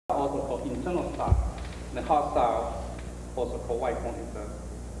also called internal style. The hard style, also called white cone, is the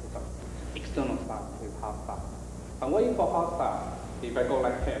external style with hard style. And what you call hard style, if I go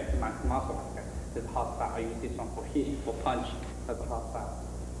like that, my muscle like that, that's hard style. I use this one for hit, for punch, that's a hard style.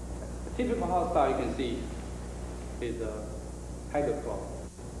 The typical hard style you can see is a tiger claw.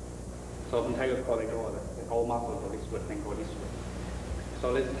 So from tiger claw, they go, the whole muscle go this way, then go this way.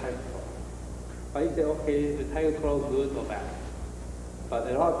 So let's tiger claw. But you say, okay, the tiger claw is good or bad? But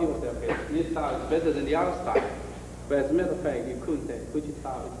a lot of people say, okay, this style is better than the other style. But as a matter of fact, you couldn't say which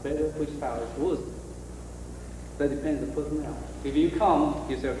style is better, which style is worse. That depends on the personnel. If you come,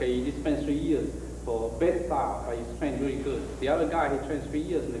 you say, okay, you spend 3 years for bad style, but you train really good. The other guy, he trained 3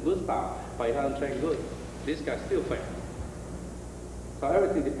 years in the good style, but he hasn't trained good. This guy still fails. So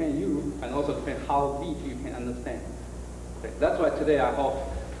everything depends on you, and also depends how deep you can understand. Okay. That's why today I hope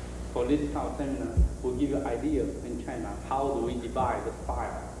for this kind of seminar will give you ideas in China. How do we divide the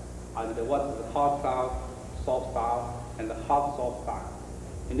style? And what is the hard style, soft style, and the hard soft style?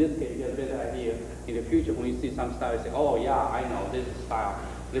 In this case, you get a better idea. In the future, when you see some style, you say, oh yeah, I know this style.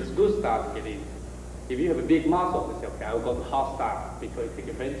 This is good style to get in. If you have a big muscle, you say, okay, I will go to hard style because you take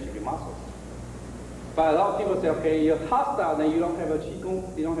advantage of your muscles. But a lot of people say, okay, you're hard style, then you don't have a qi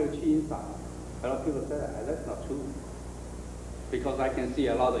gong, you don't have a qi inside. A lot of people say that. That's not true. Because I can see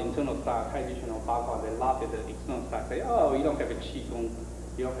a lot of internal style, traditional Bagua, they laugh at the external style, say, oh, you don't have a qi gong,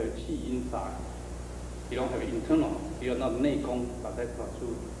 you don't have a qi inside. You don't have internal, you're not nei gong, but that's not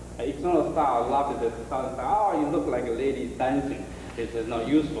true. An external style, laugh at the southern style, oh, you look like a lady dancing. It's not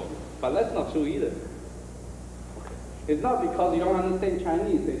useful. But that's not true either. Okay. It's not because you don't understand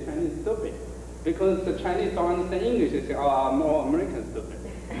Chinese, say Chinese is stupid. Because the Chinese don't understand English, they say, oh, more American stupid.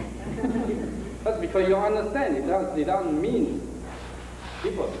 That's because you don't understand. It doesn't mean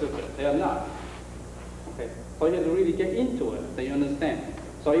people are stupid. They are not. Okay. So you have to really get into it, then you understand.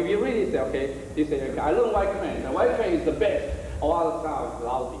 So if you really say, okay, you say, okay, I learn white crane. The white crane is the best. All other style is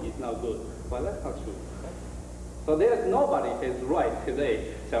lousy. It's not good. Well, that's not true. So there's nobody is right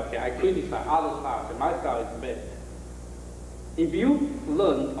today. Say, okay, I criticize other styles. And my style is the best. If you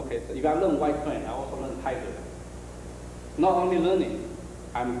learn, okay, so if I learn white crane, I also learn tiger. Not only learning,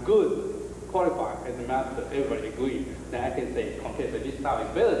 I'm good, qualified as a master. Everybody agrees. Then I can say, okay, so this style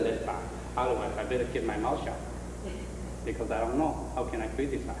is better than that style. Otherwise, I better keep my mouth shut. Because I don't know. How can I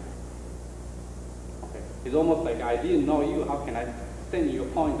criticize? Okay. It's almost like I didn't know you. How can I send your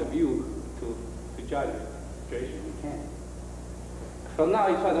point of view to judge the situation? You can't. So now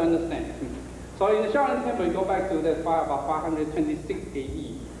you try to understand. So in the Shaolin Temple, you go back to that fire about 526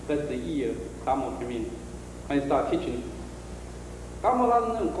 AE. That's the year Damo came in. When he started teaching. Damo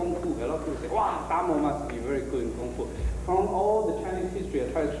doesn't know Kung Fu. A lot of people say, wow, Damo must be very good in Kung Fu. From all the Chinese history,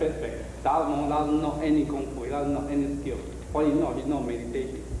 I try to trace back. Damo doesn't know any Kung Fu. He doesn't know any skill. What he knows, he knows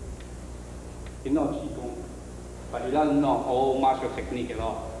meditation. He knows Qigong. But he doesn't know all martial technique at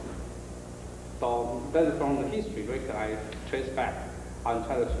all. So that's from the history record I trace back. I'm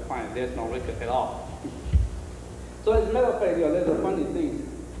trying to find there's no record at all. So as a matter of fact, there's a funny thing.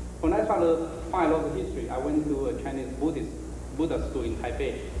 When I try to find all the history, I went to a Chinese Buddha school in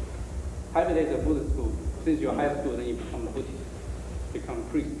Taipei. Taipei is a Buddhist school. Since you're high school, then you become a Buddhist, become a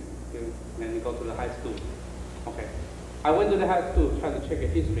priest, then you go to the high school. Okay. I went to the high school to try to check the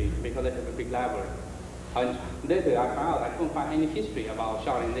history because they have a big library. And later I found out I couldn't find any history about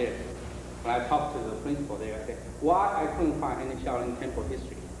Shaolin there. When I talked to the principal there, I said, why I couldn't find any Shaolin temple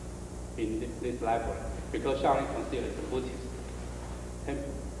history in this library? Because Shaolin considered a Buddhist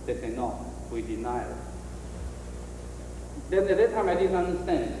temple. They said, no, we deny it. Then at that time I didn't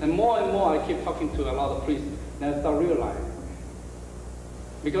understand. And more I keep talking to a lot of priests, and I start realizing.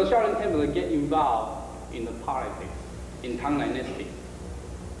 Because Shaolin temple get involved in the politics in Tang Dynasty.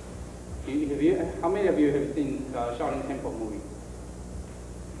 How many of you have seen Shaolin Temple movie?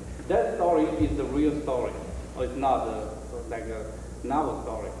 That story is the real story, or it's not like a novel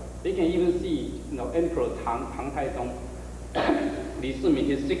story. You can even see, Emperor Tang Taizong, Li Siming,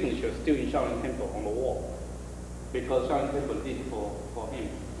 his signature still in Shaolin Temple on the wall, because Shaolin Temple did it for him.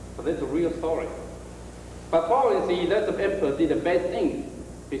 So that's a real story. But probably see that the emperor did a bad thing,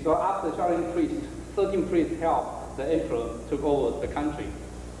 because after Shaolin priests, 13 priests helped the emperor took over the country.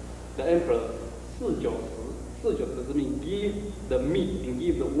 The emperor, 49means give the meat and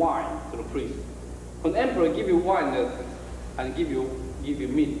give the wine to the priest. When the emperor give you wine and give you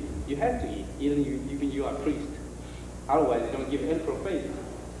meat, you have to eat, even you are a priest. Otherwise, you don't give emperor favor.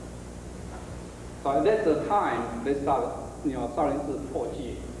 So that's the time they start, starting to 破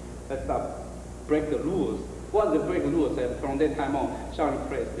戒. They start break the rules. Once they break the rules, from that time on, Shaolin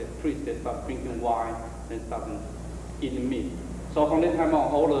priests they start drinking wine and start eating meat. So from that time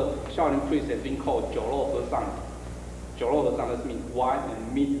on, all the Shaolin priests have been called 酒肉和尚. 酒肉和尚 that means wine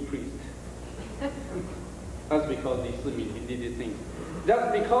and meat priest. That's because they did these things.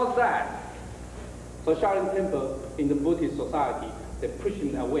 Just because that, so Shaolin Temple in the Buddhist society, they push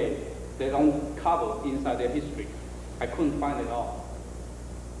them away. They don't cover inside their history. I couldn't find it all.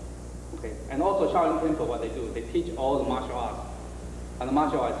 Okay, and also Shaolin Temple, what they do, they teach all the martial arts. And the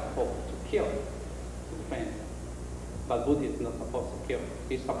martial arts is supposed to kill, to defend. But Buddhist is not supposed to kill.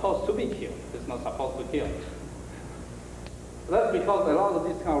 It's supposed to be killed. It's not supposed to kill. That's because a lot of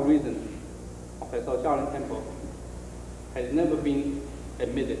these kind of reasons. Okay, so Shaolin Temple has never been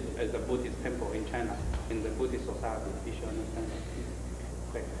admitted as a Buddhist temple in China, in the Buddhist society. You should understand that.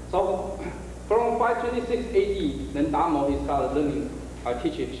 Okay. So from 526 AD, then Damo he started learning,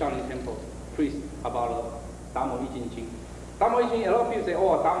 teaching Shaolin Temple priests about Damo I Ching Ching. Damo I Ching, a lot of people say,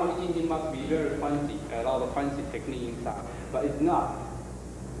 oh, Damo I Ching Ching must be very fancy, a lot of fancy technique inside, but it's not.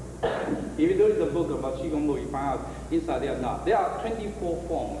 If you read the book about Qigong Lu, you find out inside they are not. There are 24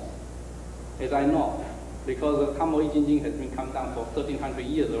 forms, as I know, because Damo I Ching Ching has been come down for 1,300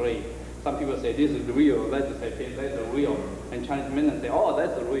 years already. Some people say this is real, that's the real, and Chinese men say, oh,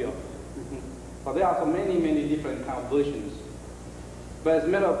 that's the real. But there are so many different kind of versions. But as a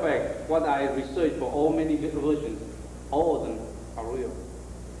matter of fact, what I researched for all many different versions, all of them are real.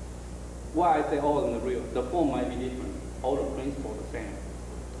 Why I say all of them are real? The form might be different, all the principles are the same.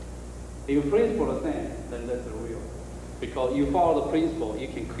 If the principle is the same, then that's the real. Because you follow the principle, you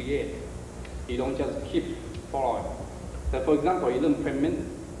can create. You don't just keep following. So for example, you learn preliminary.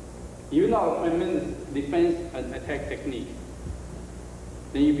 You know preliminary defense and attack technique.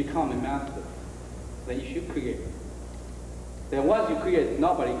 Then you become a master. Then you should create. Then once you create,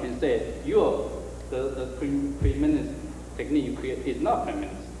 nobody can say the preliminary technique you create is not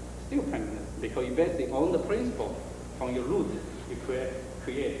preliminary, still preliminary, because you basically own the principle from your root. You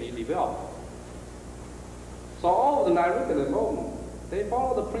create, you develop. So all of them, I look at the moment, they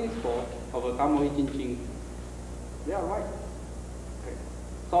follow the principle of a Damo I Ching Ching. They are right. Okay.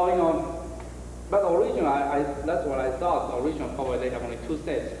 So but originally, that's what I thought. The original probably they have only two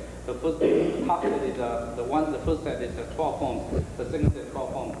sets. The first half set is the first set is 12 forms. The second set is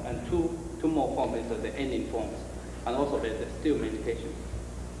 12 forms, and two more forms is the ending forms, and also there's still meditation.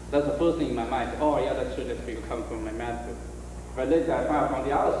 That's the first thing in my mind. Oh yeah, that's true. That's people come from my master. But later I found from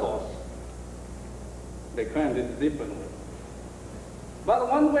the other source, they claim it's different. But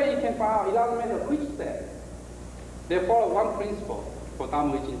one way you can find out, it doesn't matter which set. They follow one principle for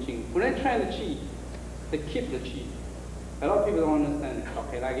Damo I Ching Ching. When they train the qi, they keep the qi. A lot of people don't understand it.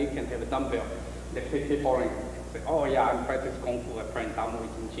 Okay, like you can have a dumbbell. They keep following. Say, oh yeah, I'm practicing Kung Fu, I practice Damo I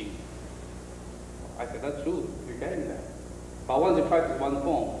Ching Ching. I said, that's true, you're getting that. But once you practice one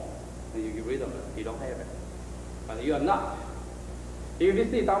form, then you get rid of it. You don't have it. But you are not. If you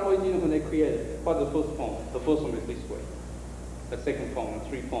see Damo I Ching when they created, what's the first form? The first form is this way. The second form, the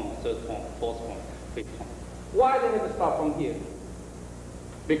third form, the third form, fourth form, fifth form. Why they have to start from here?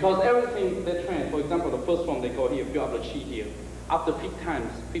 Because everything they train, for example, the first form they go here, build up the qi here. After 50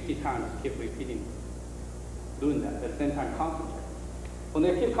 times, keep repeating, doing that. At the same time, concentrate. When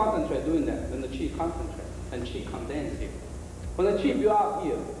they keep concentrate doing that, then the qi concentrate, and qi condense here. When the qi build up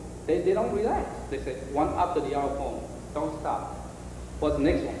here, they don't relax. They say one after the other form, don't stop. What's the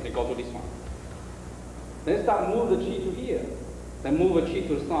next one? They go to this one. Then start move the qi to here. Then move the qi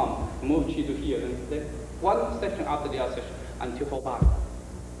to the thumb, move qi to here. Then one section after the other section until whole body.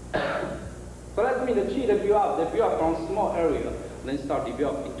 So that means the qi they build up from small area, then start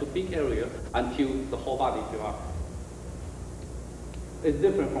developing into big area until the whole body build up. It's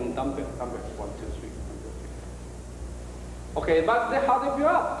different from dumbbell. Dumbbell 1, 2, 3. Okay, but how they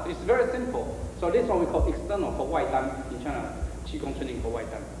build up? It's very simple. So this one we call external for Wai Dan in China. Qigong training for Wai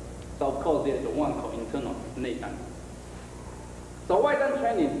Dan. So of course there is the one called internal, Nei Dan. So Wai Dan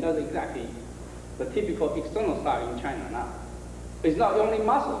training does exactly the typical external style in China now. It's not only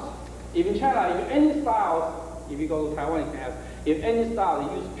muscles. If in China, if any styles, if you go to Taiwan, you can have, if any style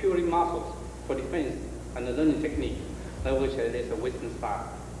you use purely muscles for defense and the learning technique, then which is a Western style.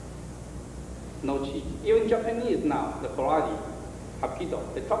 No qi. Even Japanese now, the karate,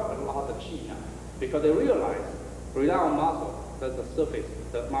 Hapkido, they talk a lot of qi now because they realize, rely on muscle, that the surface,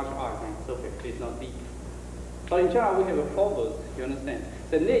 the martial art on the surface is not deep. So in China we have a proverb, you understand?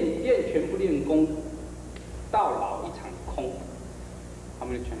 The 练拳不练功，到老一场空。How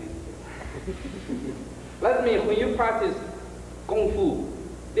many Chinese here? That means when you practice Kung Fu,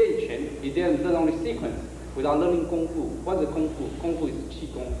 练拳, you didn't learn only sequence without learning Kung Fu. What's the Kung Fu? Kung Fu is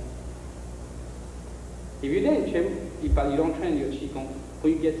Qigong. If you learn Qigong, but you don't train your Qigong,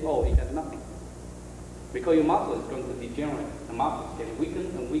 when you get old, it has nothing. Because your muscle is going to degenerate the muscles get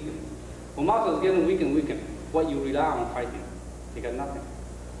weakened and weakened. When muscles get weakened, what you rely on fighting, you got nothing.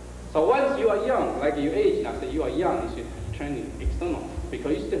 So once you are young, like you age now, say you are young, you should train external,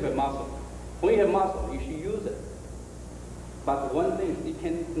 because you still have muscle. When you have muscle, you should use it. But one thing, you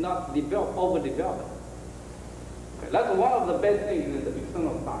cannot overdevelop it. Okay, that's one of the best things in the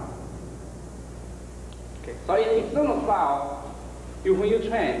external style. Okay, so in external style, when you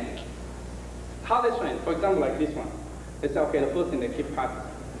train, how they train? For example, like this one. They say, okay, the first thing they keep practice.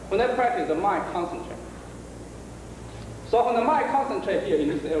 When they practice, the mind concentrates. So when the mind concentrates here in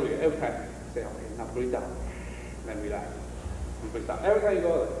this area, every time, say, okay, now breathe down, then relax, and breathe down. Every time you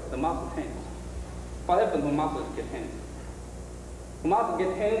go, the muscle tense. What happens when muscles get tense? When muscles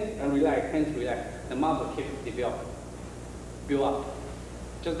get tense and relax, the muscle keeps developing, build up,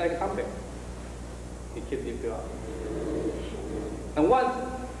 just like a dumbbell. It keeps build up. And once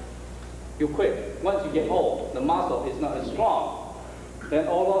you quit, once you get old, the muscle is not as strong, then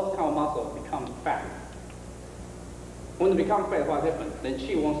all those kind of muscles become fat. When they become fat, what happens? Then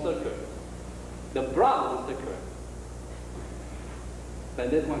qi won't circulate. The blood won't circulate. Then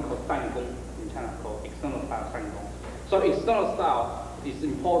this one called San Gong in China, called external style San Gong. So external style is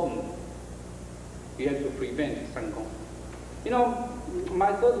important. You have to prevent San Gong. You know,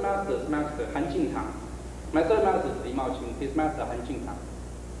 my third master Han Jingtang. My third master is Li Maoqing, his master Han Jingtang.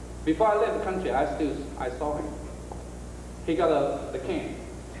 Before I left the country, I saw him. He got the cane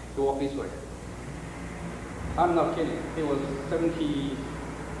to walk this way. I'm not kidding. He was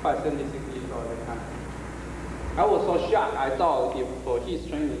 75, 76 years old at the time. I was so shocked. I thought for his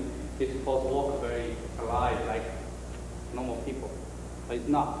training, he's supposed to walk very alive like normal people. But he's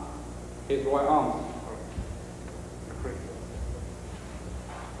not. His right arms are crazy.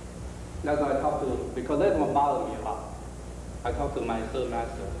 That's why I talked to, because that one bothered me a lot. I talked to my third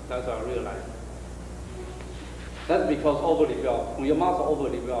master. That's what I realized. That's because overdeveloped. When your muscle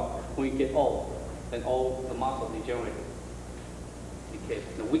overdeveloped, when you get old, then all the muscle degenerate.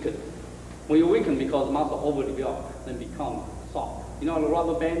 It weaken. When you weaken because muscle overdeveloped, then become soft. You know the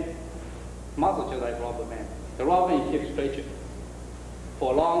rubber band? Muscle just like rubber band. The rubber band you keep stretching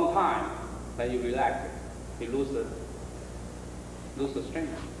for a long time, then you relax it. You lose the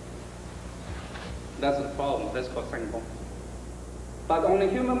strength. That's the problem. That's called San Gong. But on the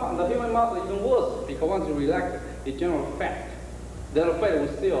human muscle is even worse, because once you relax it, it generates fat. Then the fat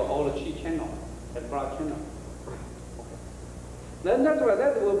will steal all the qi channel and blood channel. Okay. Then that's why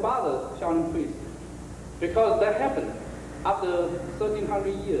that will bother Shaolin priests, because that happened after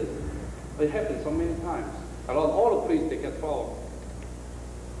 1300 years. It happened so many times. All the priests, they get trouble.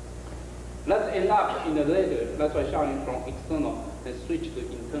 Let's end up in the later. That's why Shaolin from external and switch to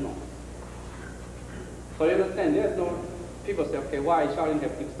internal. So you understand, there's no, people say, okay, why Shaolin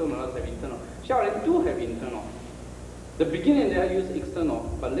have external, not have internal? Shaolin do have internal. The beginning they use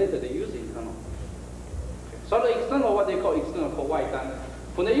external, but later they use internal. So the external, what they call external, called Wai Dan.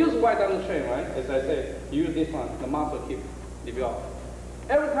 When they use Wai Dan train, right, as I said, you use this one, the muscle keep developing.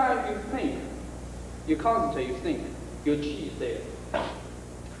 Every time you think, you concentrate, you think, your qi is there.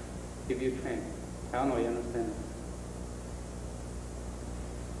 If you train. I don't know you understand.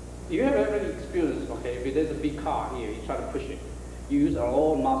 You have every experience, okay, if there's a big car here, you try to push it. You use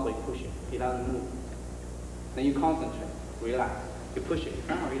all muscle, you push it. It doesn't move. Then you concentrate, relax. You push it.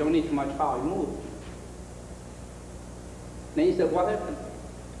 You don't need too much power, you move. Then you said, what happened?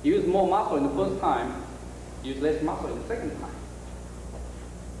 You use more muscle in the first time, use less muscle in the second time.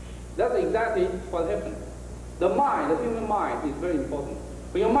 That's exactly what happened. The mind, the human mind is very important.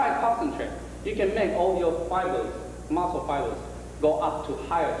 When your mind concentrates, you can make all your fibers, muscle fibers, go up to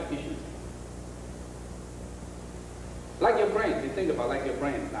higher efficiency. Like your brain, you think about like your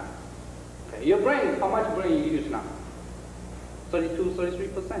brain now. Okay. Your brain, how much brain you use now? 32,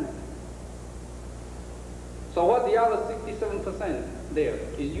 33%. So what the other 67% there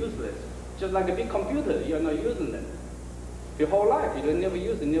is useless. Just like a big computer, you're not using it. Your whole life, you never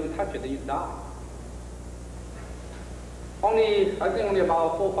use it, never touch it, then you die. I think only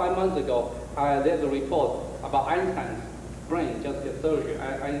about 4 or 5 months ago, there's a report about Einstein's brain, just a surgery,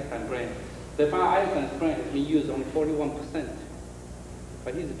 Einstein's brain. They found Einstein's brain has been used only 41%.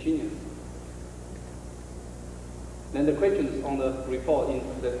 But he's a genius. Then the questions on the report,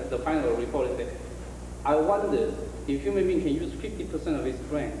 in the final report, is that I wonder if human being can use 50% of his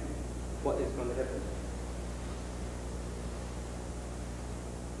brain, what is going to happen?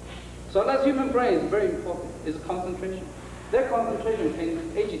 So that human brain is very important. It's concentration. That concentration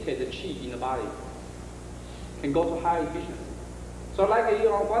can agitate the qi in the body, can go to high efficiency. So like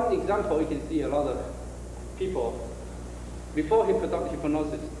one example, you can see a lot of people, before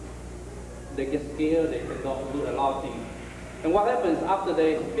hypnosis, they get scared, they cannot do a lot of things. And what happens after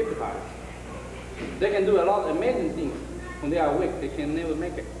they hypnotize? They can do a lot of amazing things. When they are awake, they can never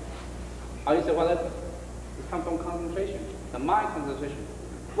make it. How you say what happens? It comes from concentration, the mind concentration.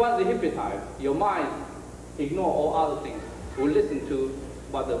 Once they hypnotize, your mind ignore all other things. Will listen to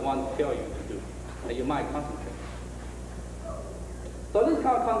what the one tell you to do, and your mind concentrates. So this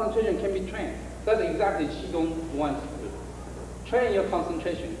kind of concentration can be trained. That's exactly Qigong wants to do. Train your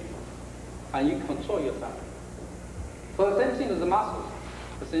concentration, and you control yourself. So the same thing as the muscles.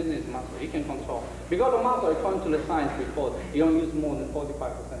 The same thing as muscle. You can control. Because the muscle, according to the science report, you don't use more than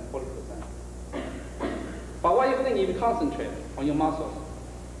 45%, 40%. But what you think if you concentrate on your muscles,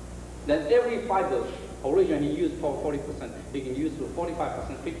 then every fiber originally you use for 40%, you can use to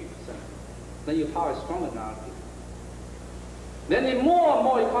 45%, 50%. Then your power is stronger now. Then the more and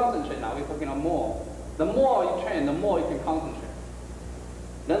more you concentrate now, we're talking about more. The more you train, the more you can concentrate.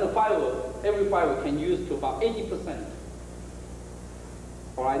 Then the fiber, every fiber can use to about 80%.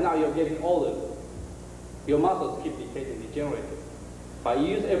 All right, now you're getting older. Your muscles keep decaying, degenerating. But you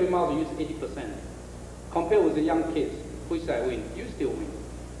use every muscle, you use 80%. Compared with the young kids, which I win, you still win.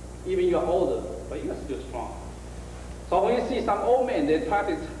 Even you're older, but you're still strong. So when you see some old men, they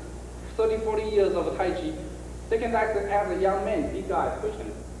practice 30, 40 years of Tai Chi, they can actually ask a young man, big guy,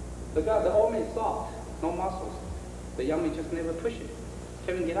 pushing. The old man is soft, no muscles. The young man just never push it.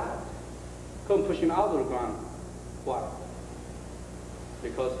 Can't get out. Couldn't push him out of the ground. Why?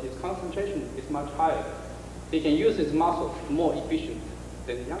 Because his concentration is much higher. He can use his muscles more efficient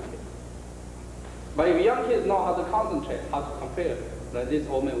than the young kid. But if young kids know how to concentrate, how to compare, then this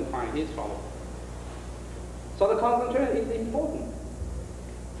old man will find his trouble. So the concentration is important.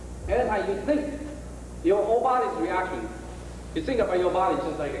 And you think your whole body's reaction, you think about your body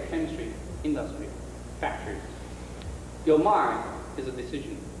just like a chemistry industry, factory. Your mind is a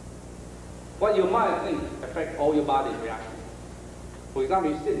decision. What your mind thinks affects all your body's reactions. For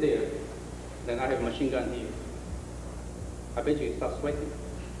example, you sit there, then I have a machine gun here. I bet you start sweating.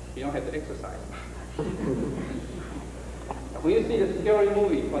 You don't have to exercise. When you see the scary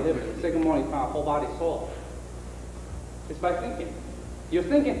movie, whatever, the second morning, you find whole body sore. It's by thinking. Your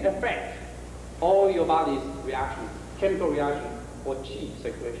thinking affects all your body's reactions, chemical reactions, or qi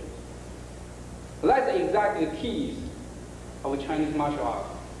circulation. That's exactly the keys of Chinese martial arts.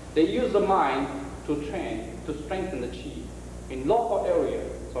 They use the mind to train, to strengthen the qi in local area.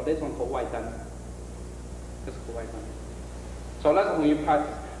 So this one called White Dan. That's called White Dan. So that's when you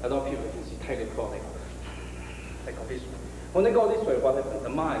practice, a lot of people can see Tiger Claw, they go this way. When they go this way, what happens? The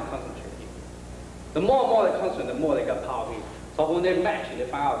mind concentrates. The more and more they concentrate, the more they got power here. So when they match, they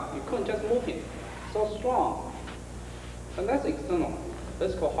find out you couldn't just move him. So strong. And that's external.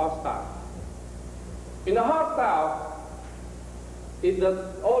 That's called hard style. In the hard style,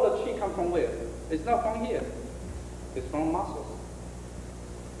 all the qi comes from where? It's not from here. It's from muscles.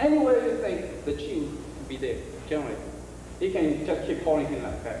 Anywhere you think the qi will be there, generally. You can just keep holding him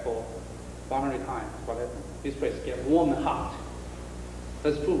like that for 100 times. What happens? This place gets warm and hot.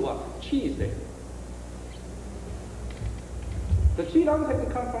 Let's prove what? Qi is there. The qi doesn't have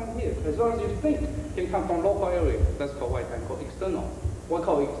to come from here. As long as you think it can come from local area. That's called white time, called external. What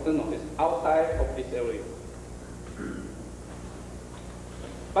called external is outside of this area.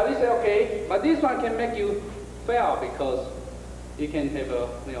 But you say, okay, but this one can make you fail because you can have a,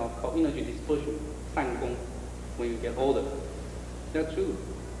 called energy dispersion, 散功, when you get older. That's true.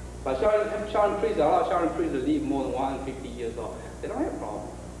 But Shaolin priests, a lot of Shaolin priests live more than 150 years old. They don't have a problem.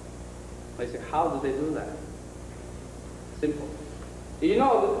 They say, how do they do that? Simple. You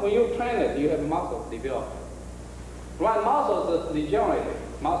know, when you train it, you have muscles develop. When muscles are degenerated,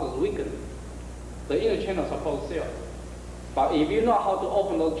 muscles weaken, the inner channel is supposed to sell. But if you know how to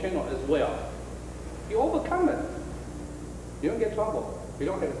open those channels as well, you overcome it. You don't get trouble. You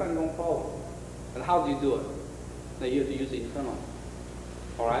don't have a problem. And how do you do it? Then you have to use internal.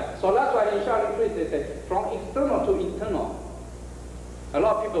 Alright? So that's why in Shaolin priests they say, from external to internal. A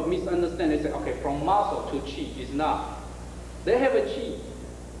lot of people misunderstand. They say, okay, from muscle to qi is not. They have a qi,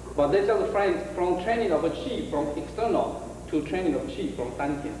 but they just from training of a qi from external to training of qi from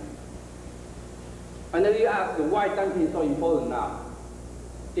dantian. And then you ask, why dantian is so important now?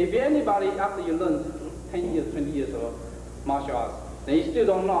 If anybody, after you learn 10 years, 20 years of martial arts, then you still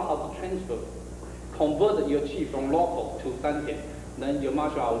don't know how to transfer, convert your qi from local to dantian, then your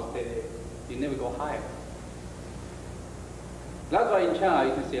martial art will stay there. You never go higher. That's why in China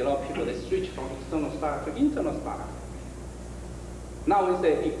you can see a lot of people, they switch from external style to internal style. Now we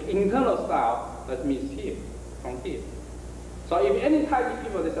say internal style, that means here, from here. So if any Tai Chi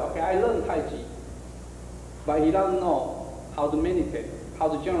people, they say, okay, I learned Tai Chi, but he doesn't know how to meditate, how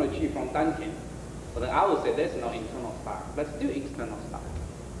to generate qi from dantian. But then I would say there's no internal style. Let's do external style.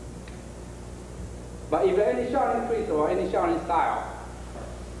 But if any Shaolin priest or any Shaolin style,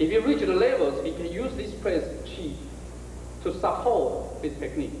 if you reach the levels, he can use this place chi to support his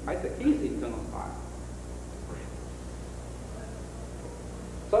technique. I say his internal style.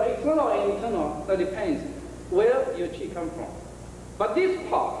 So external and internal, that depends where your chi comes from. But this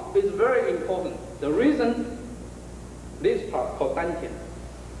part is very important. The reason this part called dantian.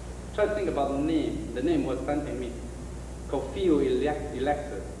 Try to think about the name. The name what dantian means. Called field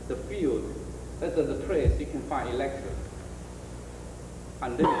elected. The field. That's the place you can find elected.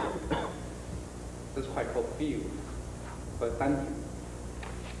 Unlimited. That's why called field. But dantian.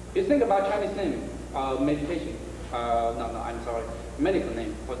 You think about Chinese name, meditation. I'm sorry. Medical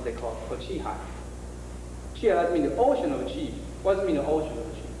name, what they call qi hai. Qi that means the ocean of qi. What does it mean the ocean of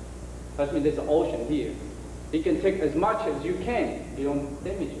qi? That means there's an ocean here. You can take as much as you can. You don't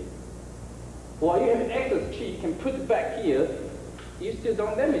damage it. While you have excess qi, you can put it back here. You still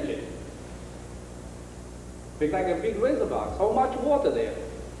don't damage it. It's like a big reservoir. So much water there.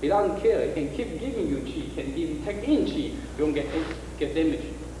 It doesn't care. It can keep giving you qi. Can take in qi. You don't get damaged.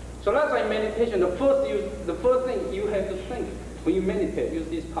 So that's why meditation. The first thing you have to think when you meditate, use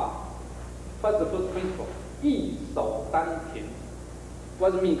this part. What's the first principle? 一手丹田.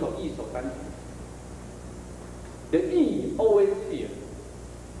 What does it mean called 一手丹田? The E always here.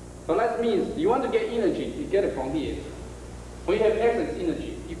 So that means you want to get energy, you get it from here. When you have excess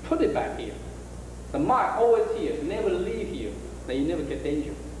energy, you put it back here. The mind always here, never leave here. Then you never get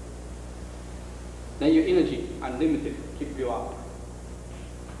danger. Then your energy unlimited, keep you up.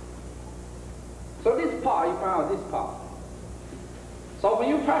 So this part, you find out this part. So when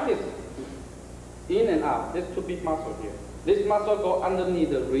you practice in and out, there's two big muscles here. This muscle go underneath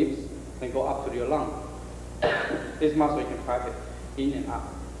the ribs and go up to your lung. This muscle you can practice in and out,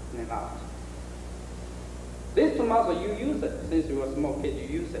 in and out. These two muscles, you use it. Since you were a small kid,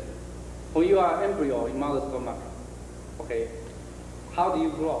 you use it. When you are an embryo in mother's stomach, okay, how do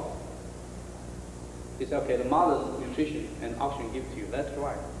you grow? It's okay, the mother's nutrition and oxygen gives to you, that's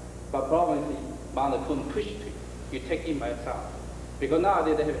right. But probably mother couldn't push it to you. You take in by yourself. Because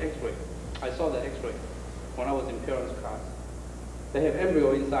nowadays they have x-ray. I saw the x-ray when I was in parents' class. They have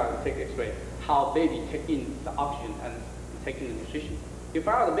embryo inside and take x-ray. How baby take in the oxygen and take in the nutrition. You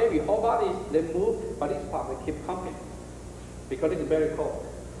find out the baby, whole body, they move, but this part they keep pumping. Because it's very cold.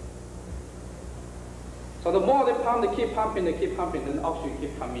 So the more they pump, they keep pumping, then the oxygen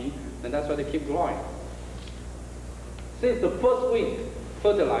keep coming, and that's why they keep growing. Since the first week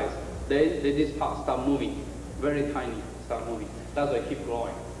fertilized, this part start moving. Very tiny, start moving. That's why it keep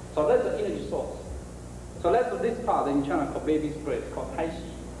growing. So that's the energy source. So that's this part in China called baby's breath, called tai chi.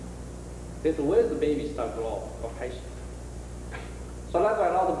 This is where the baby start growing, called tai chi. So that's why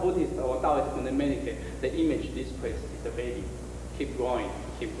a lot of Buddhists or Taoists, when they meditate, they image this place is the baby. Keep growing,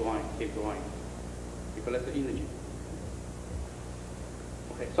 keep growing, keep growing. Because that's the energy.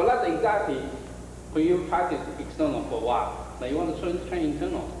 Okay, so that's exactly when you practice external for a while. Now you want to train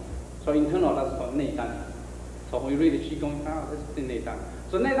internal. So internal, that's called 内丹. So when you read the Qigong, you find out this is the 内丹.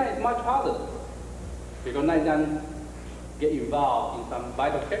 So 内丹is much harder. Because 内丹get involved in some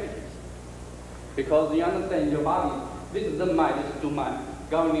vital cavities. Because you understand your body, this is the mind, this is the mind,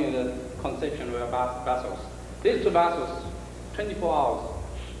 governing the conception of vessels. These two vessels, 24 hours,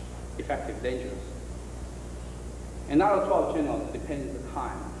 effective, dangerous. Another 12 channels depends on the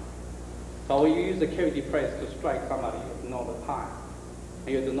time. So when you use the cavity press to strike somebody, you have to know the time. And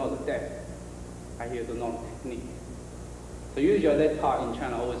you have to know the depth. And you have to know the technique. So usually that part in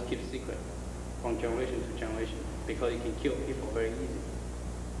China always keeps secret from generation to generation because it can kill people very easily.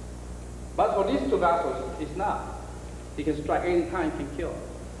 But for these two vessels, it's not. You can strike any time, you can kill.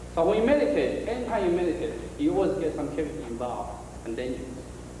 So when you meditate, anytime you meditate, you always get some cavity involved and dangerous.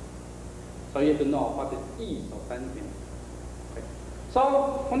 So you have to know what is ease of dantian. Okay.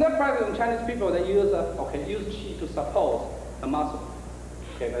 So when they practice in Chinese people, they use use qi to support a muscle.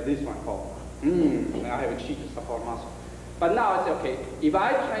 Okay, like this one called. I have a qi to support muscle. But now I say, okay, if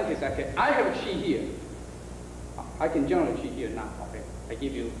I practice, okay, I have a qi here. I can generate qi here now. Okay, I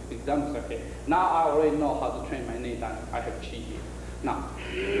give you examples. Okay, now I already know how to train my neidan. I have qi here. Now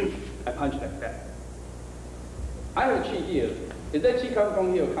I punch like that. I have a qi here. Is that qi come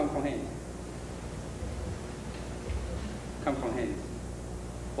from here or come from hands? Come from hands.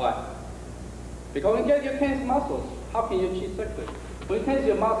 Why? Because when you get your hands muscles, how can your qi circulate? When you tense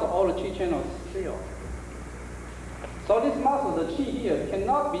your muscle, all the qi channels fail. So this muscle, the qi here,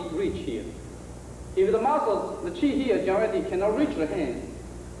 cannot be reached here. If the muscles, the qi here generally cannot reach the hands,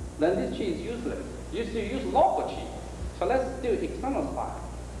 then this qi is useless. You still use local qi. So let's do external style.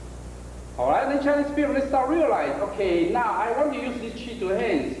 All right, then Chinese people, they start realize, okay, now I want to use this chi to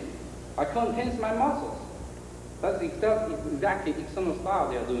hands. I can't tense my muscles. That's exactly external style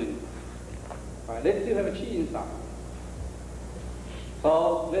they are doing. All right, they still have a chi inside.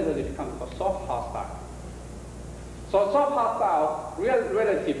 So later they become a soft hard style. So soft hard style,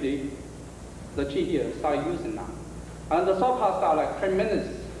 relatively, the chi here start using now. And the soft hard style like tremendous,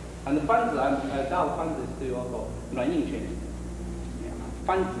 and the 番子 that 番子 is still also 软硬拳，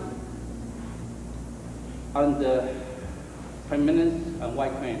番子。And tremendous and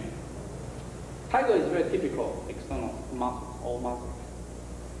white crane. Tiger is very typical external muscles, all muscles.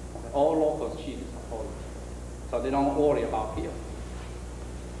 Okay. All locals chi is supported. So they don't worry about here.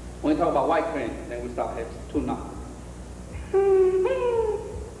 When we talk about white crane, then we start have two knots.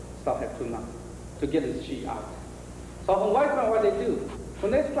 Start have two knots to get this chi out. So from white crane, what they do,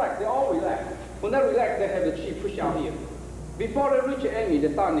 when they strike, they all relax. When they relax, they have the chi push out here. Before they reach the enemy,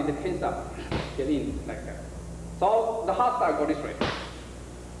 they suddenly they tense up, get in like that. So the hard style go this way.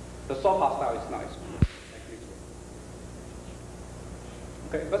 The soft hard style is nice, like this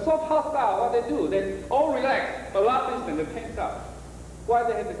way. Okay, but soft hard style, what they do, they all relax, but last instant they tense up. Why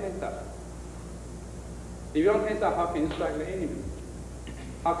they have to tense up? If you don't tense up, how can you strike the enemy?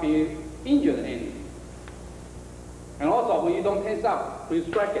 How can you injure the enemy? And also, when you don't tense up, when you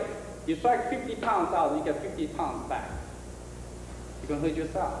strike it, you strike 50 pounds out, you get 50 pounds back. You can hurt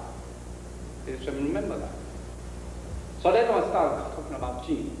yourself. You should remember that. So that's why I start talking about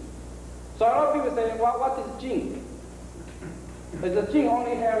Jwing. So a lot of people say, well, what is Jwing? Is the Jwing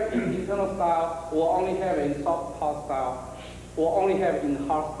only have it in internal style, or only have it in soft hard style, or only have it in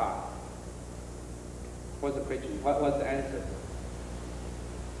hard style? What's the question? What's the answer?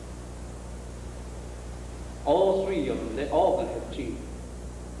 All three of them, they all have Jwing.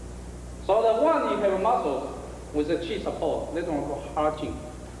 So the one you have a muscle with a chi support, that's one called hard Jwing.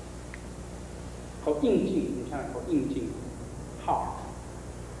 Called 硬劲 in China, called 硬劲, hard,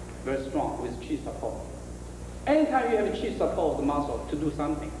 very strong with chi support. Anytime you have a chi support the muscle to do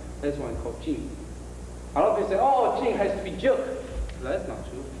something, that's one called Jwing. A lot of people say, oh, Jwing has to be jerked. That's not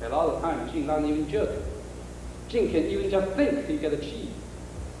true. A lot of times Jwing doesn't even jerk. Jwing can even just think you get a chi.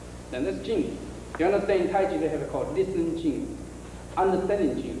 Then that's Jwing. You understand in Tai Chi they have it called listening Jwing,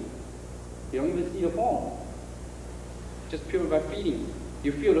 understanding Jwing. You don't even see the form. Just pure by feeling.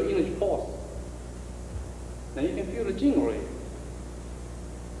 You feel the energy force. Then you can feel the Jwing already.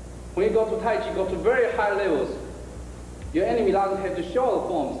 When you go to Tai Chi, go to very high levels, your enemy doesn't have to show the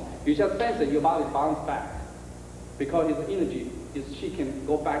forms. You just sense that your body bounce back. Because his energy, his chi can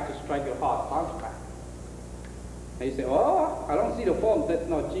go back to strike your heart, bounce back. And you say, oh, I don't see the forms, that's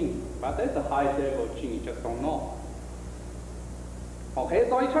not Jwing. But that's a high level of Jwing, you just don't know. Okay,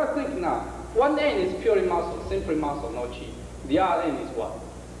 so you try to think now. One end is purely muscle, simply muscle, no chi. The other end is what?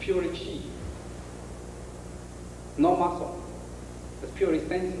 Purely chi. No muscle. It's purely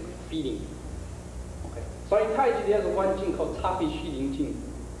sensing, feeling. Okay. So in Tai Chi there's one Jwing called 擦皮虚灵劲.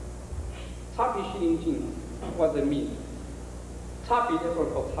 擦皮虚灵劲, what does it mean? 擦皮, that's what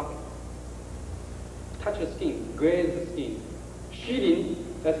it's called 擦皮. Touch the skin, graze the skin. 虚灵,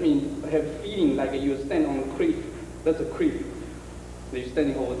 that means have feeling like you stand on a cliff. That's a cliff. You're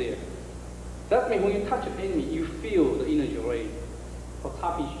standing over there. That means when you touch an enemy, you feel the energy already. For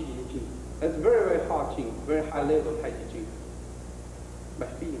擦皮虚灵劲. That's very, very hard Jwing, very high level Tai Chi Jwing. By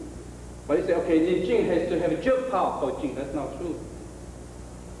feeling. But you say, okay, the Jwing has to have a jerk power for Jwing. That's not true.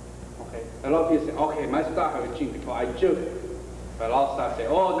 Okay. A lot of people say, okay, my style have a Jwing because I jerk. But a lot of stars say,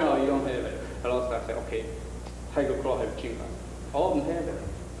 oh no, you don't have it. A lot of stars say, okay, Tiger Claw have a Jwing. All of them have it.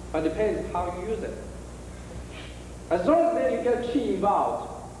 But it depends how you use it. As long as you get chi involved,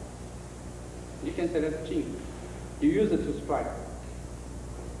 you can say that's Jwing. You use it to strike.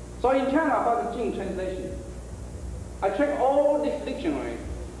 So in China, about the Jwing translation, I check all these dictionaries.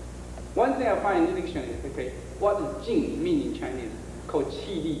 One thing I find in the dictionary is, okay, what does Jwing mean in Chinese? Called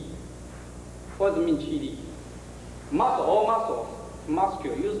qi li. What does it mean qi li? Muscle, all muscles,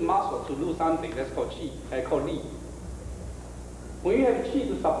 muscular, use muscle to do something, that's called qi, called li. When you have qi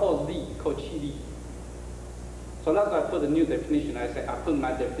to support li, called qi li. So that's why I put a new definition. I put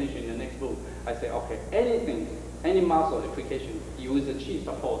my definition in the next book. I say, okay, anything, any muscle application, use the qi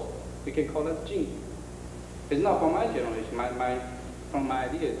support, we can call it Jwing. It's not from my generation, from my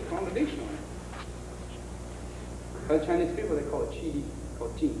ideas, from the dictionary. The Chinese people, they call it qi li,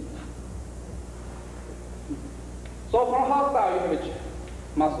 called Jwing. So from hard style, you have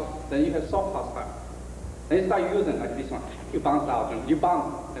a muscle, then you have soft hard style. Then you start using like this one. You bounce out, and you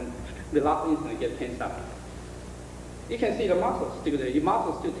bounce, and the last instant you get tensed up. You can see the muscles still there. Your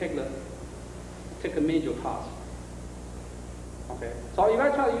muscles still take a major part. Okay. So if I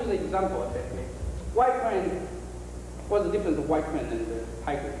try to use an example, okay, white crane, what's the difference of white crane and the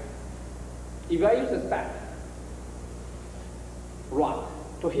tiger? If I use a staff, rod,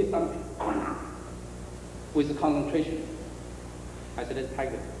 to hit something with concentration, I said that's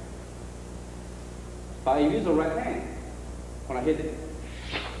tiger. But if you use the right hand, when I hit it,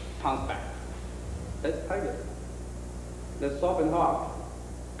 bounce back. That's tiger. That's soft and hard.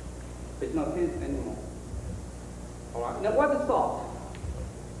 It's not tense anymore. All right. Now what is soft?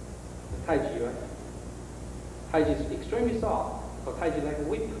 The Tai Chi, right? Tai Chi is extremely soft. So Tai Chi is like a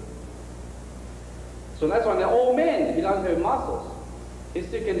whip. So that's why the old man, he doesn't have muscles. He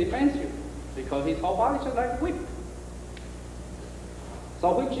still can defend you because his whole body is just like a whip.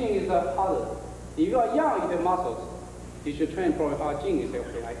 So which Jwing is harder? If you are young, you have muscles. You should train for a hard Jwing. You say,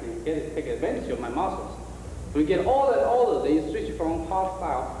 okay, I can take advantage of my muscles. When you get older and older, then you switch from hard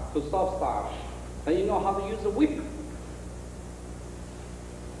style to soft style. Then you know how to use the whip.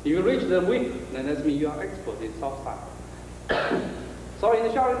 If you reach the whip, then that means you are expert in soft style. So in the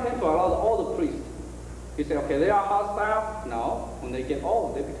Shaolin Temple, a lot of older priests, you say, okay, they are hard style. No, when they get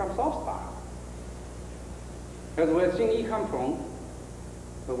old, they become soft style. That's where Xing Yi come from,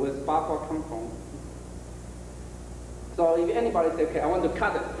 where Sparta come from. So if anybody say, okay, I want to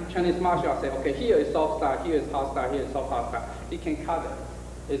cut it, Chinese martial arts say, okay, here is soft style, here is hard style, here is soft hard style. You can cut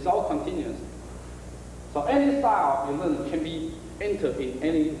it. It's all continuous. So any style you learn can be entered in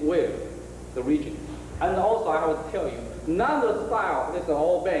anywhere, the region. And also I will tell you, none of the style, this is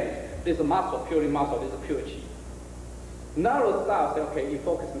all band, this is muscle, purely muscle, this is pure chi. None of the style say, okay, you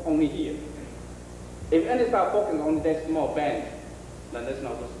focus only here. If any style focuses on that small band, then that's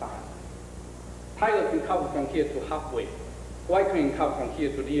not the style. Tiger can cover from here to halfway. White crane can cover from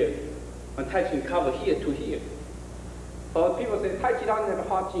here to there. And Tai Chi can cover here to here. So people say Tai Chi doesn't have a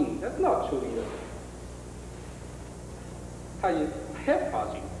hard Jwing. That's not true either. Tai Chi has hard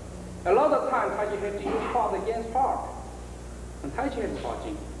Jwing. A lot of times Tai Chi has to use hard against hard. And Tai Chi has hard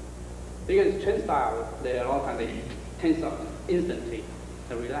Jwing. Because Chen style, a lot of times they tense up instantly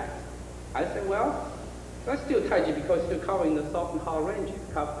and relax. I say, well, that's still Tai Chi because it's still covering the soft and hard range,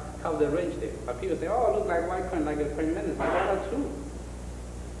 cover the range there. But people say, oh, look like white crane, like a tremendous. That's not true.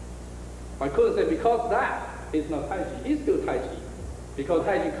 I couldn't say because that is not Tai Chi. It's still Tai Chi. Because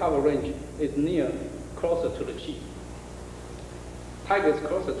Tai Chi cover range is near, closer to the chi. Tiger is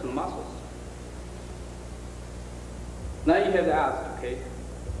closer to the muscles. Now you have to ask, okay,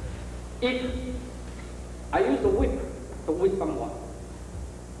 if I use the whip to whip someone,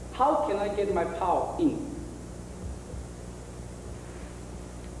 how can I get my power in?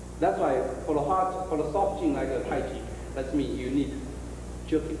 That's why for the soft Jwing like a Tai Chi, that means you need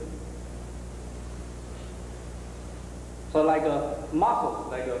jerking. So like a muscle,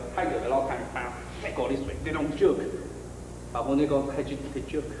 like a tiger, a lot of times they go this way, they don't jerk. But when they go Tai Chi, they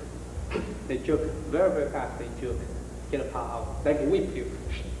jerk. They jerk very, very fast, they jerk. Get the power out. Like a whip you,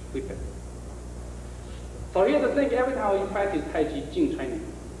 whip it. So here's the thing, every time you practice Tai Chi Jwing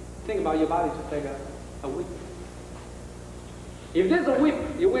training, think about your body just like a whip. If there's a whip,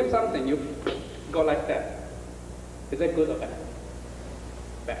 you whip something, you go like that. Is that good or bad?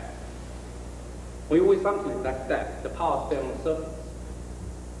 Bad. When you whip something like that, the power stays on the surface.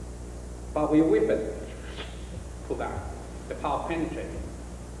 But when you whip it, pull back, the power penetrates.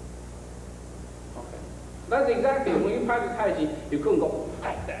 Okay. That's exactly, when you practice Tai Chi, you couldn't go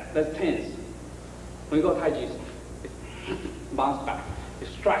like that. That's tense. When you go Tai Chi, it's bounce back. You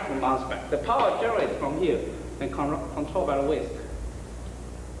strike and bounce back. The power generates from here and controlled by the waist.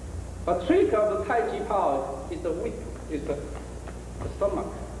 But trick of the Tai Chi power is the whip, is the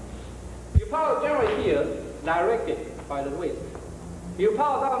stomach. Your power generates here, directed by the waist. Your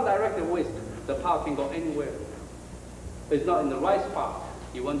power doesn't direct the waist, the power can go anywhere. It's not in the right spot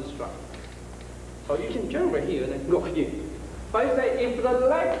you want to strike. So you can generate here and then go here. But you say, if the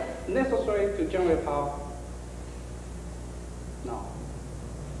leg necessary to generate power, no.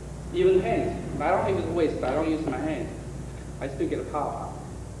 Even hands, I don't use the waist, I don't use my hands. I still get a power out.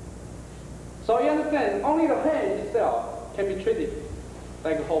 So you understand, only the hand itself can be treated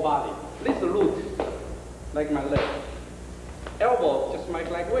like the whole body. This is the root, like my leg. Elbow, just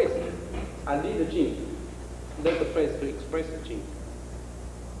like waist. I need the Jwing. That's the place to express the Jwing.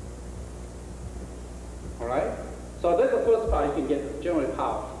 Alright? So that's the first part you can get generate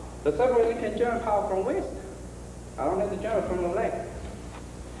power. The second one, you can generate power from waist. I don't have to generate from the leg.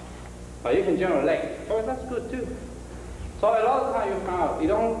 But you can generate leg. Oh, that's good too. So a lot of times you find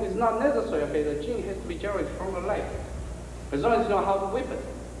out, it's not necessary, okay, the Jwing has to be generated from the leg. As long as you know how to whip it,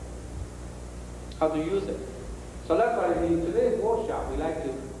 how to use it. So that's why in today's workshop, we like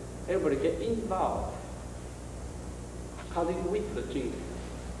to everybody get involved. How do you whip the Jwing?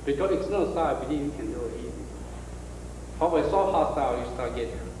 Because external style, I believe you can do it easy. Probably so hard style, you start get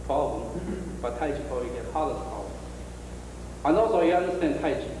problem. But Tai Chi probably get harder problem. And also you understand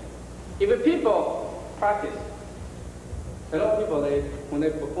Tai Chi. If people practice, a lot of people, when they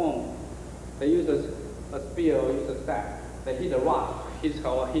perform, they use a spear or use a staff. They hit a rock, hit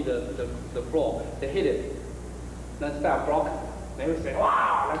the floor. They hit it, then staff broken. They will say,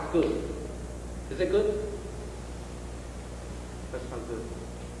 wow, that's good. Is it good? That's not good.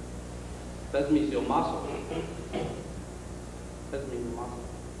 That means your muscle. That means your muscle.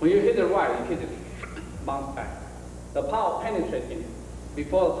 When you hit it right, you hit it, bounce back. The power penetrating.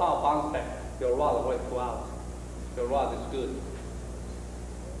 Before the power bounce back, your rod will pull out. Your rod is good.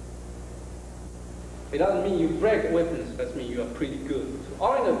 It doesn't mean you break weapons, that means you are pretty good. So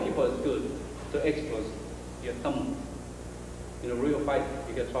ordinary people is good to expose your thumb. In a real fight,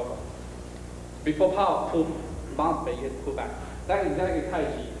 you get trouble. Before power bounce back, you get pull back. That's exactly Tai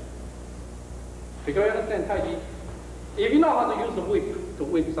Chi. Because you understand Tai Chi, if you know how to use the whip to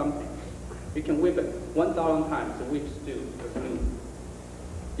whip something, you can whip it 1,000 times, the whip still is new.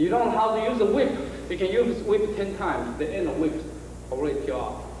 You don't know how to use the whip, you can use the whip 10 times, the end of the whip already peel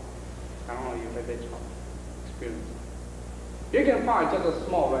off. I don't know if you have that experience. You can find just a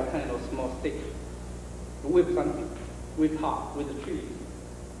small right hand or small stick to whip something, whip hard with the tree.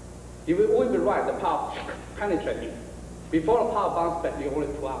 If you whip it right, the power penetrating. Before the power bounce back, you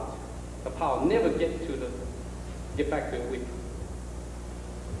already pull out. The power never get back to the whip.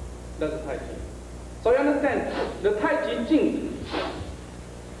 That's the Tai Chi. So you understand, the Tai Chi Jwing,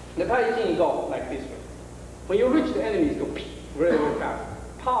 the Tai Chi Jwing go like this way. When you reach the enemy, it go very, very fast.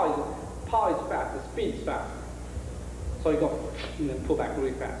 Power is fast, the speed is fast. So you go and then pull back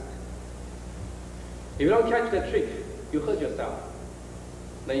really fast. If you don't catch the trick, you hurt yourself.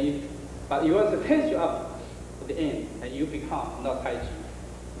 But you want to tense you up at the end, and you become not Tai Chi,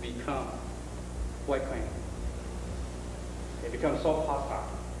 you become White Crane. It becomes so hostile.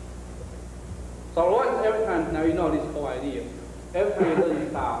 So once every time, now you know this whole idea. Every time you learn this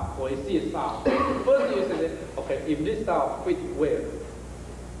style, or you see a style, first thing you say, okay, if this style fits well,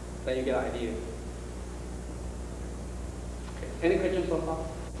 then you get an idea. Okay. Any questions so far?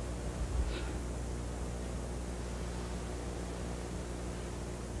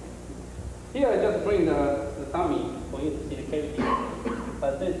 Here I just bring the dummy for you to see the cavity.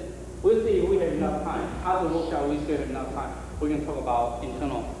 But this, we'll see if we have enough time. After the workshop, we still have enough time. We can talk about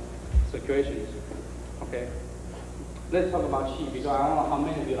internal situations. Okay? Let's talk about Qi, because I don't know how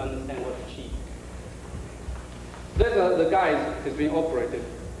many of you understand what Qi. There's the guy is being operated.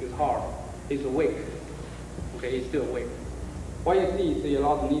 It's hard. He's awake. Okay, he's still awake. What you see a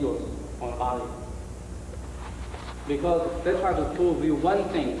lot of needles on the body. Because they try to prove you one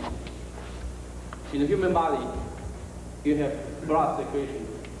thing. In the human body, you have blood circulation,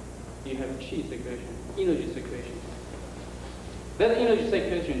 you have qi circulation, energy circulation. That energy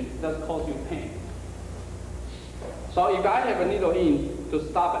circulation does cause you pain. So if I have a needle in to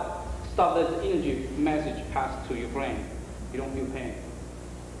stop that energy message pass to your brain, you don't feel pain.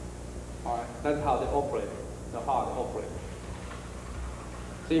 All right, that's how they operate, the heart operates.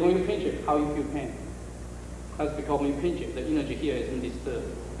 See, when you pinch it, how you feel pain? That's because when you pinch it, the energy here isn't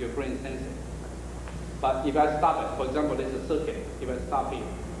disturbed, your brain senses it. But if I stop it, for example, there's a circuit, if I stop here,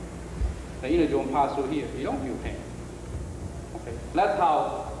 the energy won't pass through here, you don't feel pain. Okay, that's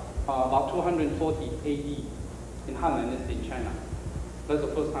how about 240 AD in Hannan, in China. That's the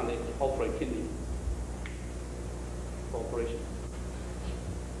first time they operate kidney for operation.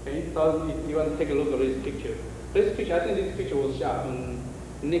 Okay, so if you want to take a look at this picture. This picture, I think this picture was shot when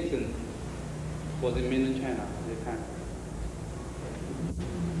Nixon was in mainland China at the time.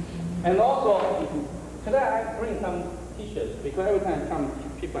 And also, today I bring some t-shirts, because every time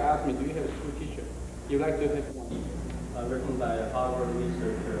people ask me, do you have a cool t-shirt? You like to have one? Written by a Harvard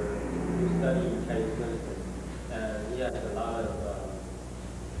researcher who studied Chinese medicine. And he has a lot of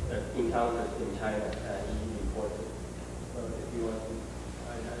encounters in China, and he reported. So if you want to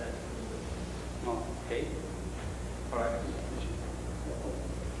find out that. Oh, okay. All right.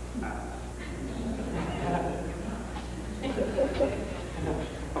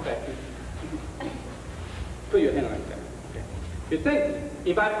 Okay. Put your hand like that. Okay. You think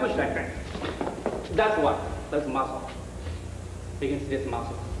if I push like that, that's what? That's muscle. You can see this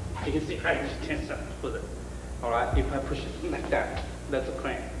muscle. You can see I just tense up with it. All right. If I push it like that, that's a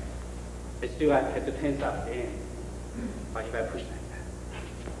cramp. I still have to tense up at the end. But if I push like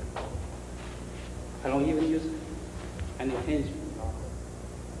that, I don't even use any tension.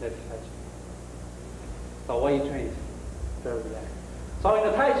 That's Tai Chi. So what you train? Very relaxed. So in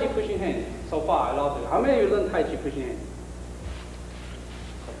the Tai Chi pushing hands, so far I lost it. How many of you learned Tai Chi pushing hands?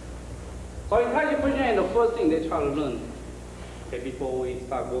 So in Tai Chi position, the first thing they try to learn, okay, before we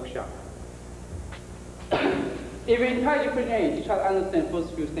start workshop. If in Tai Chi position, you try to understand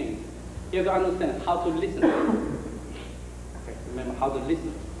first few things, you have to understand how to listen. Okay, remember how to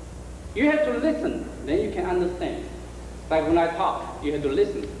listen. You have to listen, then you can understand. Like when I talk, you have to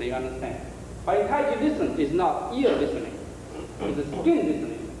listen, then you understand. But in Tai Chi, listen is not ear listening, it's the skin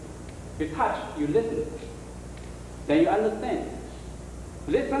listening. You touch, you listen, then you understand.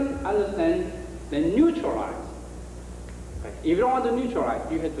 Listen, understand, then neutralize. Okay. If you don't want to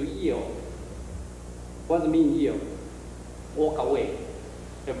neutralize, you have to yield. What does it mean yield? Walk away,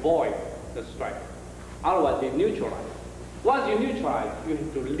 avoid the strike. Otherwise, you neutralize. Once you neutralize, you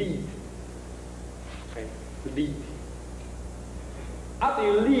have to lead. Okay, lead. After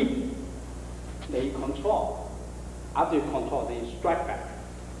you lead, then you control. After you control, then you strike back.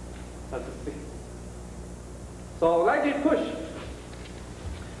 That's the thing. So like you push.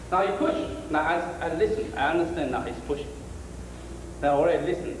 Now you push. Now I listen. I understand now he's pushing. Then I already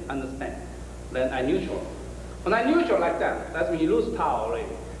listen, understand. Then I neutral. When I neutral like that, that's when you lose power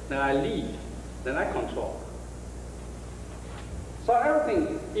already. Then I lead. Then I control. So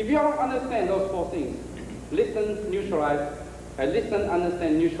everything, if you don't understand those four things, listen, neutralize, listen,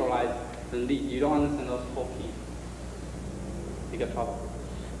 understand, neutralize, then lead. You don't understand those four keys, you get trouble.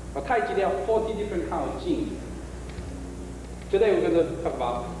 For Tai Chi, there are 40 different kinds of Jwing. Today we're going to talk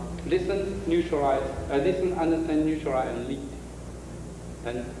about listen, neutralize, listen, understand, neutralize, and lead.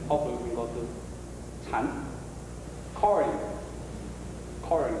 Then hopefully we can go to Tan, coring,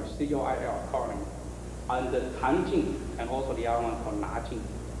 C-O-I-L, coring, and the Tan Jwing, and also the other one called Na Jwing.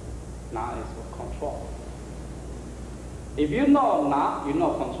 Na is for control. If you know Na, you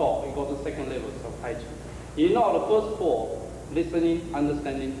know control, you go to second level of Tai Chi. You know the first four, listening,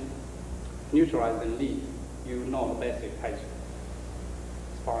 understanding, neutralize, and lead. You know the basic Tai Chi.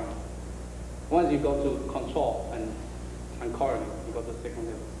 Sparring. Once you go to control and coring, you go to second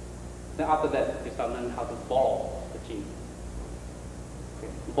level. Then after that, you start learning how to borrow the Jwing.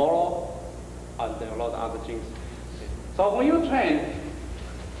 Okay. Borrow, and there are a lot of other Jwings. Okay. So when you train,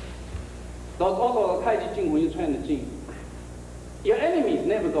 those also the Tai Chi Jwing, when you train the Jwing, your enemies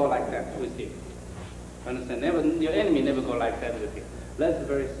never go like that with you. Understand? Your enemy never go like that with you. That's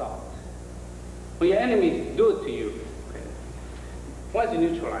very soft. When your enemies do it to you, okay, once you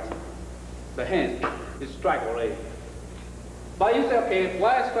neutralize the hands, you strike already. But you say, okay,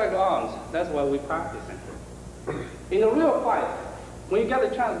 why I strike the arms? That's why we practice. In a real fight, when you get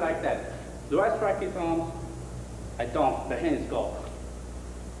a chance like that, do I strike his arms? I don't. The hands go.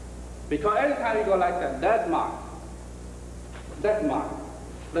 Because every time you go like that, that's mine. That's mine.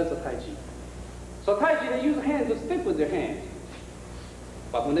 That's a Tai Chi. So Tai Chi, they use hands to stick with their hands.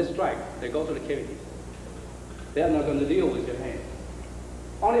 But when they strike, they go to the cavities. They are not going to deal with your hands.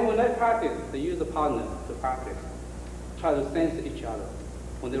 Only when they practice, they use a partner to practice. Try to sense each other.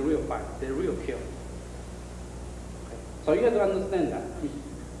 When they real fight, they real kill. Okay. So you have to understand that.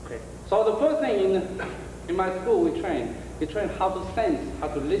 Okay. So the first thing in my school we train how to sense, how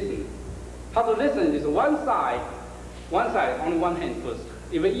to listen. How to listen is one side, only one hand first.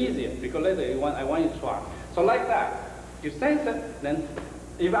 Even easier, because later I want you to try. So like that, you sense it, then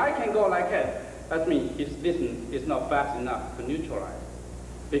if I can go like that, that means his listen is not fast enough to neutralize.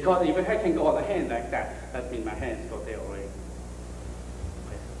 Because if I can go on the hand like that, that means my hands go there already.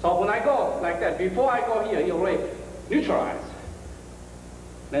 Okay. So when I go like that, before I go here, he already neutralized.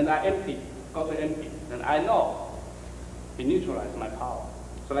 Then I empty, go to empty. Then I know he neutralized my power.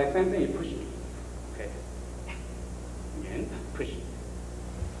 So like same thing, you push me. Okay. Again, push.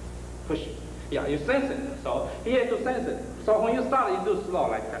 Push. Yeah, you sense it. So he has to sense it. So when you start, you do slow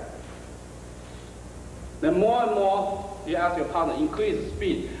like that. Then more and more, you ask your partner, increase the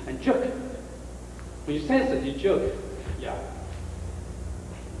speed and jerk. When you sense it, you jerk. Yeah.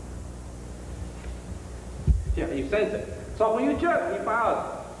 Yeah, you sense it. So when you jerk, you find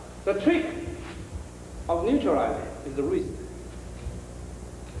out the trick of neutralizing is the wrist.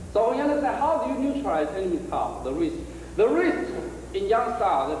 So when you understand how do you neutralize enemy's power, the wrist. The wrist, in young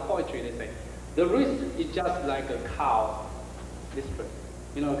style, the poetry they say, the wrist is just like a cow. This place.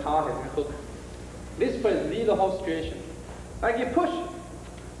 You know, a cow has a hook. This place leads the whole situation. Like you push.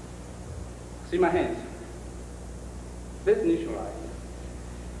 See my hands. This neutralize.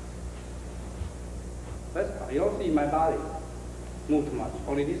 That's how you don't see my body move too much.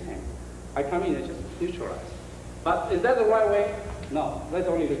 Only this hand. I come in and just neutralize. But is that the right way? No. That's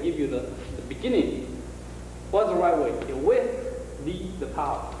only to give you the beginning. What's the right way? The width leads the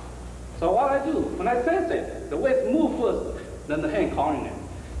power. So what I do, when I sense it, the width move first, then the hand calling it.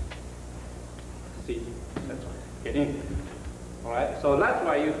 See, that's right. Get in. All right. So that's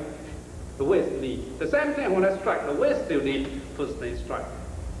why the waist lead. The same thing when I strike, the waist still lead, first then strike.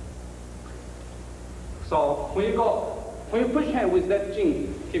 So when you push hand with that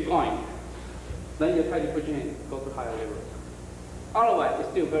Jwing, keep going. Then you try to push hand, go to higher level. Otherwise, it's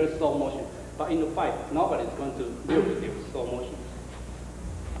still very slow motion. But in the fight, nobody's going to deal with it with slow motion.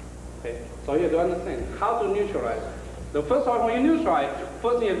 Okay, so you have to understand how to neutralize. The first one, when you neutralize,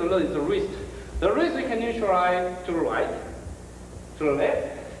 first thing you have to learn is the wrist. The wrist you can neutralize to the right, to the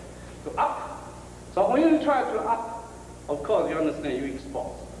left, to up. So when you neutralize to the up, of course you understand you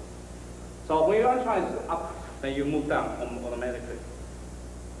expose. So when you neutralize to up, then you move down automatically.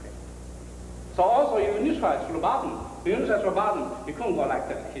 Okay. So also you neutralize to the bottom. When you neutralize to the bottom, you couldn't go like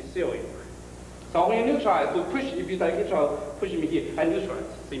that, he seal you. So when you neutralize to push, if you like you try to push me here, I neutralize.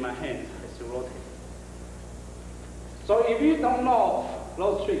 See my hand, I still rotate. So if you don't know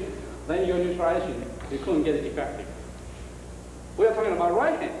those tricks, then your neutralization, you couldn't get it effective. We are talking about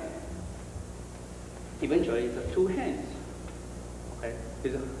right hand. Eventually, it's two hands. Okay,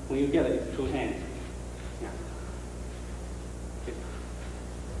 when you get it, it's two hands. Yeah.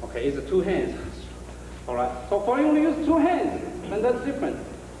 Okay, it's two hands. All right. So for you to use two hands, then that's different.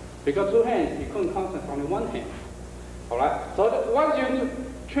 Because two hands, you couldn't concentrate on one hand. All right. So once you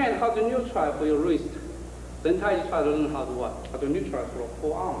train how to neutralize for your wrist, then you try to learn how to what? How to neutralize for the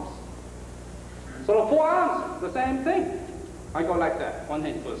forearms. So the forearms, the same thing. I go like that, one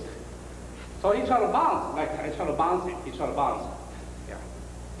hand first. So he try to bounce, like I try to bounce it, he try to bounce. Yeah.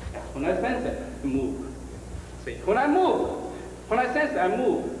 When I sense it, move. See, when I move, when I sense it, I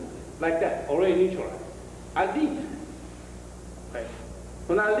move like that, already neutralized. I lead. Okay.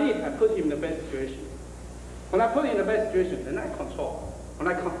 When I lead, I put him in the best situation. When I put him in the best situation, then I control. When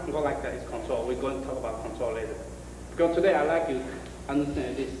I go like that, it's control. We're going to talk about control later. Because today I like you to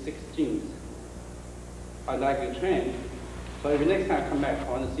understand these 6 genes. I'd like you to train. So if next time I come back, I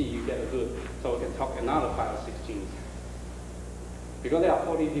want to see you get a good, so we can talk another 5 or 6 genes. Because there are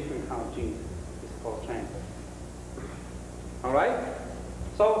 40 different kinds of genes. It's called training. All right?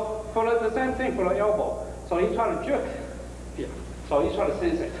 So for the same thing for the elbow. So you try to jerk here. So you try to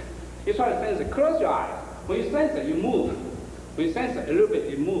sense it. You try to sense it. Close your eyes. When you sense it, you move. When you sense it a little bit,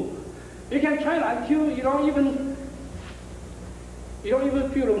 you move. You can train until you don't even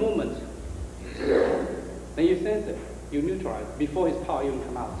feel the movement. Then you sense it. You neutralize before his power even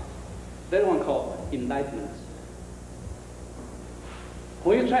come out. That one called enlightenment.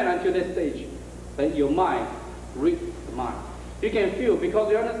 When you train until that stage, then your mind reads the mind. You can feel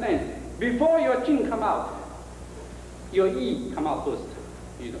because you understand. Before your Jwing come out, your E come out first.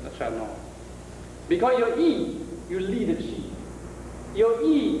 You try to know. Because your E, you lead the Qi. Your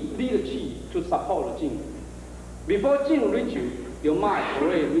E lead the Qi to support the Jwing. Before Jwing reach you, your mind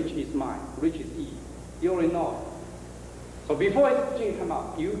already reach his mind, reach his E. You already know. So before his Jwing come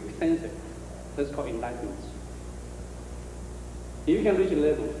out, you sense it. That's called enlightenment. If you can reach a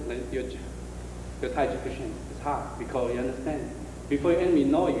level, then your Tai Chi Pushing is hard because you understand. Before your enemy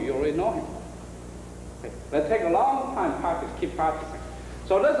know you, you already know him. Okay. That take a long time to practice, keep practicing.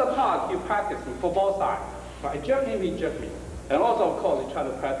 So there's a part you practicing for both sides. So I jerk him, he jerk me. And also, of course, you try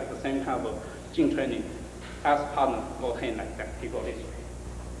to practice the same kind of Jwing training. Ask partner, go hand like that, he go this way.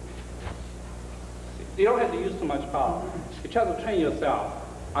 You don't have to use too much power. You try to train yourself.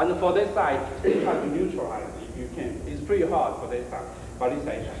 And for this side, you try to neutralize it if you can. It's pretty hard for this side, but this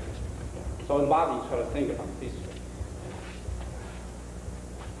side. So the body, try to think about this way.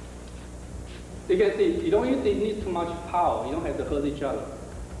 You can see, you don't need too much power. You don't have to hurt each other.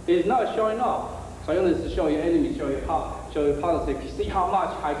 It's not showing off. So you don't need to show your enemy, show your power, show your policy. See how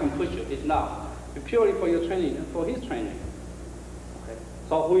much I can push you. It's not. It's purely for your training and for his training. Okay.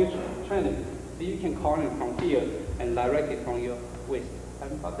 So when you train, you can call him from here and direct it from your waist.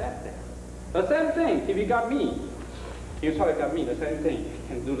 Talking about that there. The same thing, if you got me, you try to got me, the same thing. You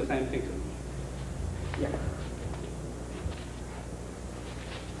can do the same thing to me. Yeah.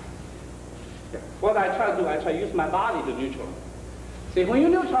 Yeah. What I try to do, I try to use my body to neutralize. See, when you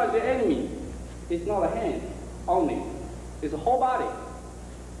neutralize the enemy, it's not a hand only. It's a whole body.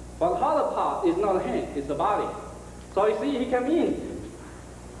 But the harder part is not a hand, it's the body. So you see, he came in.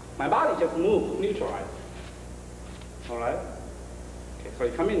 My body just moved, neutralized. All right? Okay, so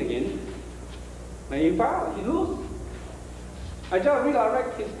he come in again. Then he found, he lose. I just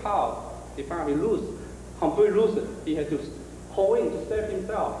redirect his power. He found he lose. Completely lose it. He had to hold in to save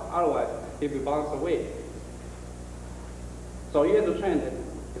himself. Otherwise, he will bounce away. So you have to train it.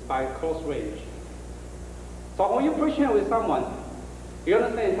 It's by close range. So when you push hand with someone, you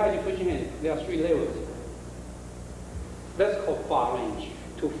understand how you push hand. There are 3 levels. That's called far range,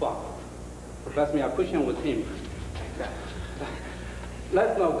 too far. That's me, I push hand with him like that.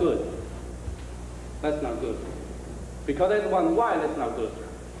 That's not good. That's not good. Because there's one why that's not good.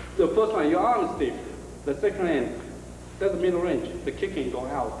 The first one, your arm is stiff. The second hand, that's the middle range. The kick can go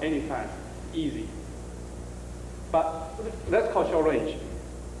out anytime, easy. But that's called short range.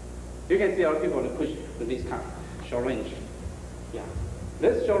 You can see a lot of people that push with this kind, short range. Yeah.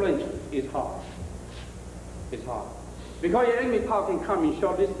 This short range is hard. It's hard. Because your enemy power can come in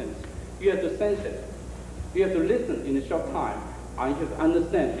short distance, you have to sense it. You have to listen in a short time, and you have to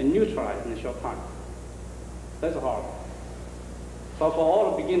understand and neutralize in a short time. That's hard. So for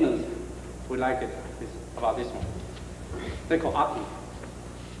all the beginners, we like it about this one. They call arcing.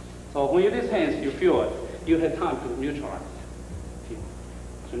 So when you use hands, you feel it. You have time to neutralize.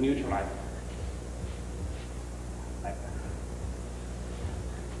 To neutralize. Like that.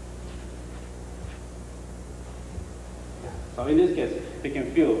 So in this case, they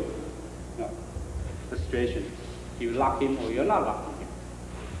can feel the situation. You lock him or you're not locking him.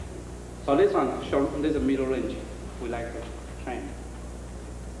 So this one, this is a middle range. We like to train.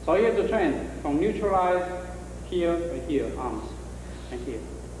 So you have to train from neutralize here and here, arms, and here.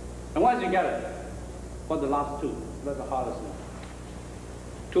 And once you get it, for the last two, that's the hardest one.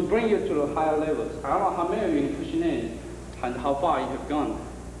 To bring you to the higher levels. I don't know how many of you are pushing in and how far you have gone.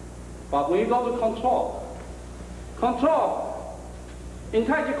 But when you go to control, in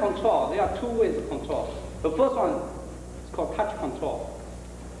Tai Chi control, there are two ways of control. The first one is called touch control.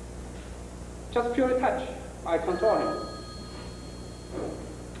 Just purely touch. I control him.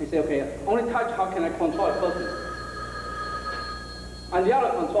 You say, okay, only touch, how can I control a person? And the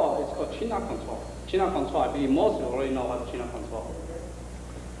other control is called China control. China control, I believe most of you already know what China control.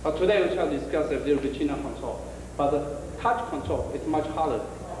 But today we shall discuss a little bit China control. But the touch control is much harder.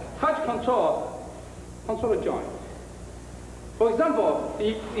 Touch control the joint. For example,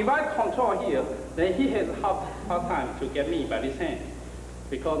 if I control here, then he has hard time to get me by this hand,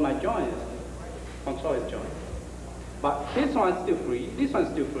 because my joint is control his joint. But this one is still free, this one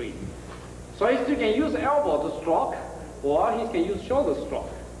is still free. So he still can use elbow to stroke, or he can use shoulder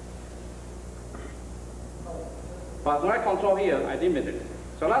stroke. But when I control here, I limit it.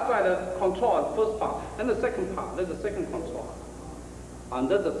 So that's why the control is the first part. Then the second part, that's the second control. And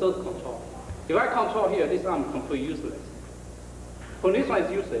that's the third control. If I control here, this arm is completely useless. When this one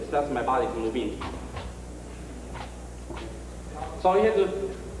is useless, that's my body moving. So you have to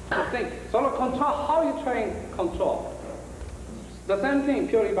think. So the control, how you train control? The same thing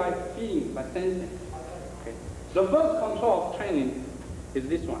purely by feeling, by sensing. Okay. The first control of training is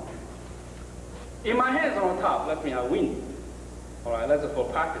this one. If my hands are on top, that means I win. All right, that's for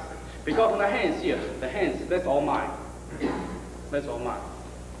practice. Because the hands here, that's all mine. That's all mine.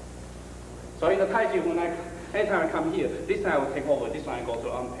 So in the Tai Chi, anytime I come here, this time I will take over, this one I go to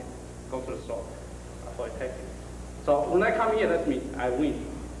the armpit, go to the sword for attacking. So when I come here, that means I win,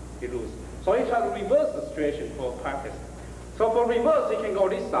 you lose. So you try to reverse the situation for practice. So for reverse, he can go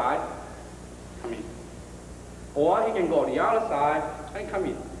this side, come in. Or he can go the other side and come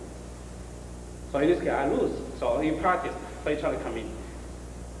in. So in this case, I lose. So in practice, so you try to come in.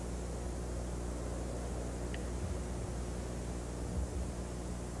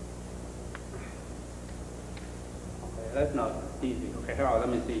 Okay, that's not easy. Okay, here, let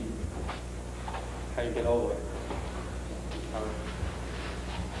me see how you get over it.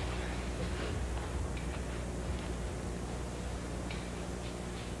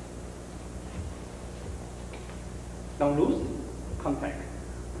 Don't lose contact.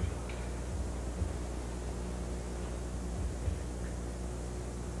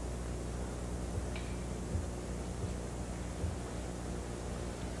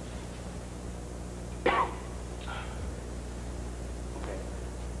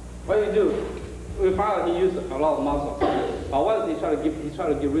 What you do, we find that he uses a lot of muscles. But once he try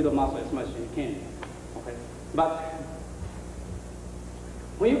to get rid of muscle as much as he can. Okay. But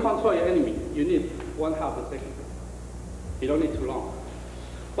when you control your enemy, you need 1/2 a second. You don't need too long.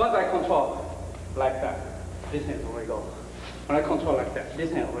 Once I control like that, this hand already go. When I control like that,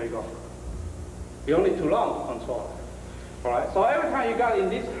 this hand already go. You don't need too long to control. All right. So every time you got in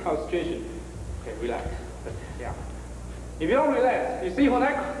this kind of situation, okay, relax. Yeah. If you don't relax, you see when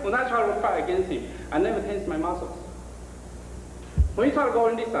I try to fight against him, I never tense my muscles. When you try to go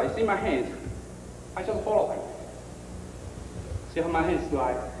in this side, you see my hands, I just follow him. See how my hands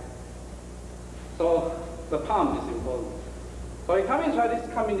slide? So the palm is important. So you come in, try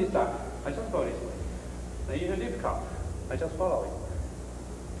this, come in this side, I just go this way. Then you have difficult, I just follow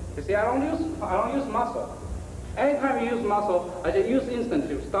it. You see, I don't use muscle. Anytime you use muscle, I just use instant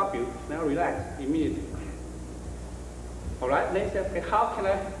to stop you, now relax immediately. All right, then you say, okay, how can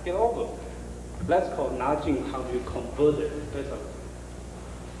I get over? Let's call nudging, how do you convert it?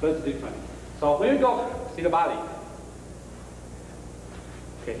 That's different. So when you go, see the body.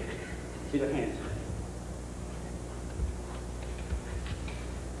 Okay, see the hands.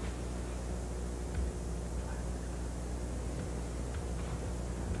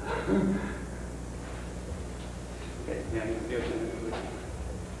 Okay, yeah, you feel it.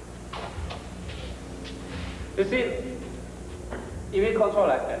 You see, if you control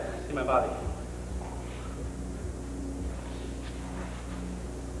like that, see my body.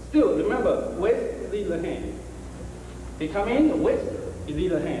 Still, remember, waist, lead the hand. He come in, waist, he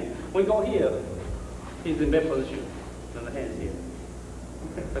lead the hand. When you go here, he's in bad position, then the hand's here.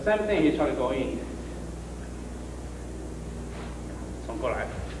 The same thing, he's trying to go in. So go like.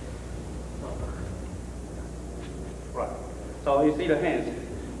 Right. So you see the hands,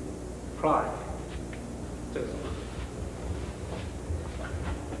 fly.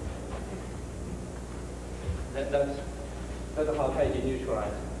 That's how Taiji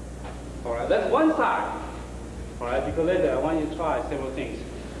neutralize. Alright, that's one side. Alright, because later I want you to try several things.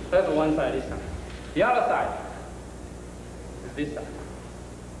 That's one side this time. The other side is this side.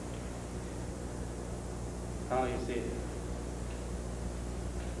 How you see it?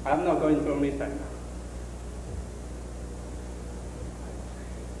 I'm not going from this side now.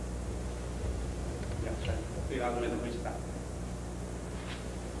 Yeah, try. So you have to make which side.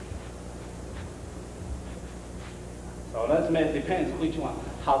 So that depends which one,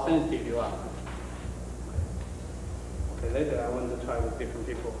 how sensitive you are. Okay, later I want to try with different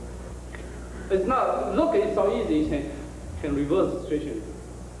people. It's not, look, it's so easy, you can reverse the situation.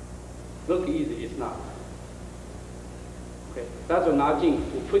 Look easy, it's not. Okay, that's what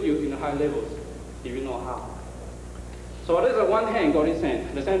Jwing will put you in the high levels if you know how. So there's a one hand go this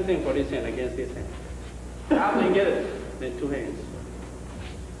hand, the same thing for this hand against this hand. After you get it, then two hands.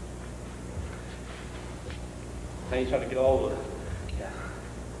 Then you try to get over. Yeah.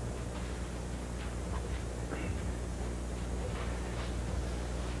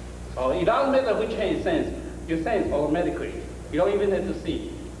 So it doesn't matter which hand you sense. You sense automatically. You don't even have to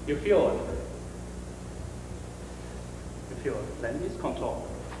see. You feel it. You feel it. Then it's control.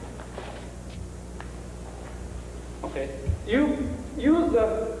 Okay. You use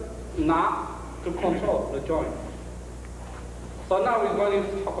the knob to control the joint. So now we're going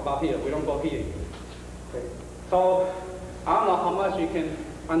to talk about here. We don't go here. Okay. So I don't know how much you can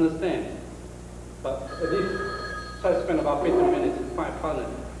understand, but at least try to spend about 15 minutes to find a partner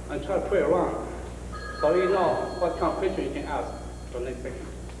and try to play around so you know what kind of question you can ask for the next section.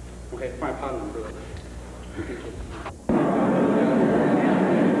 Okay, find a partner and do it.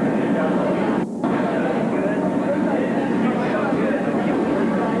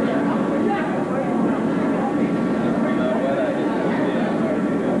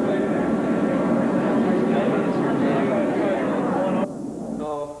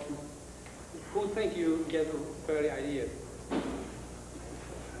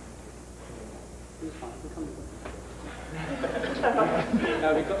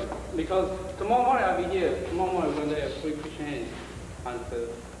 Because tomorrow morning I'll be here. Tomorrow morning we're going to have 3 push hands until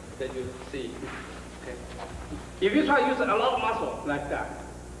that you see. Okay. If you try to use a lot of muscle like that,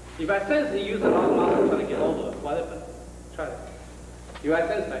 if I sense you use a lot of muscle trying to get over, whatever, try it. If I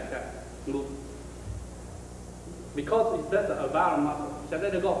sense like that, move. Because it's just a viral muscle, just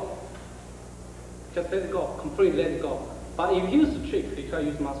let it go. Just let it go, completely let it go. But if you use the trick, you try to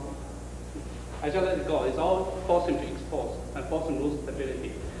use muscle. I just let it go. It's all forcing to expose and forcing to lose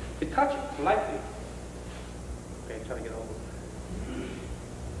stability. You touch it lightly. Okay, try to get over.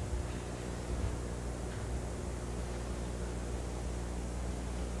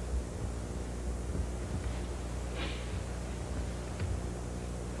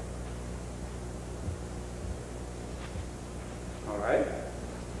 All right.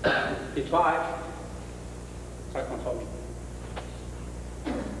 You try. Try to control me.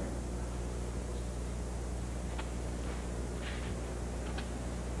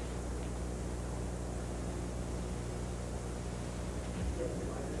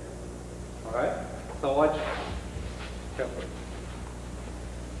 All right. So watch carefully.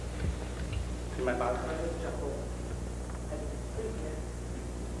 See my body.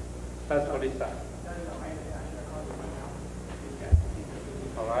 That's for this side.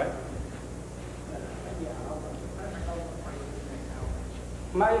 All right.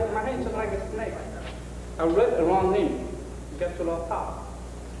 My hands are like a snake. I wrap around him, get to the top.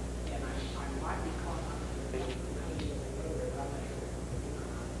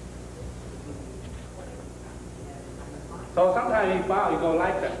 So sometimes you bow, you go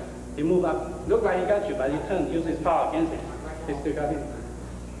like that. You move up, look like he got you, but you turn, use his power against him. He still got him.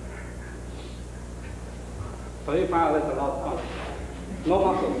 So you find out that's a lot of fun. No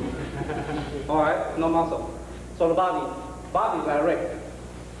muscle. All right, no muscle. So the body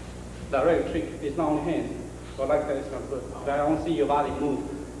direct trick. It's not only hands. So like that is not good. If I don't see your body move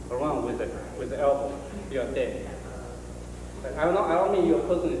around with the elbow, you're dead. I don't mean your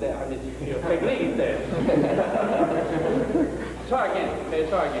person is dead. I mean your technique is dead. Try again. Okay,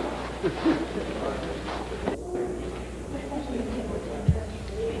 try again.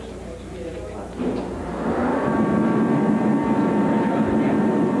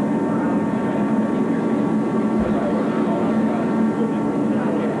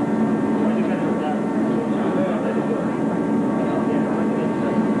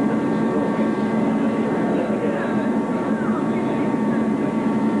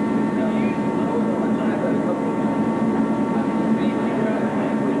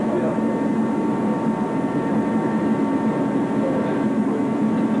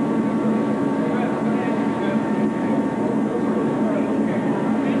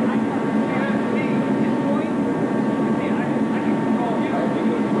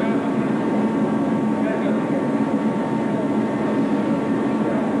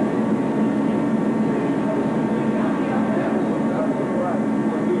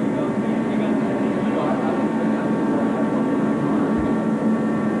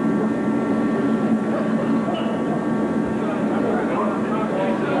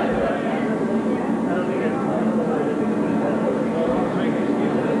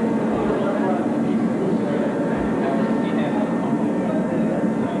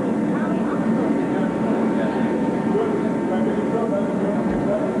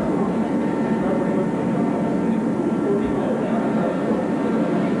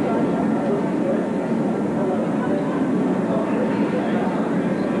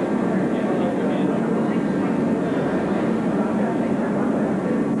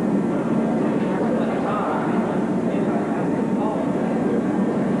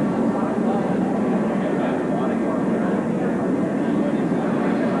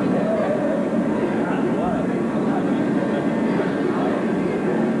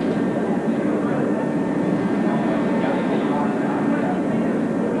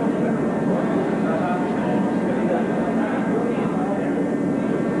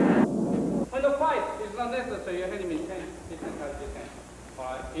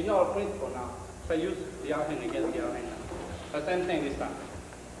 You know the principle now. So use the other hand against the other hand. The same thing this time.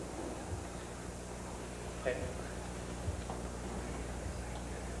 Okay.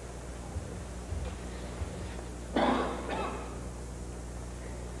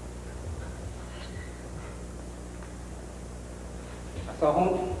 So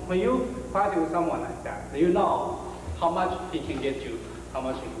when you fight with someone like that, you know how much he can get you, how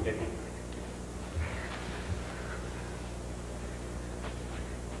much you can get him.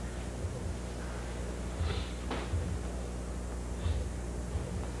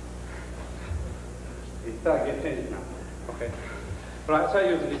 Start get tense now. Okay. Right, so I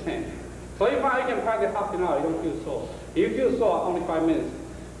use this hand. So if I can practice half an hour, you don't feel sore. If you feel sore only 5 minutes,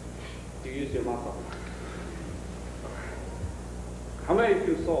 you use your muscle. How many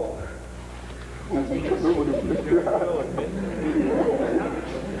feel sore?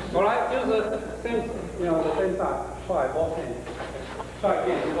 Alright, use the same, the same side. Try both hands. Try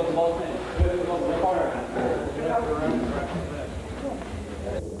again, you go to both hands. You go to the corner.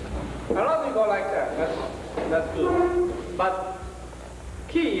 A lot of you go like that. That's good. But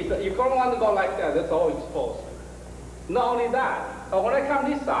key is that you don't want to go like that. That's all exposed. Not only that, but when I come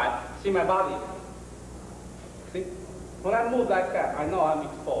this side, see my body. See, when I move like that, I know I'm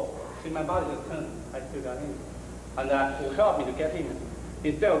exposed. See my body just turns. I still got him, and that will help me to get him.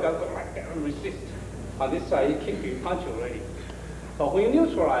 Instead of going like that and resist. On this side, you kick, you punch already. So when you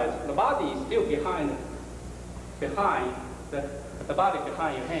neutralize, the body is still behind the body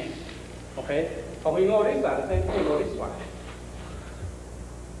behind your hand. Okay? But when you go this side, the same thing, go this way.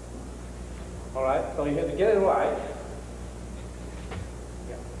 Alright? So you have to get it right.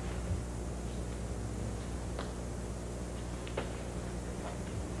 Yeah.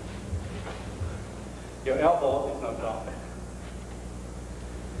 Your elbow is not dropped.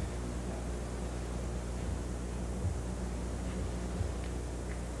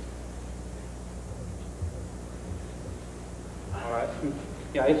 Alright?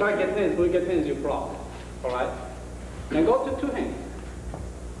 Yeah, if I get tense, when you get tense, you block. Alright? Then go to 2 hands.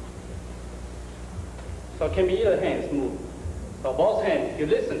 So it can be either hands move. So both hands, you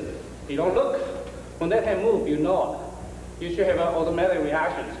listen. You don't look. When that hand move, you know it. You should have an automatic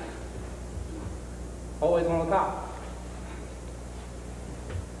reaction. Always on the top.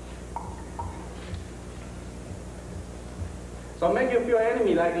 So make you feel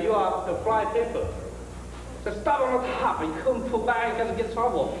enemy like you are the fly paper. Just stop on the top, and you couldn't pull back, you're gonna get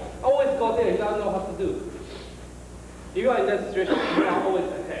trouble. Always go there, you don't know what to do. If you are in that situation, you are always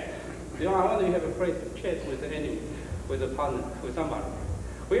attacked. You know, I wonder if you have a play chess with the enemy, with a partner, with somebody.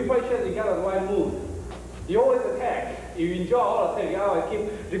 When you play chess, you got the right move. You always attack. You enjoy all the things. You always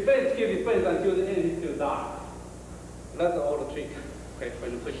keep defense until the enemy still die. That's all the trick. Okay,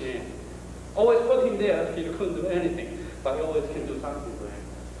 when you push in. Always put him there, you couldn't do anything, but you always can do something to him.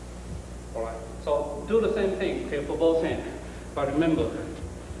 Alright, so do the same thing, okay, for both hands. But remember,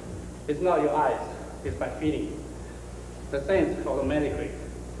 it's not your eyes, it's by feeling. The sense automatically.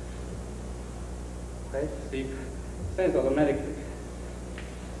 Okay, see, sense automatically.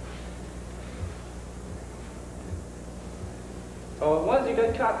 So once you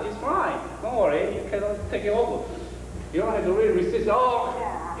get cut, it's fine. Don't worry, you cannot take it over. You don't have to really resist. Oh,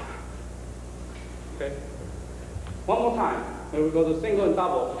 okay. One more time. When we go to single and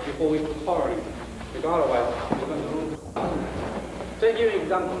double before we cover it. Because otherwise, we're going to lose. Just give you an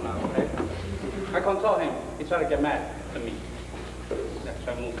example now, okay? I control him. He try to get mad at me. Yeah,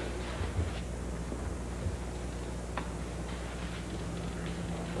 try to move.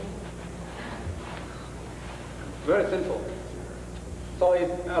 Very simple. So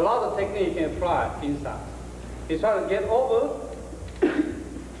it's a lot of technique you can apply inside. You try to get over.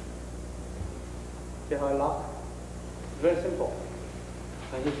 See how I lock? Very simple.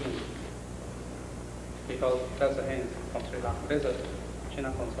 And hit me. Because that's the hand control lock. There's a chin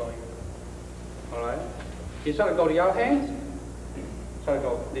up control here. Alright? You try to go the other hand. Try to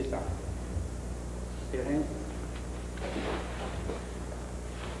go this side. See your hand?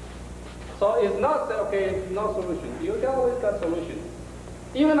 So it's not that, okay, no solution. You always got solution.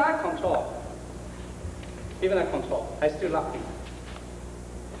 Even I control. I still lock him.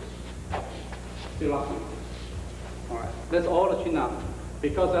 Still lock him. Alright. That's all the chin up.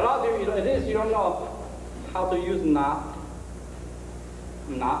 Because a lot of you, you don't know how to use na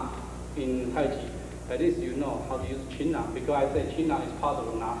in Tai Chi. At least you know how to use chin na, because I say chin na is part of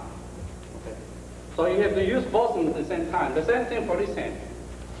the na. Okay. So you have to use both at the same time. The same thing for this hand.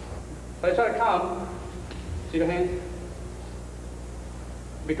 So I try to come, see your hand?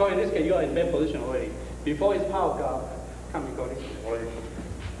 Because in this case you are in bad position already. Before his power go, come and go this way already.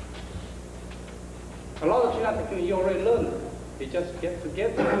 A lot of Chin technique you already learned. You just get to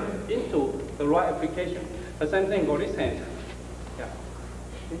get into the right application. The same thing for this hand. Yeah.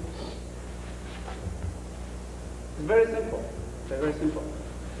 It's very simple. Very simple.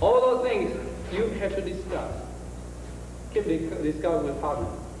 All those things you have to discuss. Keep discuss with partner.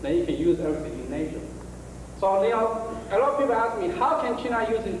 Then you can use everything in nature. So now, a lot of people ask me, how can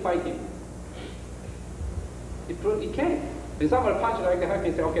China use in fighting? It can. When somebody punches like that, I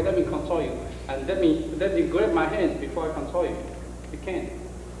can say, okay, let me control you. And let me grab my hands before I control you. You can.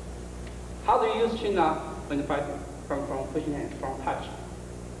 How do you use China when you fight from pushing hands, from touch?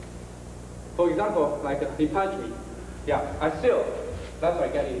 For example, like he punched me. Yeah, I still, that's why I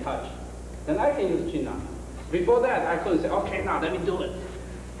get in touch. Then I can use China. Before that, I couldn't say, okay, now let me do it.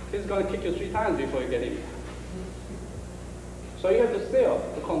 He's going to kick you 3 times before you get in. So you have to still,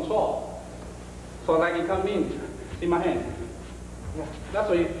 to control. So like you come in, see my hand. Yeah. That's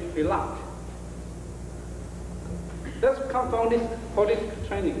why you lock. That's come from this, for this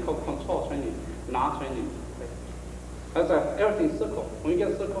training called control training, not training. That's everything circle. When you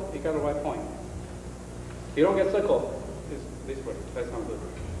get a circle, you got the right point. You don't get circle, it's this way. That's not good.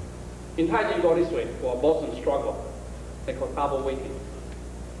 In Tai Chi, you go this way for Boston struggle. They call double weighting.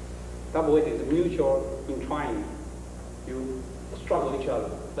 Double weighting is a mutual entwining. You struggle each other.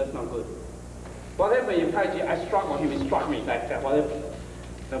 That's not good. Whatever in Tai Chi, I struggle him, he struck me like that. Whatever.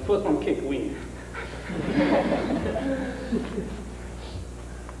 The first one kick win.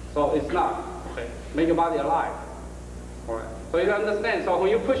 So it's not. Okay. Make your body alive. Alright. So you understand. So when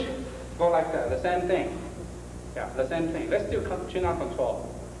you push, go like that. The same thing. Yeah, the same thing. Let's still chin out control.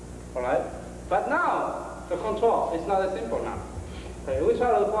 Alright? But now the control is not as simple now. Okay,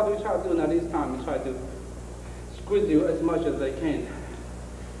 what we try to do now this time, we try to squeeze you as much as they can.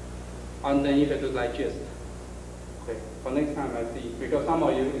 And then you have to digest. Okay, for next time I see, because some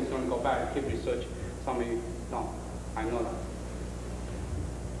of you is going to go back and keep research. Some of you, no, I know that.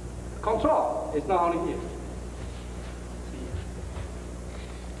 Control is not only here. See.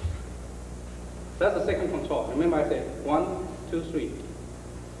 That's the second control. Remember I said 1, 2, 3.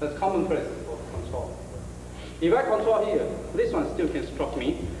 That's commonplace for control. If I control here, this one still can stroke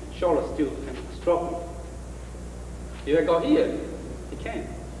me, shoulder still can stroke me. If I go here, he can.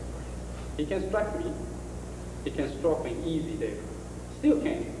 He can strike me. He can stroke me easy there. Still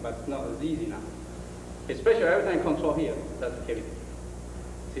can, but not as easy now. Especially every time I control here, that's the cavity.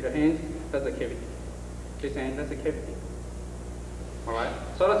 See the hands? That's the cavity. This hand, that's a cavity. All right?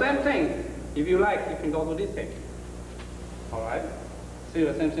 So the same thing, if you like, you can go to this hand. All right? See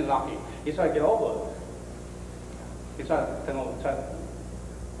the same thing locking. You try to get over. You try to turn over, try to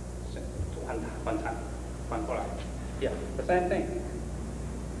one time. Yeah, the same thing.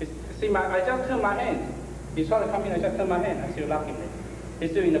 See, I just turn my hand. You try to come in, I just turn my hand, I still locking it.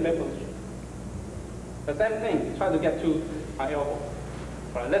 It's still in the back position. The same thing, try to get to my elbow.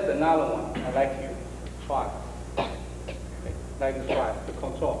 All right, that's another one I'd like you to try. Okay, like to try to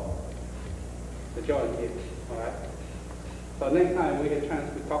control the joint here. All right. So next time we have a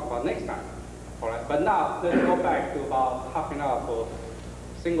chance to talk about next time. All right. But now let's go back to about half an hour for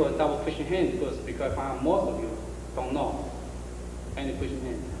single and double pushing hand first, because I find most of you don't know any pushing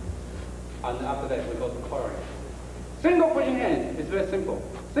hand. And after that we go to coring. Single pushing hand is very simple.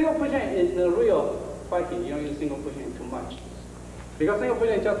 Single pushing hand is the real fighting. You don't use single pushing hand too much. Because single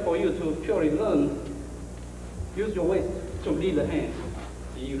pushing hand is just for you to purely learn, use your waist to lead the hand.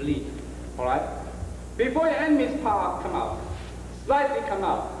 You lead. Alright? Before your enemy's power come out, slightly come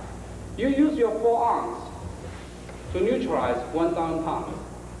out, you use your forearms to neutralize one down palm.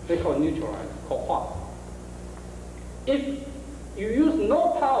 They call neutralize, called hua. If you use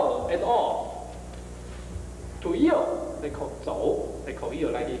no power at all to yield, they call zhou. They call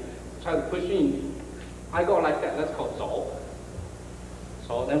yield, like you try to push in. I go like that, that's called zhou.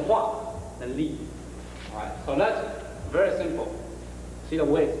 So then hua, then lead. Alright, so that's very simple. See the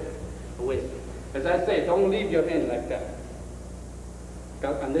waist, the waist. As I say, don't leave your hand like that.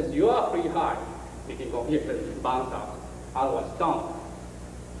 Because unless you are pretty high, you can go here and bounce out. Otherwise, don't.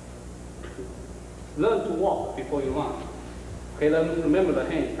 Learn to walk before you run. Okay, then remember the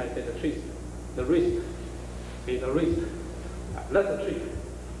hand, I said the twist, the wrist. Okay, the wrist. That's the trick.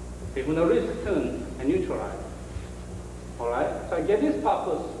 Okay, when the wrist turn and neutralize. Alright? So I get this part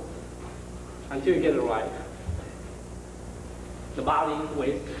first until you get it right. The body,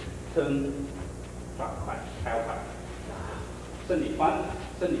 waist, turn,快，还要快。身体翻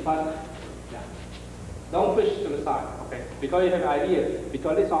，yeah. Don't push to the side, okay? Because you have an idea,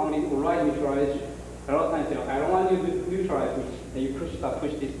 because this only right neutralize. A lot of times you say, okay, I don't want you to neutralize me, and you push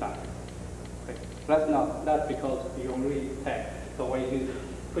this side. Okay? That's because you already attack. So when you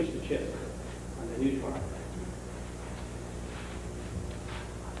push the chest and then neutralize.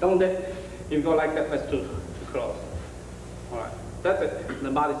 Don't let you go like that, that's too close. Alright. That's it.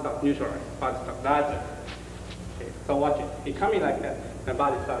 The body starts neutralize. Body starts. That's it. Okay. So watch it. He coming like that, the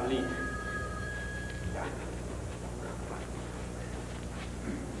body starts lead. Yeah.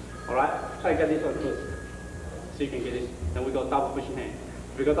 Alright? Try to get this one first. So you can get this. Then we go double pushing hand.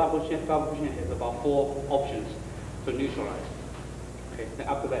 We go double pushing hand has about 4 options to neutralize. Okay. Then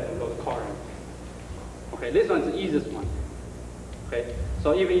after that we go to coring. Okay, this one's the easiest one. Okay.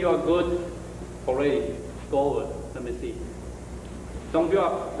 So even you are good already, go over. Let me see. Don't build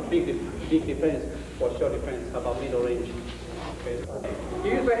up the big defense or short defense about middle range. Okay.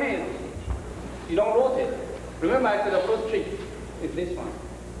 You use the hand. You don't rotate. Remember I said the first trick is this one.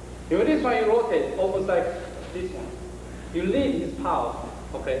 With this one you rotate almost like this one. You lead his power.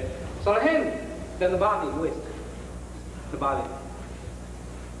 Okay. So the hand, then the body, waist. The body.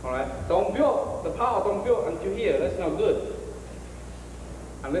 Alright? Don't build the power, don't build until here. That's not good.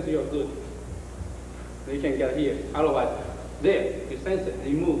 Unless you're good. Then you can get here. Otherwise, there, you sense it,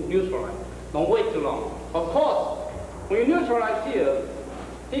 you move, neutralize. Don't wait too long. Of course, when you neutralize here,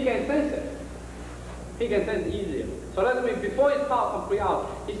 he can sense it. He can sense it easier. So that means before his power comes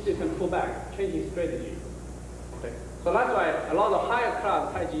out, he still can pull back, change his strategy. Okay. So that's why a lot of higher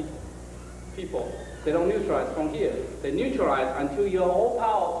class Tai Chi people, they don't neutralize from here. They neutralize until your whole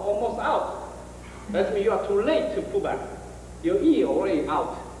power is almost out. That means you are too late to pull back. Your E already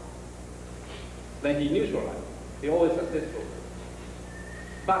out. Then he neutralizes. You're always successful.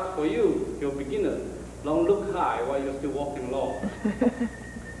 But for you, you're a beginner. Don't look high while you're still walking low.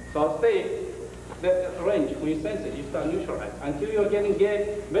 So stay that range. When you sense it, you start neutralizing. Until you're getting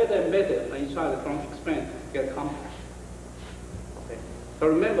better and better, and you try to expand, get compact. Okay. So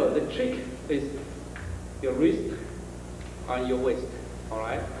remember, the trick is your wrist on your waist.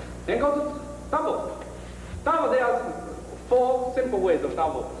 Alright? Then go to double. Double, there are 4 simple ways of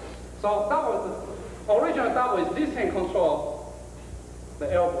double. So double, original double is this hand control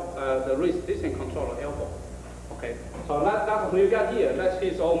the elbow, the wrist, this hand control the elbow. Okay, so that's when you got here, that's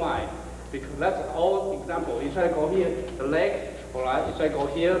his all mine. Because that's all example. You try to go here, the leg, alright, you try to go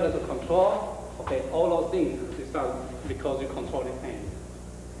here, that's a control. Okay, all those things is done because you control the hand.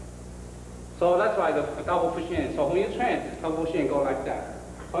 So that's why the double push hand. So when you train, double push hand go like that.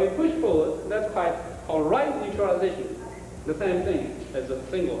 So you push forward, that's called right neutralization. The same thing as a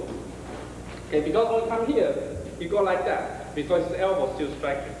single. Okay, because when you come here, you go like that, because his elbow still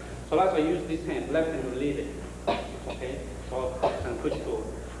striking. So that's why you use this hand, left hand to lead it. Okay, so and push forward.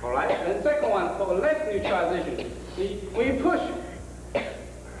 All right, and second one, for leg neutralization. See, when you push,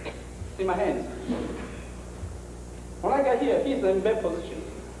 see my hands. When I get here, he's in bad position.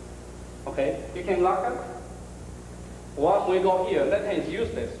 Okay, you can lock up. Once we go here, that hand is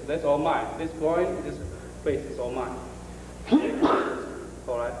useless. That's all mine. This groin, this face is all mine.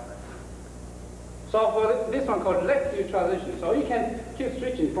 All right. So for this one called leg neutralization, so you can keep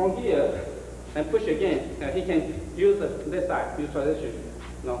switching from here and push again. Now he can use this side neutralization.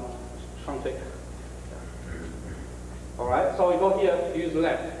 No, strong trick. All right. So we go here, use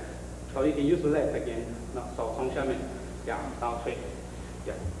left. So you can use the left again. No, so 从下面 yeah, now trick.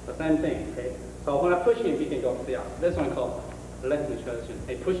 Yeah, the same thing. Okay. So when I push him, he can go yeah. This one called leg neutralization.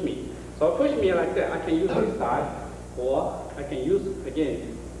 He push me. So push me like that. I can use this side, or I can use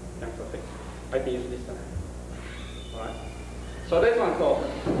again. I can use this side. All right. So this one called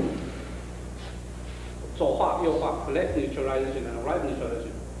左画右画 left neutralization and right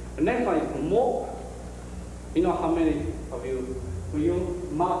neutralization. The next one is more. You know how many of you when you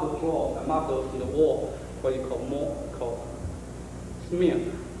mark the floor and mark the wall, what you call more, called smear.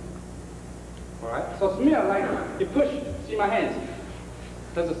 All right. So smear like you push. See my hands.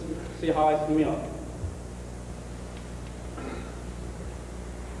 Let's see how I smear.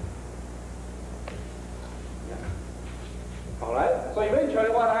 All right. So eventually,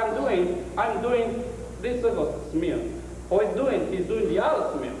 what I'm doing this little smear. What he's doing the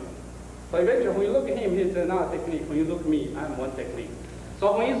other smear. So eventually, when you look at him, he's another technique. When you look at me, I'm one technique.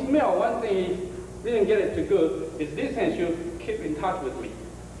 So when you smell, one thing he didn't get it too good is this hand should keep in touch with me.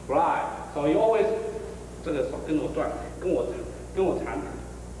 Right. So you always 这个手跟我转，跟我缠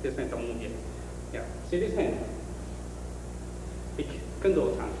 ，this hand don't move yet. Yeah. See this hand? 跟着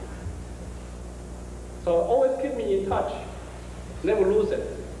我缠。So always keep me in touch. Never lose it.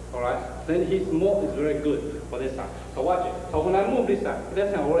 All right. Then his more is very good for this side. So watch it. So when I move this side,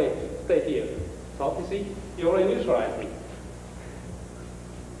 this hand already stay here. So you see, you already neutralize me.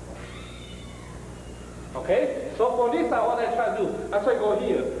 Okay. So for this side, what I try to do, I try to go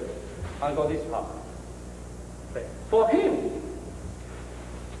here. I go this part. Okay. For him,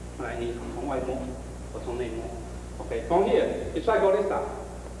 来，你从外摸，我从内摸。Okay. From here, you try to go this side.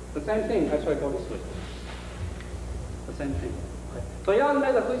 The same thing. I try to go this way. The same thing. Okay. So it doesn't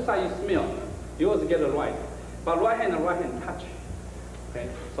matter which side you smell, you always get it right. But right hand and right hand touch. Okay.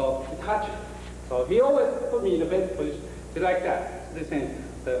 So touch. So he always put me in the best position. It's like that. This hand,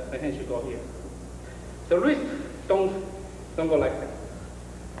 the hand should go here. The wrist don't go like that.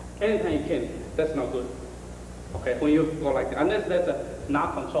 Anytime you can, that's not good. Okay, when you go like that, unless there's a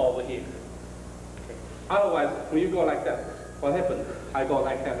knock control over here. Okay. Otherwise, when you go like that, what happens? I go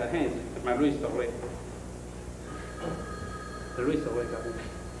like that, the hands, my wrist away. The wrist away.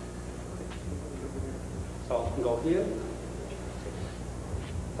 So go here.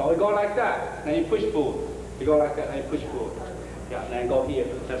 So we go like that, then you push forward. You go like that, then you push forward. Yeah, then go here,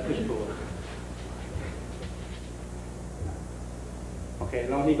 then push forward. Okay,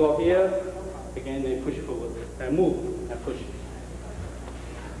 now he go here, again then push forward, then move, and push.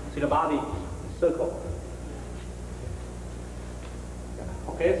 See the body, circle.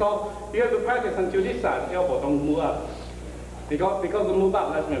 Okay, so you have to practice until this side, elbow don't move up. Because the move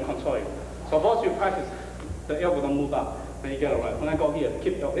up, that's going to control you. So once you practice, the elbow don't move up, then you get it right. When I go here,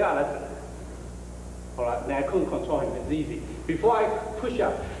 keep elbow, yeah, that's it. All right, then I couldn't control him, it's easy. Before I push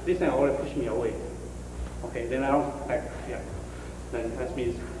up, this hand already pushed me away. Okay, then I don't, like, yeah. Then that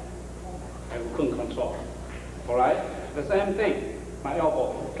means I couldn't control. All right? The same thing. My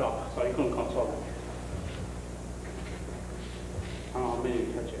elbow dropped, so I couldn't control it. I don't know how many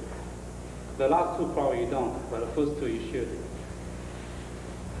you touch it. The last two probably you don't, but the first two you should.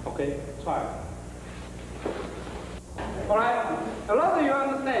 Okay? Try. All right? A lot of you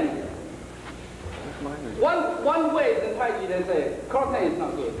understand. One way in Tai Chi they say cross hand is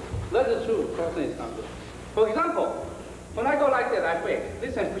not good. That's true. Cross hand is not good. For example, when I go like that, I fake.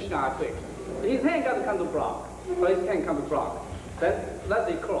 This hand push down, I fake. His hand got to come to block. So his hand come to block. Then let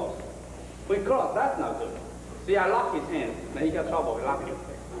it cross. When he cross, that's not good. See, I lock his hand. Then he got trouble with locking.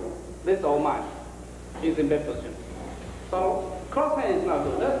 This is all mine. He's in bad position. So cross hand is not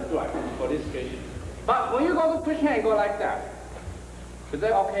good. That's right for this situation. But when you go to push hand, go like that. Is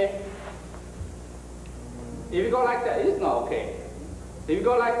that okay? If you go like that, it's not okay. If you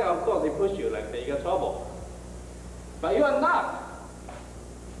go like that, of course, they push you like that. You got trouble. But you are not.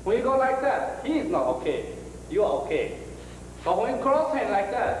 When you go like that, he is not okay. You are okay. But when you cross hand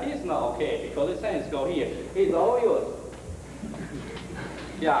like that, he is not okay because his hands go here. It's all yours.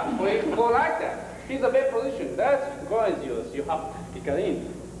 Yeah, when you go like that, he's a bad position. That's groin is yours. You have to get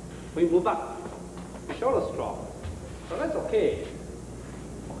in. We move up. You shoulder strong. So that's okay.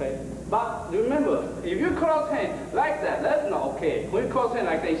 Okay? But remember, if you cross hand like that, that's not okay. When you cross hand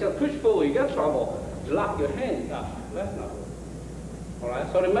like that, you just push forward, you get trouble. Lock your hand up. That's not good.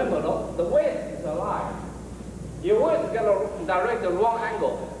 Alright? So remember, the waist is alive. Your waist is going to direct the wrong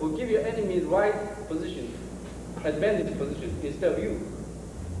angle. Will give your enemy the right position, advantage position, instead of you.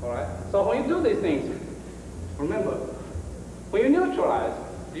 Alright? So when you do these things, remember, when you neutralize,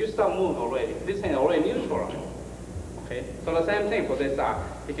 you start moving already. This hand already neutralized. Okay? So the same thing for this side.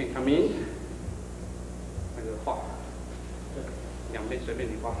 You can come in, 那个画，两边随便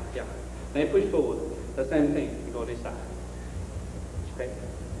你画，这样。Then you push forward. The same thing. You go this side. Okay?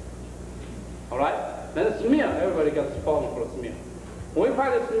 Alright? Then the smear. Everybody got the problem for the smear. When we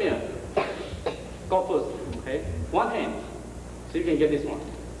practice smear, go first. Okay? One hand. So you can get this one.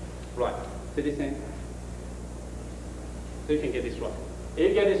 Right. See this hand? So you can get this right. If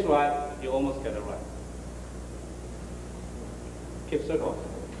you get this right, you almost get it right. Keep circle.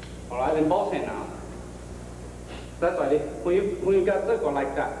 Alright, then both hands now. That's why when you got circle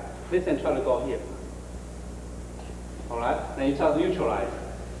like that, this hand try to go here. Alright, then you try to neutralize.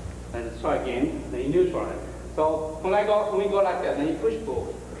 Then try again, then you neutralize. So when we go like that, then you push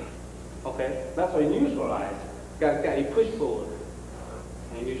forward. Okay, that's why you neutralize. You push forward.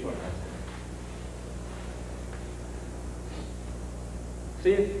 And you neutralize.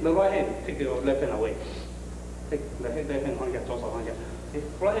 See, the right hand, take the left hand away. Take the left hand on your torso on your. See,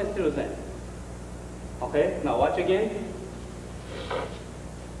 right hand still the same. Okay, now watch again.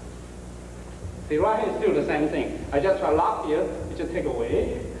 The right hand is still the same thing. I just try lock here, you just take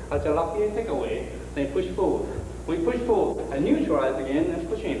away. I just lock here, take away. Then push forward. We push forward, I neutralize again, and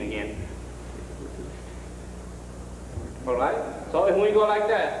push in again. Alright? So if we go like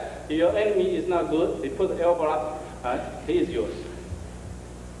that, if your enemy is not good, you put the elbow up, he is yours.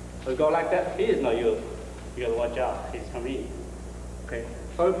 We go like that, he is not yours. You gotta watch out, he's coming. Okay?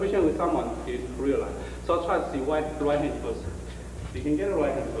 So we push in with someone, you realize. So try to see right hand first. You can get the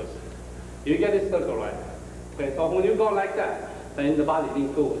right hand first. You get this circle right. Okay, so when you go like that, then the body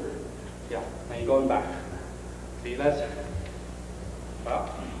is cool. Yeah, and you're going back. See, that's, well,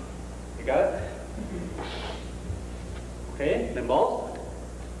 you got it? Okay, then both.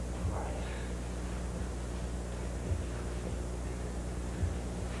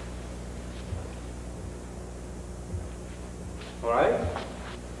 Alright?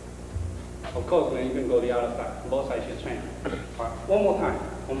 Of course, then you can go the other side. Both sides you train. Alright, one more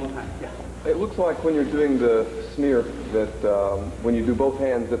time, yeah. It looks like when you're doing the smear that when you do both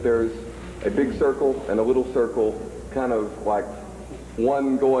hands that there's a big circle and a little circle, kind of like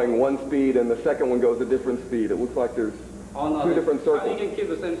one going one speed and the second one goes a different speed. It looks like there's two different circles. You can keep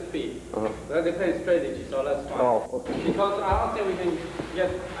the same speed. That depends strategy, so that's fine. Oh, okay. Because I don't think we can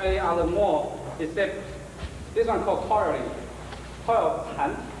get any other more except this one called coiling. Coil,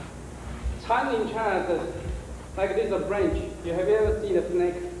 Chan. Chan in China is like this, a branch. You have ever seen a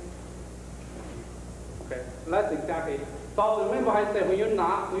snake? Okay, that's exactly. So remember I said when you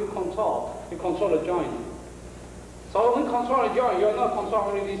knock, you control the joint. So when you control the joint, you're not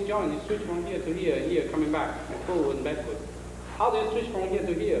controlling this joint. You switch from here to here, here, coming back, and forward and backward. How do you switch from here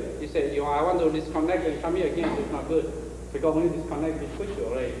to here? You say, I want to disconnect and come here again, so it's not good. Because when you disconnect, you switch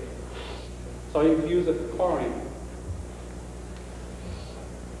already. So you use a coiling.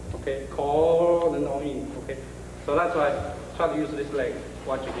 Okay, call and on in. Okay, so that's why try to use this leg.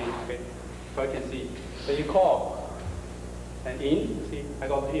 Watch again. Okay, so you can see. So you call and in. See, I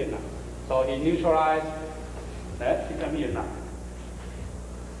got here now. So he neutralized. That he come here now.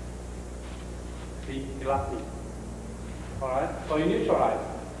 See, he locked me. All right. So you neutralize.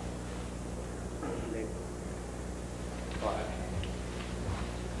 All right.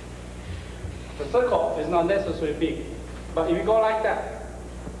 The circle is not necessarily big, but if you go like that.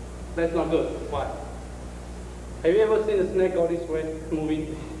 That's not good. Why? Have you ever seen a snake go this way,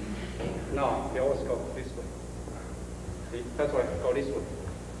 moving? No, they always go this way. See? That's why go this way.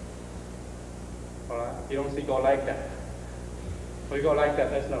 Alright? You don't see go like that. When you go like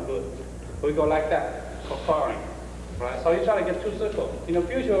that, that's not good. When you go like that, for coiling. Right? So you try to get two circles. In the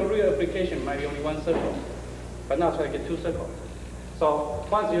future, real application might be only one circle. But now try to get two circles. So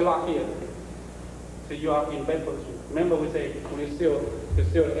once you lock here, so you are in bed position. Remember we say when you seal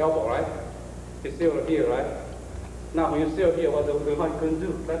the elbow, right? You seal here, right? Now when you seal here, what the one can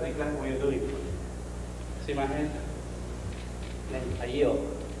do? That's exactly what you're doing. See my hand? Then I yield.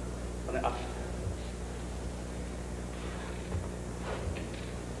 And then up.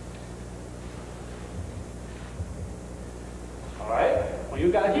 Alright? When When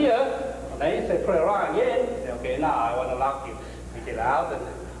you got here, then you say put it around again. Say, okay, now I want to lock you. You get out, and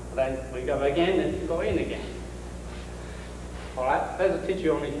then we go again and go in again. All right, let's teach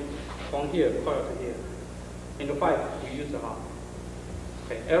you only from here, coil to here. In the fight, you use the arm.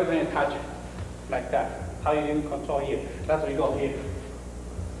 Okay, everything is touch like that. How you control here? That's where you go here.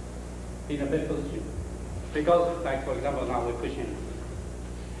 In a bad position. Because, like for example, now we're pushing.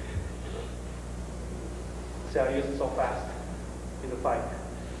 See, I use it so fast in the fight.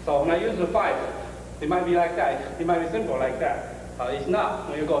 So when I use the fight, it might be like that. It might be simple like that. It's not.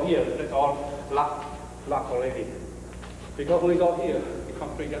 When you go here, it's all locked already. Because when you go here, it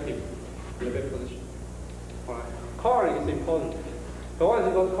becomes preemptive in a bad position. All right. Cornering is important. But once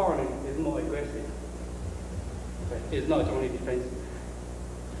you go to cornering, it's more aggressive. Okay. It's not only defensive.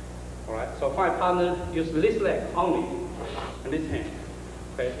 All right. So fight partner use this leg only and this hand.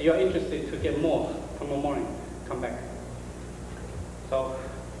 Okay. You're interested to get more tomorrow morning. Come back. So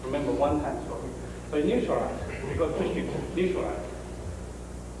remember one time. So you neutralize. You go push you, neutralize.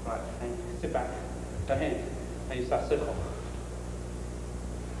 Right. And sit back. The hand. And you start circle.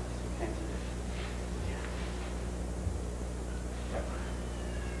 Hands.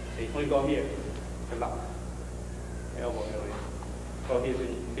 See, when you go here, the lock. Elbow area. So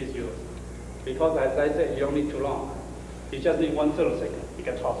here's yours. Because as I said, you don't need too long. You just need 1/3 second. You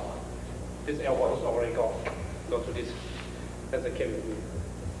can top. This elbow is already go to this. That's the cable here.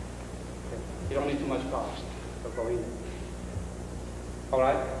 Okay. You don't need too much power. So go in.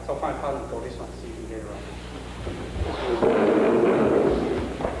 Alright, so find partner go this one, see if you can get it right.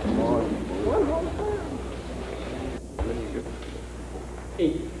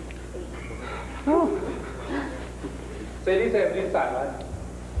 Eight. Oh. So this have this side, right?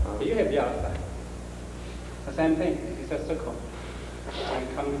 You have the other side. The same thing, it's a circle.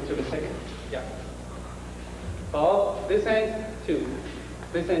 And come to the second. Yeah. So this hand, 2.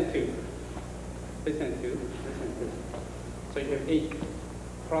 This hand, 2. This hand, 2. This hand, 2. So you have 8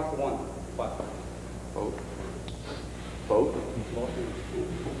 plus 1. What? Both. Both? Both.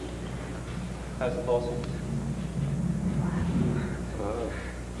 That's both.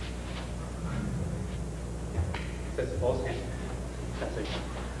 That's both hands. That's it.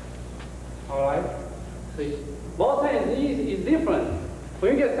 All right. See, both hands is different.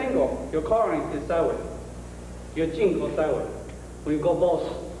 When you get single, your cornering is sideways. Your Jwing goes sideways. When you go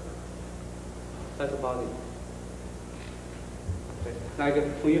both, that's about it. Okay. Like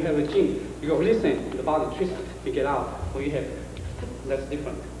when you have a Jwing, you go listen, the body twist, you get out. When you have, that's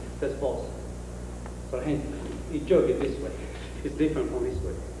different. That's both. So hand, you jerk it this way. It's different from this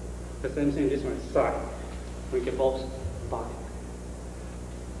way. The same thing this one, side. We get both body.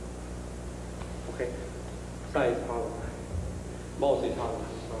 Okay. Side is harder. Both is harder.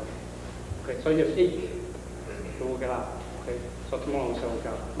 Okay, so you have 8 to work it out. Okay, so tomorrow we shall work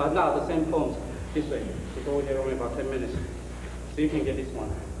out. But now the same forms this way. You go here only about 10 minutes. So you can get this one.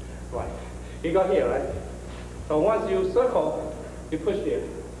 Right. You got here, right? So once you circle, you push here.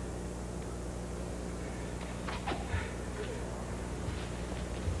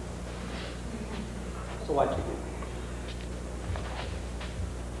 So watch again.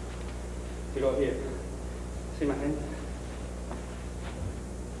 You go here. See my hand?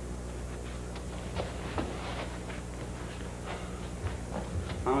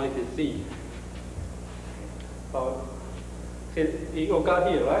 Now you can see. So, see, you got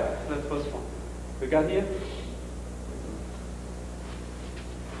here, right? That's the first one. We got here.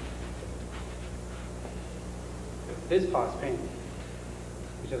 This part's pain.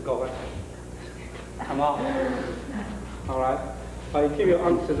 You just go back. Come on. All right. But you keep your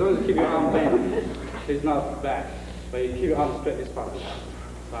arm, as long as you keep your arm bent, it's not bad. But you keep your arm straight, this part.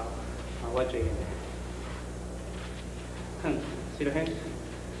 Wow. Now watch it again. See the hand?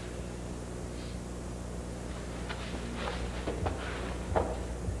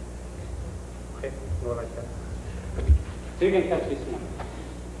 Okay, go like that. So you can catch this one.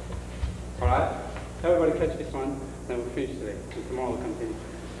 All right. Everybody catch this one. Then we'll finish today. And tomorrow we'll continue.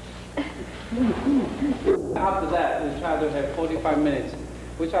 After that, we try to have 45 minutes.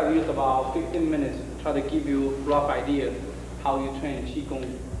 We try to use about 15 minutes to try to give you rough idea how you train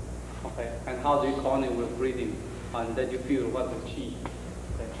Qigong, okay, and how do you coordinate with breathing, and then you feel what the Qi.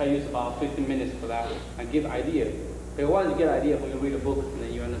 Okay. Try to use about 15 minutes for that and give idea. Okay, once you get idea, when you read a book,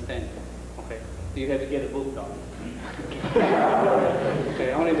 then you understand. Okay, so you have to get a book done.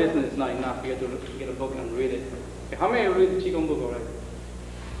 Okay, only business is not enough. You have to get a book and read it. Okay, how many read the Qigong book already?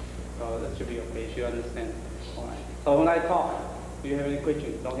 So that should be okay, you should understand. All right. So when I talk, if you have any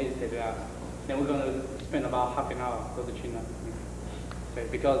questions, don't hesitate to ask. Then we're going to spend about half an hour go to China. Okay,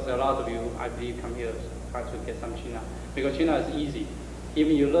 because a lot of you, I believe, come here to try to get some China. Because China is easy.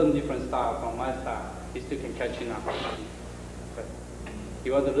 Even you learn different style from my style, you still can catch up. But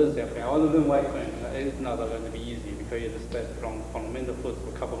you want to learn something, I want to learn white coin, it's not going to be easy because you have to start from fundamental first for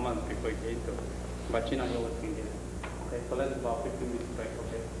a couple months before you get into it. But you always can get it. Okay, so let's about 15 minutes break,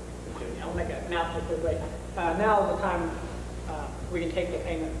 okay? I'll make an announcement real quick. Now is the time we can take the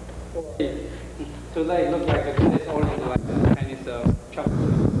payment for. Today it looks like it's only like a Chinese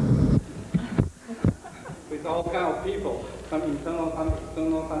chocolate. With all kind of people, some internal, some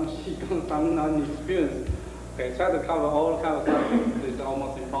external, some Qigong, some non-experienced. Okay, try to cover all kind of subjects. It's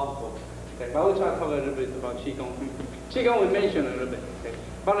almost impossible. Okay, but we'll try to cover a little bit about Qigong. Qigong we mentioned a little bit. Okay,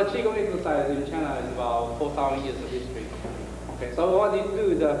 but the Qigong exercise in China is about 4,000 years of history. Okay, so what you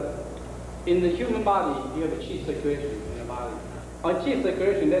do is in the human body, you have a qi circulation in the body. On qi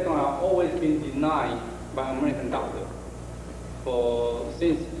circulation, that one has always been denied by American doctors.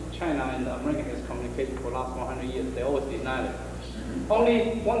 Since China and America has communicated for the last 100 years, they always denied it.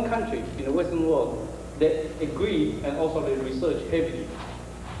 Only one country in the Western world that agree and also they research heavily.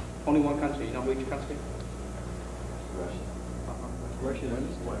 Only one country. You know which country?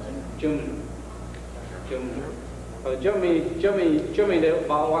 Germany. Germany,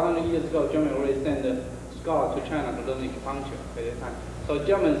 about 100 years ago, Germany already sent a scholar to China to learn acupuncture at that time. So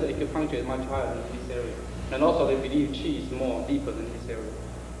Germans' acupuncture is much higher than this area. And also they believe qi is more deeper than this area.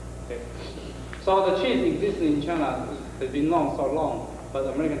 Okay. So the qi exists in China has been known so long, but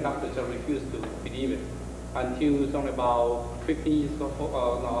American doctors have refused to believe it until it's only about 15 years ago,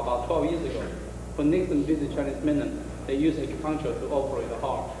 about 12 years ago. When Nixon visited Chinese mainland, they used acupuncture to operate the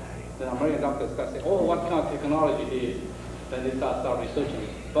heart. Then American doctors start saying, oh, what kind of technology it is? Then they start researching.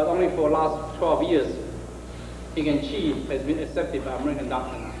 But only for the last 12 years, again, qi has been accepted by American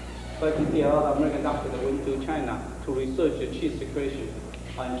doctors now. So you can see a lot of American doctors that went to China to research the qi circulation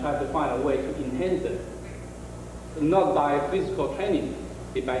and try to find a way to enhance it. Not by physical training,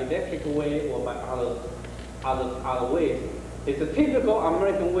 but by electrical way or by other ways. It's a typical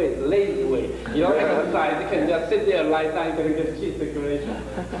American way, it's a lazy way. You don't exercise, you can just sit there and lie down, you're going to get qi circulation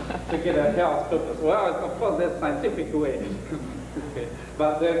to get a health purpose. Well, of course, that's scientific way. Okay.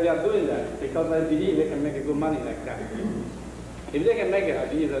 But they are doing that because they believe they can make a good money like that. If they can make it, I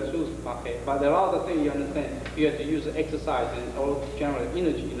believe that's true. Okay. But there are other things you understand. You have to use exercise and all generate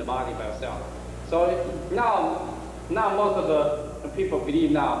energy in the body by yourself. So now most of the people believe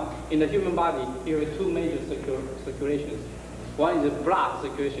now in the human body, here are two major circulations. One is the blood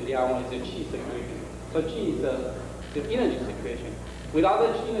circulation, the other one is the qi circulation. So qi is the energy circulation. Without the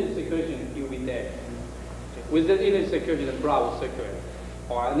energy circulation, you'll be dead. With the energy circulation, the blood will circulate.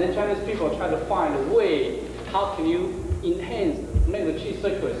 All right, and then Chinese people try to find a way, how can you enhance, make the qi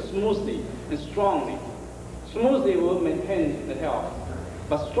circulate smoothly and strongly. Smoothly will maintain the health,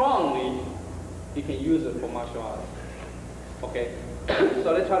 but strongly, you can use it for martial arts. Okay,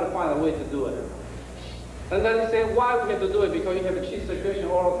 so they try to find a way to do it. And then they say, why we have to do it? Because you have a qi circulation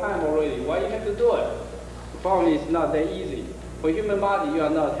all the time already. Why you have to do it? The problem is not that easy. For human body, you are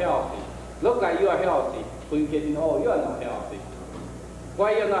not healthy. Look like you are healthy. When you're getting old, you are not healthy.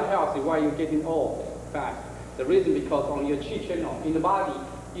 Why you're not healthy? Why you're getting old fast? The reason because on your qi channel, in the body,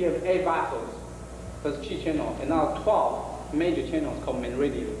 you have 8 vessels. That's qi channel. And now 12 major channels called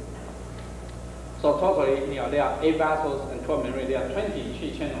meridians. So totally, there are 8 vessels and 12 meridians. There are 20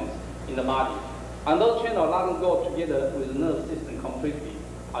 qi channels in the body. And those channels doesn't go together with the nerve system completely.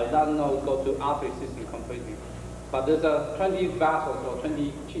 Or it doesn't go to artery system completely. But there's 20 vessels or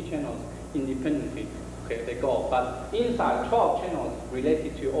 20 qi channels independently. Okay, they go. But inside 12 channels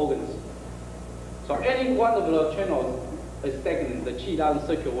related to organs. So any one of the channels is stagnant, the qi doesn't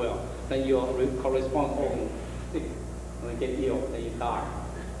circulate well, then your corresponding organ is sick. When you get ill, then you die.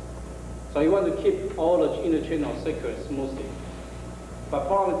 So you want to keep all the inner channels circulate smoothly. But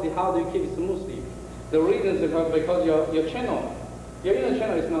problem is, how do you keep it smoothly? The reason is because your inner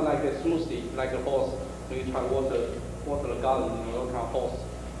channel is not like a smoothie, like a horse. When you try to water the garden, you know, kind of horse.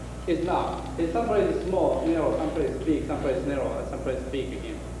 It's not. It's some place small, narrow, some place big, some place narrow, and some place big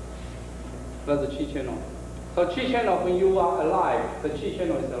again. That's the qi channel. So qi channel, when you are alive, the qi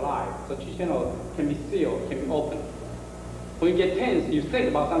channel is alive. So qi channel can be sealed, can be opened. When you get tense, you think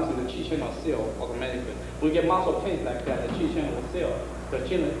about something, the qi channel is sealed automatically. When you get muscle tense like that, the qi channel will seal. The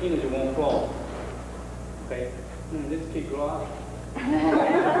energy won't flow. Okay? This kid grow up.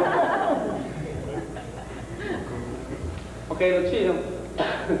 Okay, the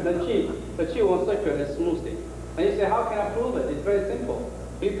qi won't circulate smoothly. And you say, how can I prove it? It's very simple.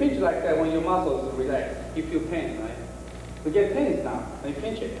 You pinch like that when your muscles relax. You feel pain, right? You get tense now, and you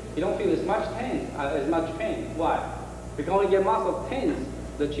pinch it. You don't feel as much pain. Why? Because when you get muscle tense,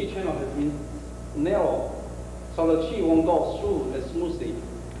 the qi channel has been narrow. So the qi won't go through the smoothly.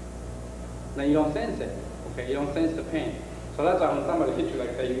 Then you don't sense it. Okay, you don't sense the pain. So that's why when somebody hits you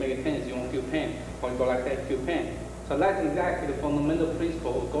like that, you make a tense, you won't feel pain. When you go like that, you feel pain. So that's exactly the fundamental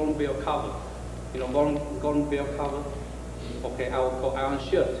principle of golden bell cover. You know, golden bell cover. Okay, I will call iron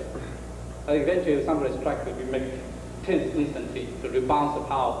shirt. Eventually, if somebody strikes you, you make tense instantly to rebound the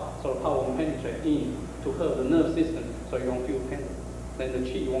power, so the power won't penetrate in to hurt the nerve system, so you don't feel pain. Then the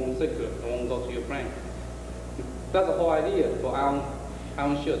qi won't circulate, it won't go to your brain. That's the whole idea for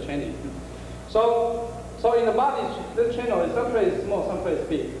iron shield training. So in the body, the channel is some place small, some place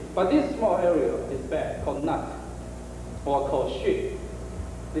big. But this small area is bad, called nut, or called shit.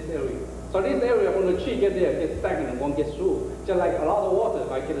 This area. So this area, when the qi get there, gets stagnant, won't get through. Just like a lot of water,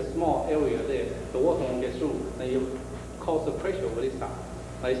 if I get a small area there, the water won't get through. Then you cause the pressure over this side.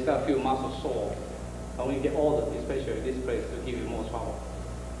 Like you start feel muscle sore. And when you get older, especially this place, will give you more trouble.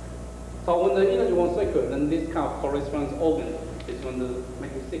 So when the energy won't circulate, then this kind of corresponding organ is going to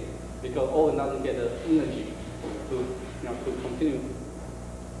make you sick, because organ doesn't get the energy to continue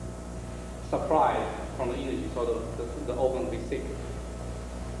supply from the energy, so the organ will be sick.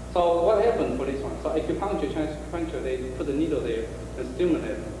 So what happened for this one? So acupuncture, Chinese acupuncture, they put the needle there and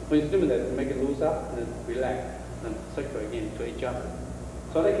stimulate. When you stimulate, they make it loose up and then relax and circulate again to adjust it.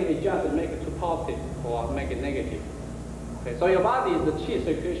 So they can adjust and make it too positive or make it negative. Okay, so your body is the qi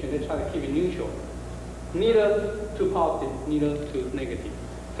circulation, they try to keep it neutral. Neither too positive, neither too negative.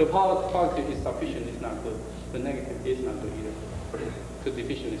 Too positive is sufficient, it's not good. The negative is not good either. Too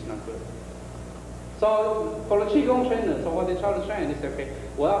deficient is not good. So for the Qigong trainer, so what they try to train is, okay,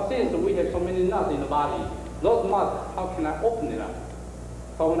 well, since we have so many nuts in the body, those nuts, how can I open it up?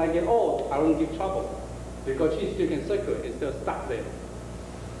 So when I get old, I won't give trouble, because qi still can circulate, it's still stuck there.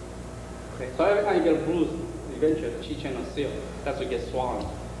 Okay, so every time you get a bruise, eventually the qi channel seal, that's what gets swollen.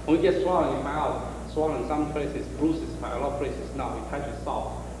 When we get swollen, you find out swollen in some places, bruises, but a lot of places now, we touch it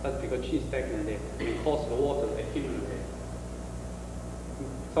soft. That's because qi is stagnant there, and cause the water to accumulate there.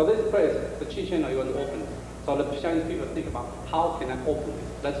 So this place, the qi channel, you want to open it. So the Chinese people think about, how can I open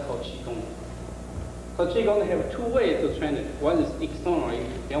it? That's called qigong. So qigong, they have two ways to train it. One is externally,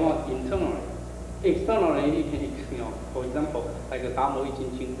 the other one internally. Externally, you can, for example, like the Damo I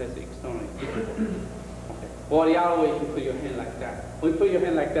Ching Ching, that's externally. Okay. Or the other way, you can put your hand like that. When you put your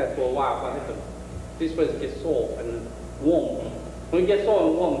hand like that for a while, what happens? This place gets sore and warm. When it gets sore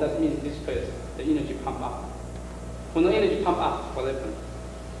and warm, that means this place, the energy pump up. When the energy pump up, what happens?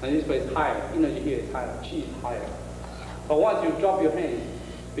 And this place is higher, energy here is higher, qi is higher. So once you drop your hands,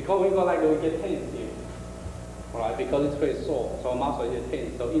 because we go like we get tense here, alright, because this place is sore, so muscle is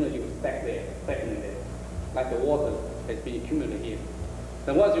tense, so energy will stagnant there, like the water has been accumulated here.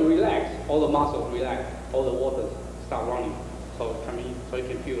 Then once you relax, all the muscles relax, all the water start running, so coming in, so you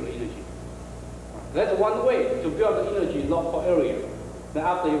can feel the energy. That's one way to build the energy in local area. Then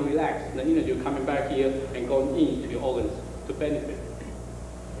after you relax, the energy will coming back here and going into your organs to benefit.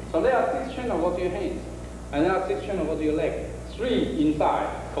 So there are 6 channels go to your hands, and there are 6 channels go to your leg. 3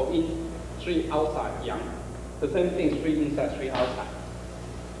 inside, called in, 3 outside, yang. The same thing, 3 inside, 3 outside.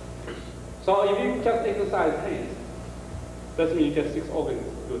 So if you just exercise hands, that means you get 6 organs,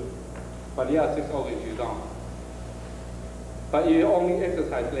 good. But the other 6 organs you don't. But if you only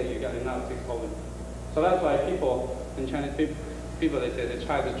exercise leg, you got another 6 organs. So that's why people, in Chinese people, they say they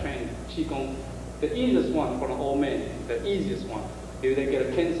try to train Qigong. The easiest one for an old man, the easiest one. If they get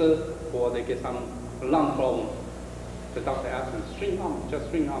a cancer or they get some lung problem, the doctor asks them, string arm, just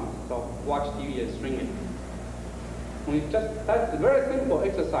string arm. So watch TV and string it. That's a very simple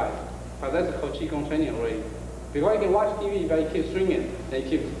exercise, but that's called Qigong training already. Because you can watch TV, but you keep stringing, then you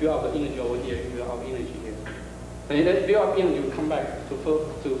keep build up the energy over here, you build up energy here. Then that build up energy will come back to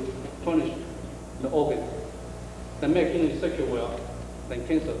furnish the organ. Then make energy circulate well, then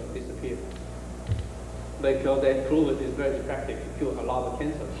cancer disappears. Because they prove it is very effective to cure a lot of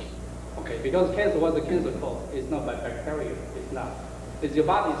cancer. Okay, because cancer, what's the cancer cause? It's not by bacteria, it's not. It's your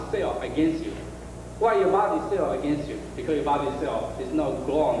body's cell against you. Why your body's cell against you? Because your body's cell is not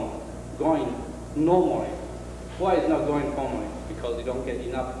growing normally. Why it's not growing normally? Because you don't get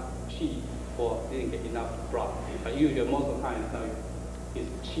enough qi or didn't get enough blood. But usually most of the time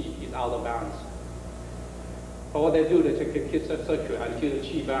it's qi is out of balance. So what they do, they keep circulate until the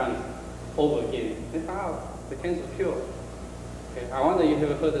qi balance over again. They found out the cancer cured. Okay, I wonder if you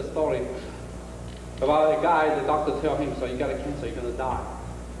ever heard the story about a guy, the doctor tell him, so you got a cancer, you're going to die.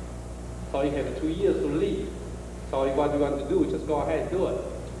 So you have 2 years to live. So what you want to do, just go ahead and do it.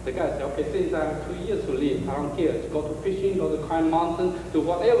 The guy said, okay, since I have 2 years to live, I don't care. Just go to fishing, go to climb mountain, do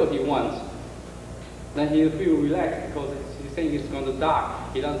whatever he wants. Then he'll feel relaxed because he's saying he's going to die.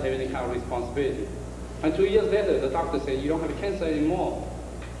 He doesn't have any kind of responsibility. And 2 years later, the doctor said, you don't have cancer anymore.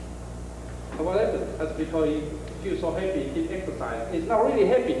 So what happened? That's because he feels so happy, he keep exercise. He's not really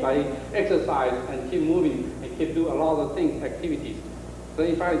happy, but he exercise and keep moving and keep doing a lot of things, activities. Then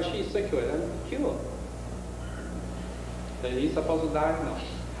he find chi circulate and cure. Then he's supposed to die? No.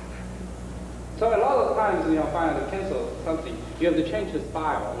 So a lot of times when you find the cancer something, you have to change the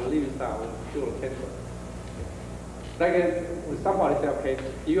style, the living style to cure the cancer. Like when somebody say, okay,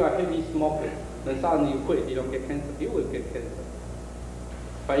 you are heavy smoker, then suddenly you quit, you don't get cancer, you will get cancer.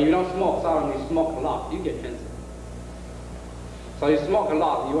 But if you don't smoke, suddenly you smoke a lot, you get cancer. So you smoke a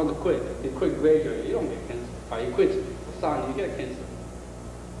lot, you want to quit, you quit gradually, you don't get cancer. But you quit, suddenly you get cancer.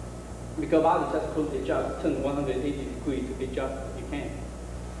 Because body just couldn't adjust, turn 180 degrees to adjust, you can't.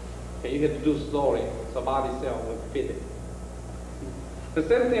 Okay, you have to do slowly, so body cell will fit it. The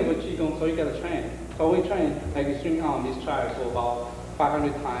same thing with Qigong, so you got to train. So we train like extreme arm, this trial for about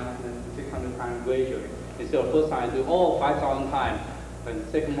 500 times and 600 times gradually. Instead of first time, do all 5,000 times. Then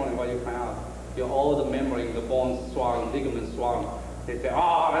the second morning, when you find out, all the memory, the bones swollen, ligaments swollen. They say,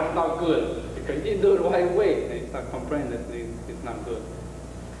 oh, that's not good, because you didn't do it the right way. They start complaining that it's not good.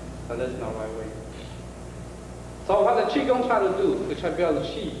 So that's not the right way. So what the Qigong try to do, they try to build the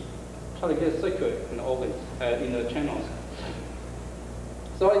Qi, try to get circuit in the organs, in the channels.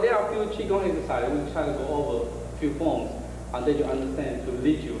 So there are a few Qigong exercises, we try to go over a few forms, and then you understand to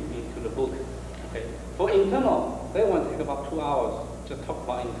lead you into the book. Okay. For internal, they want to take about 2 hours, just talk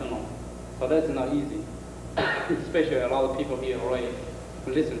about internal. So that's not easy. Especially a lot of people here already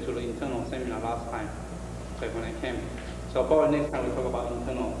listened to the internal seminar last time, okay, when I came. So probably next time we talk about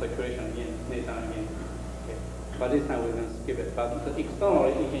internal circulation again, next time again. Okay. But this time we're going to skip it. But the external,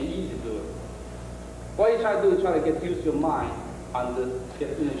 you can easily do it. What you try to do is try to get used to your mind and get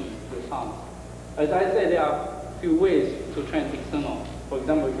energy to your palms. As I said, there are a few ways to train external. For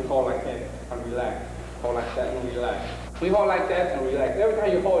example, you can hold like that and relax. Hold like that and relax. We hold like that and relax. Every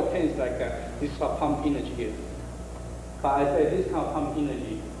time you hold a tense like that, this will pump energy here. But I say this kind of pump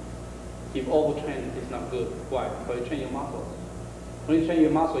energy, if overtrained, it's not good. Why? Because you train your muscles. When you train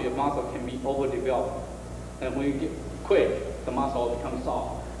your muscle can be overdeveloped. And when you get quick, the muscle will become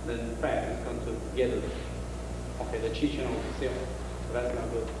soft. Then fat is going to get it. Okay, the chi channel will seal. So that's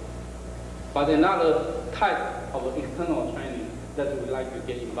not good. But another type of external training that we like to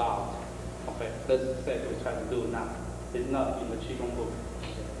get involved. Okay, let's say we try to do now. It's not in the Qigong book.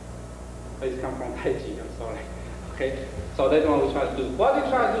 Okay. It's come from Tai Chi, I'm sorry. Okay, so that's what we try to do. What you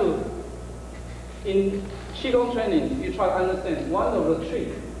try to do in Qigong training, you try to understand one of the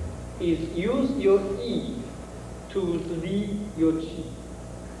tricks is use your Yi to lead your Qi.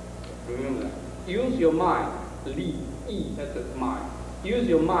 Remember that. Use your mind, lead. Yi, that's the mind. Use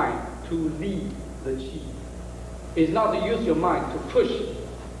your mind to lead the Qi. It's not to use your mind to push.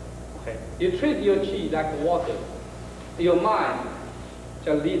 Okay. You treat your Qi like water. Your mind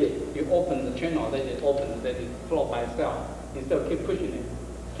just lead it. You open the channel, let it open, let it flow by itself. Instead of keep pushing it.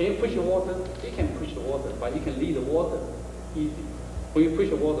 Can you push the water? You can push the water, but you can lead the water easy. When you push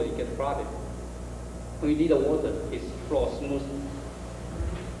the water, you get flooded. When you lead the water, it flows smoothly.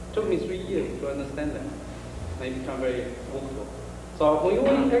 It took me 3 years to understand that. And it become very workable. So when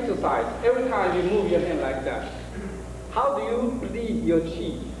you exercise, every time you move your hand like that, how do you lead your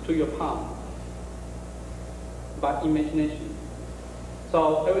Qi to your palm? By imagination.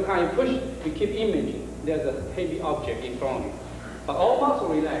 So every time you push, you keep imaging. There's a heavy object in front of you. But all muscle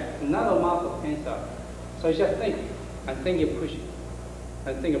relax, none of muscle tense up. So you just think, and think you push it.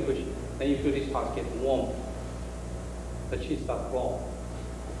 And think you push it. Then you feel this part get warm. The Qi starts flowing.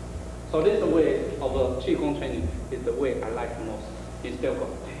 So this is the way of the Qigong training, is the way I like most. Instead of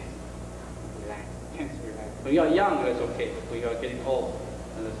going, relax, tense, relax. When you are young, that's okay. When you are getting old,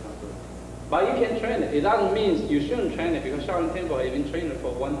 then that's not good. But you can train it. It doesn't mean you shouldn't train it, because Shaolin Temple has been trained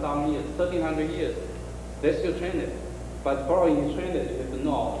for 1,000 years, 1,300 years. They still train it. But before you train it, you have to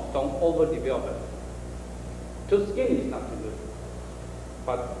know, don't overdevelop it. Too skinny is not too good.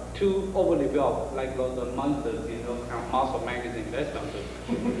 But too overdeveloped, like those monsters in those kind of muscle magazine, that's not good.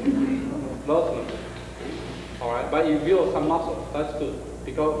 Those not good. Alright, but you build some muscle, that's good.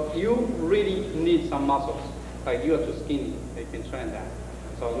 Because you really need some muscles. Like you are too skinny, you can train that.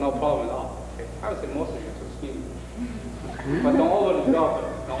 So no problem at all. Okay. I would say most of you are too skinny. But don't overdevelop it.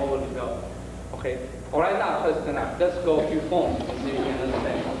 Don't overdevelop it. Okay. Alright, now try to stand up. Let's go a few forms and see if you can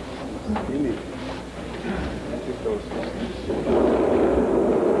understand.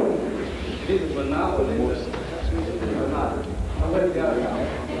 This is banana. Banana. What you got?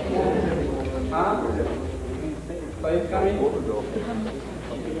 Huh? So it's coming?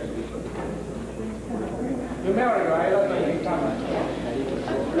 You're married, right? That's why you come.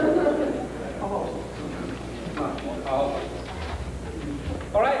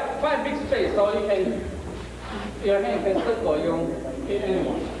 So you can, your hand can circle your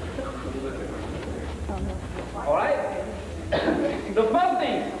anyone. All right? The first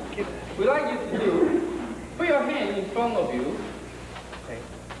thing we like you to do, put your hand in front of you. Okay.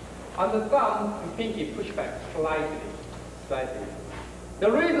 On the thumb and pinky push back slightly, slightly. The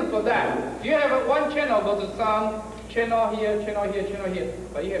reason for that, you have one channel go to thumb, channel here, channel here, channel here,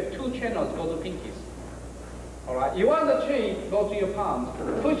 but you have two channels go to pinkies. All right. You want the tree go to your palms.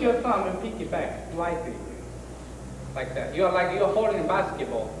 Push your thumb and pinky back slightly, like that. You're holding a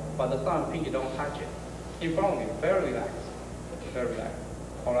basketball, but the thumb and pinky don't touch it. In front of you, very relaxed, very relaxed.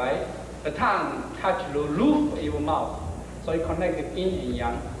 All right. The tongue touch the roof of your mouth, so you connect it yin and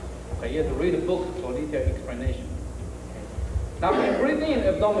yang. Okay. You have to read the book for detailed explanation. Okay. Now, when you breathe in,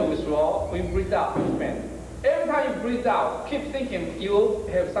 abdomen withdrawal. When you breathe out, expand. Every time you breathe out, keep thinking you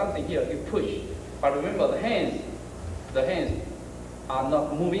have something here. You push. But remember, the hands are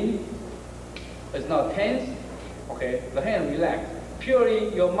not moving. It's not tense. Okay, the hand relax.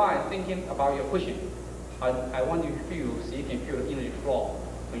 Purely your mind thinking about your pushing. I want you to feel, so you can feel the energy flow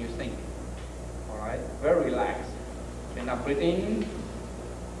when you think. All right, very relaxed. Okay, now breathe in.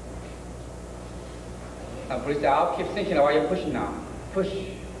 Now breathe out. Keep thinking about your pushing now. Push,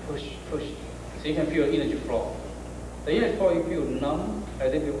 push, push. So you can feel the energy flow. The energy flow you feel numb, a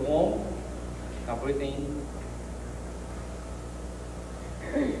little bit warm. Now breathe in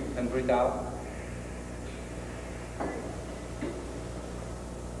and breathe out.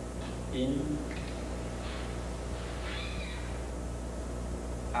 In,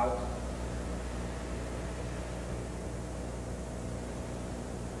 out.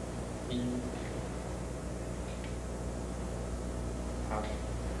 In, out.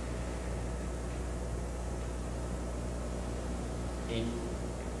 In,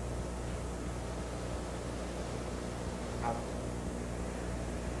 out.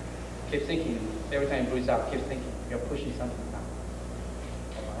 Keep thinking. Every time you breathe out, keep thinking. You're pushing something down.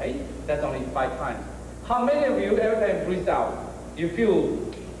 All right? That's only 5 times. How many of you, every time you breathe out, you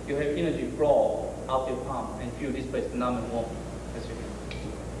feel you have energy flow out your palm and feel this place numb and warm? That's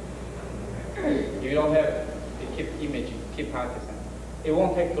it. You don't have to keep imaging, keep practicing. It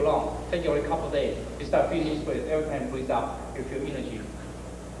won't take too long. Take only a couple of days. You start feeling this place. Every time you breathe out, you feel energy.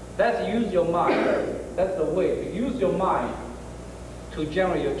 That's use your mind. That's the way to use your mind to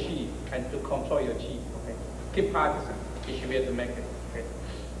generate your chi and to control your chi. Okay. Keep practicing. You should be able to make it. Okay.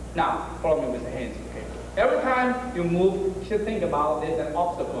 Now, follow me with the hands. Okay. Every time you move, you should think about there's an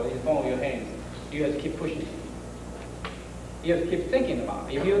obstacle in front of your hands. You have to keep pushing. You have to keep thinking about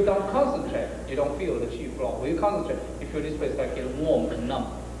it. If you don't concentrate, you don't feel the chi flow. When you concentrate, you feel this place like getting warm and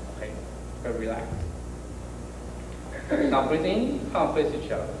numb. Okay. Very relaxed. Now breathe in, palm face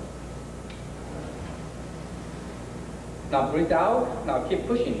each other. Now breathe out. Now keep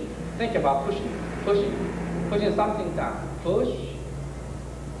pushing. Think about pushing, pushing, pushing something down. Push.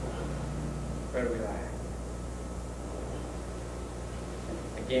 Very relaxed.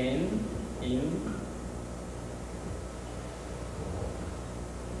 Again, in,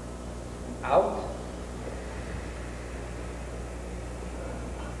 out.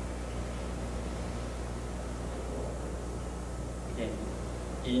 Again,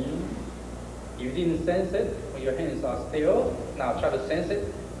 in. You didn't sense it when your hands are still. Now try to sense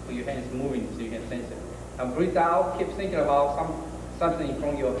it when your hands moving so you can sense it. Now breathe out. Keep thinking about something in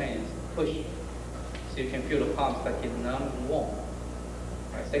front of your hands. Push so you can feel the palms like it's numb and warm.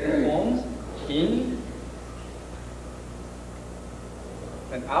 Right, second palms in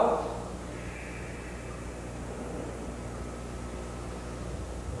and out.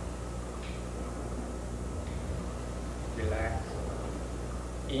 Relax.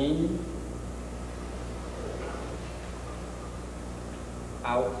 In,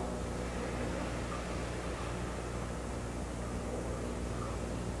 out.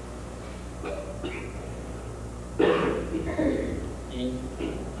 In,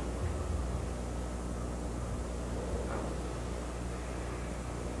 out.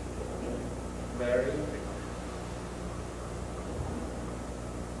 Very.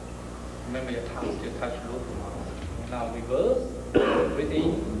 Remember your tongue still touch the roof of the mouth. Now reverse. Breathe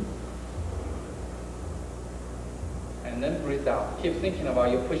in. And then breathe out. Keep thinking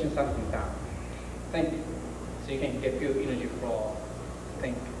about you pushing something down. Think. So you can get your energy flow.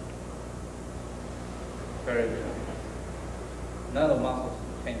 Think. Very good. None of the muscles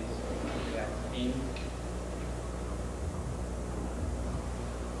tense. Relax. In.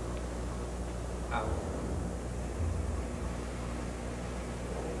 Out.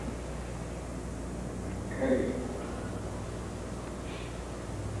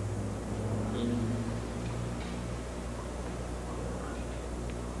 In.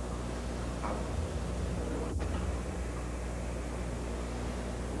 Out.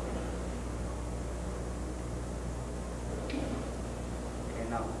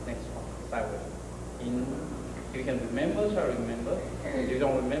 you can remember, try to remember. If you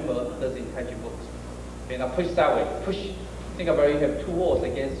don't remember, does in Tai Chi books. Okay, now push sideways. Push. Think about it, you have two walls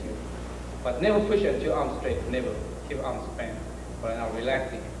against you. But never push until arms straight. Never. Keep arms bent. Right now,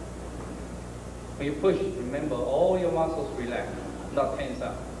 relaxing. When you push, remember all your muscles relax, not tense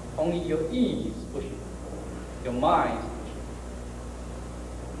up. Only your E is pushing. Your mind is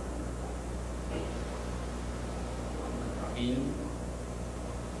pushing. In.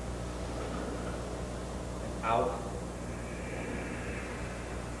 And out.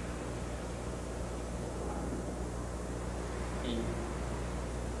 In.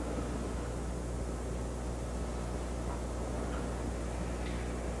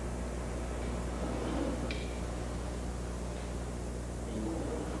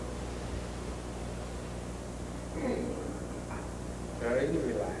 Very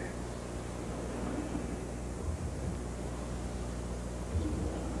relaxed.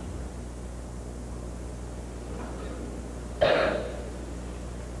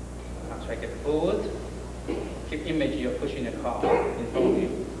 Now try to get forward. Keep image you're pushing the car in front of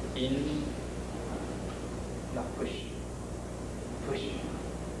you. In. Now push. Push.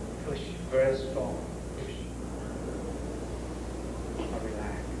 Push. Very strong. Push. Now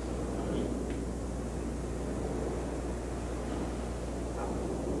relax.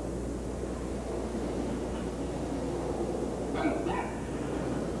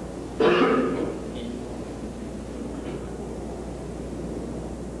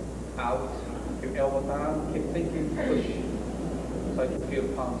 Out, keep elbow down, keep thinking, push, so you feel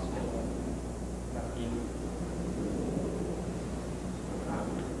palms forward. Now in, out.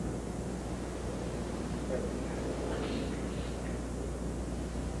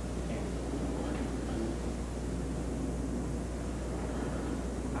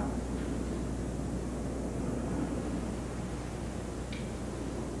 Out.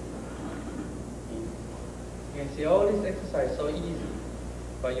 You can see all this exercise so easy.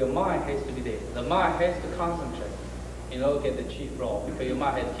 But your mind has to be there. The mind has to concentrate in order to get the chi flow, because your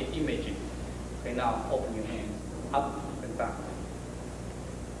mind has to keep imaging. Okay, now open your hands, up and down.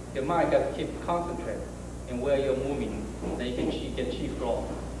 Your mind got to keep concentrated in where you're moving, then you can get chi flow.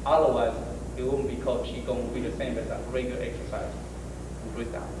 Otherwise, it won't be called qi gong, it will be the same as a regular exercise. And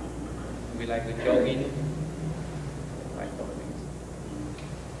breathe down. It'll be like the jogging, like those things.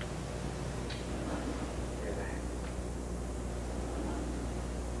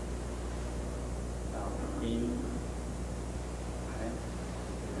 In, right.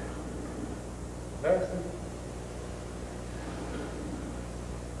 Very simple.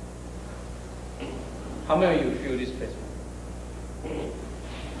 How many of you feel this placement?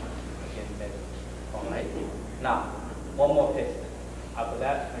 Getting better. All right. Now, one more test. After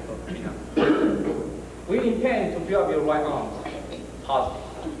that, we go to clean up. We intend to build up your right arms positive.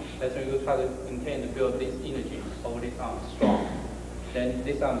 That's when we try to intend to build this energy over this arm strong. Then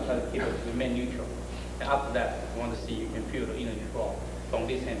this arm try to keep it remain neutral. And after that, you want to see you can feel the energy flow from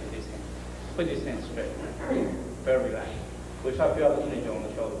this hand to this hand. Put this hand straight. Very relaxed. We try to feel the energy on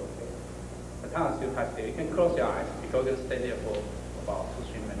the shoulder. Okay? The tongue is still tight there. You can close your eyes because you're going to stay there for about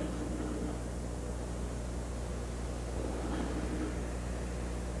 2-3 minutes.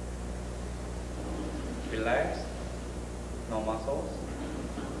 Relax. No muscles.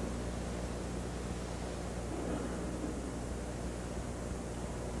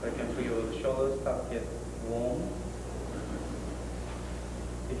 So you can feel your shoulders start to get warm.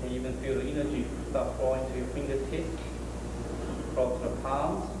 You can even feel the energy start flowing to your fingertips, flow to the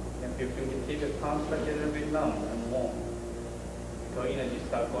palms. You can feel fingertips and palms start getting a little bit numb and warm. So energy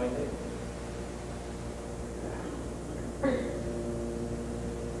start going there.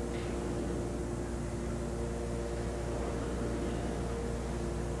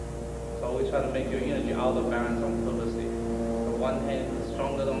 So we try to make your energy out of balance on purposely. So one hand is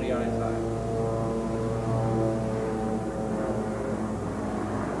stronger than the other side.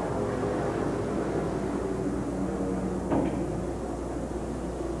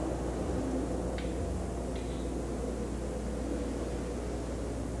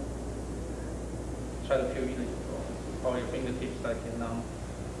 Try to feel energy flow. Or your fingertips like a numb,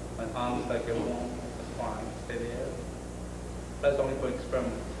 and arms like a warm. That's fine. Stay there. That's only for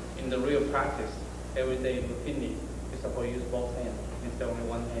experiment. In the real practice, everyday routinely, you're supposed to use both hands instead of only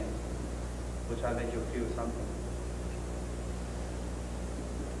one hand, which I let you feel something.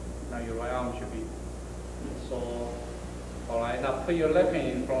 Now your right arm should be sore. All right. Now put your left hand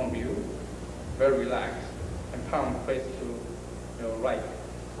in front of you, very relaxed, and palm face to your right.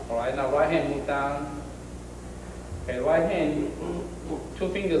 All right. Now right hand move down. Okay. Right hand, two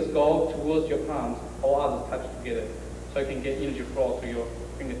fingers go towards your palms, all others touch together, so you can get energy flow to your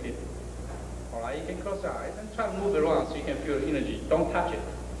fingertips. All right. right? You can close your eyes and try to move it around so you can feel the energy. Don't touch it,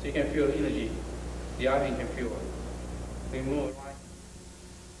 so you can feel the energy. The other hand can feel it. We move it right.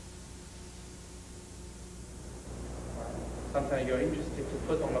 Sometimes you're interested to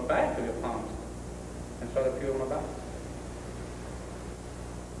put on the back of your palms and try to feel on the back.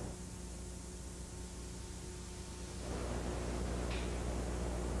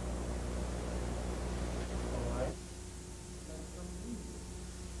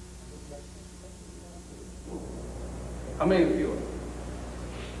 How many of you?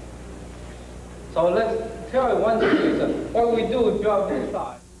 So let's tell you one thing is that what we do if you have this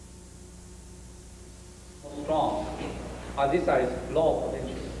side strong, and this side is low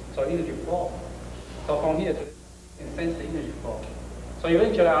potential, so energy flow. So from here to this, you can sense the energy flow. So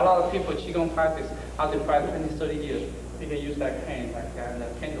eventually a lot of people Qigong practice, after practice 20, 30 years, you can use that cane like that and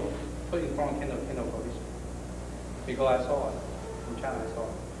the candle, put in front of candle for this. Because I saw it, in China I saw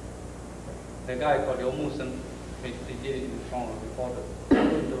it. The guy called Liu Musen, they did it in front of the reporter.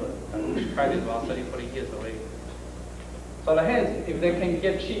 Couldn't do it. And we practiced about 30, 40 years already. So the hands, if they can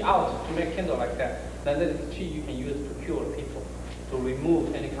get qi out to make candle like that, then that is qi you can use to cure people, to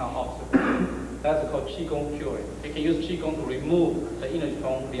remove any kind of obstacle. That's called qigong curing. You can use qigong to remove the energy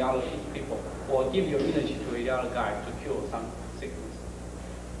from the other people, or give your energy to the other guy to cure some sickness.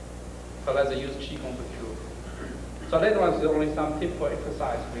 So that's use qigong to cure. So that was only some typical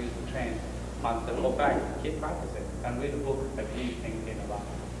exercise we used to train. And go back, keep practicing, and read the book that you can get about.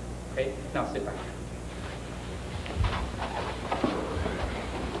 Okay, now sit back.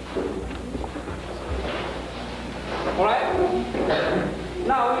 All right.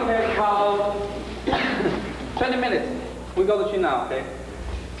 Now we have about 20 minutes. We go to Qi now. Okay.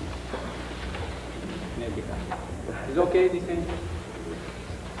 Is it okay this thing?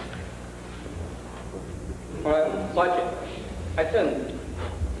 All right. Watch it. I turn.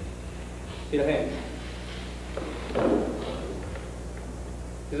 See the hands.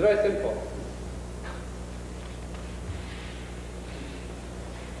 It's very simple.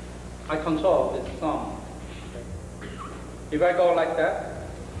 I control this thumb. If I go like that,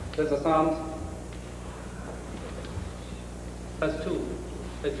 there's a sound. That's two.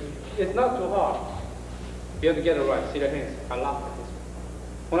 It's not too hard. You have to get it right. See the hands. I lock this way.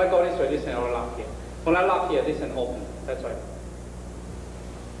 When I go this way, this hand will lock here. When I lock here, this hand open. That's right.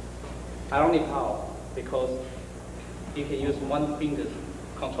 I don't need power because you can use one finger,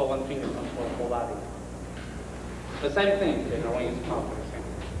 control one finger, control the whole body. The same thing, I don't use power for the same.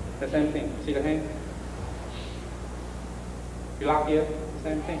 The same thing. See the hand? You lock here, the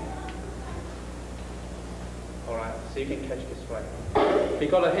same thing. All right, so you can catch this right.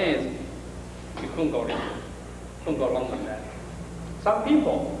 Because the hands, you couldn't go this, couldn't go longer than that. Some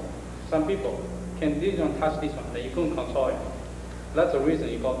people can this one touch this one, that you couldn't control it. That's the reason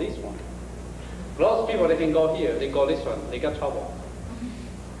you got this one. Those people, they can go here, they go this one, they got trouble.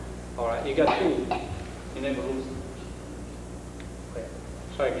 All right, you got two, you never lose. Okay,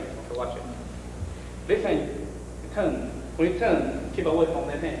 try again, okay, watch it. This hand, you turn. When you turn, keep away from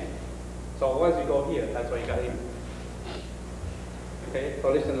that hand. So once you go here, that's where you got in. Okay,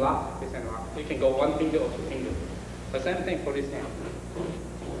 so listen lock, listen lock. You can go one finger or two fingers. The same thing for this hand.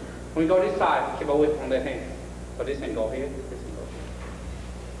 When you go this side, keep away from that hand. So this hand go here, this hand go here.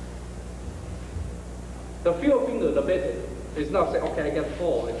 The fewer fingers, the better. It's not say, okay, I got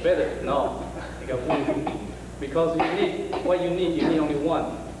four, it's better. No, you got one. Because you need, what you need only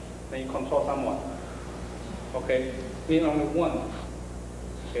one. Then you control someone. Okay, you need only one.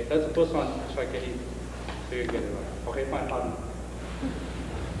 Okay, that's the first one, try to get in. So you get it right. Okay, fine, pardon.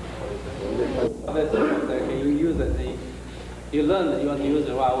 That's okay, you use it, you learn that you want to use it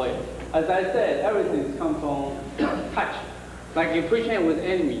the right way. As I said, everything comes from touch. Like you push hand with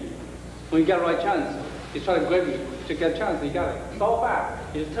enemy. When you get the right chance, you try to grab it. To get a chance, you got it. So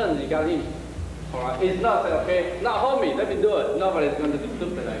fast, you turn, you got him. All right. It's not say, okay, now hold me, let me do it. Nobody's going to be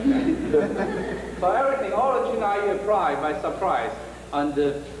stupid like that. So everything, all the Qi you apply by surprise, and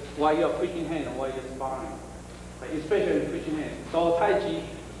while you're pushing hand or while you're sparring, like especially pushing hand. So Tai Chi,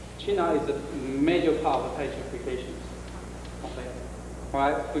 Qi is a major part of Tai Chi applications. Okay. All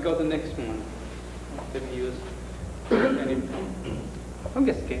right, we go to the next one. Let me use. Don't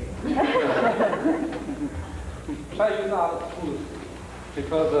get scared. Try to use other schools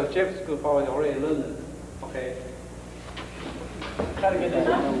because Jeff school probably already learned it. Okay. Try to get that.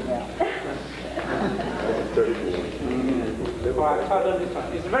 Alright, try to learn this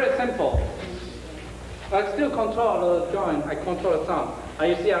one. It's very simple. I still control the joint. I control the thumb. And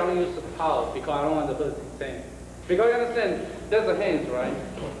you see, I don't use the power because I don't want to hurt the thing. Because you understand, there's the hands, right?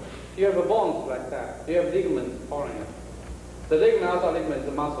 You have a bones like that. You have ligaments following it. The ligament also ligament is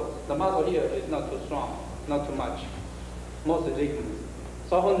the muscle. The muscle here is not too strong, not too much. Mostly ligaments.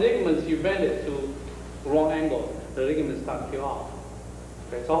 So when ligaments you bend it to wrong angle, the ligaments start to peel off.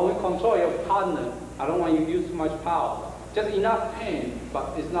 Okay, so when you control your partner, I don't want you to use too much power. Just enough pain,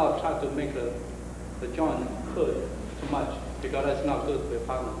 but it's not try to make the joint hurt too much because that's not good for your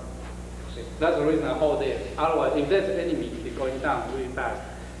partner. Okay. That's the reason I hold it. Otherwise, if there's enemy, it's going down really fast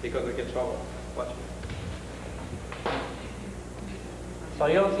because we get trouble. Watch. So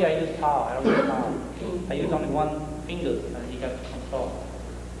you don't see I use power. I don't use power. I use only one finger and you got control.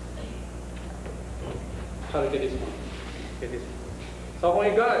 Try to get this one. Get this one. So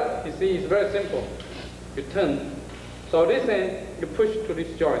when you got it, you see it's very simple. You turn. So this end, you push to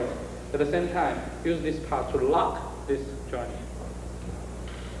this joint. At the same time, use this part to lock this joint.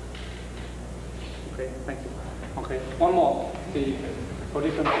 Okay, thank you. Okay, one more. See, for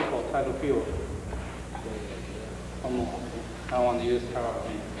different people, try to feel. One more. Okay. I don't want to use power.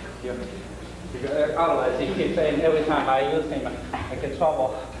 Yeah. Because otherwise, he keeps saying every time I use him, I get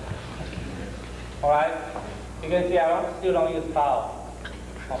trouble. All right. You can see I still don't use power.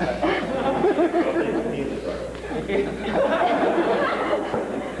 Okay.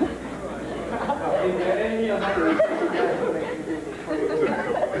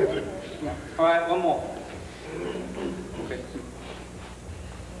 All right, one more. Okay.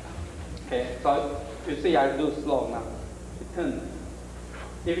 Okay, so you see I do slow now. You turn.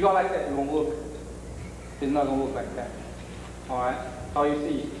 If you go like that, it won't work. It's not going to work like that. All right. So you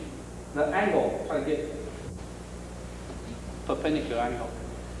see the angle, try to get perpendicular angle.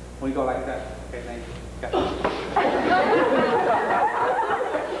 When you go like that, okay, then you got it.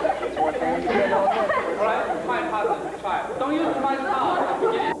 All right, try partner, try. Don't use too much power at the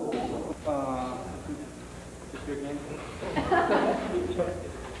beginning. Just do it again.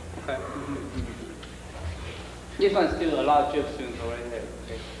 Okay. This one's still a lot of jib students already there.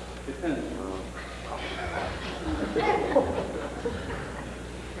 Okay. Return.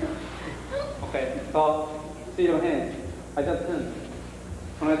 Okay, so see your hands. I just turn.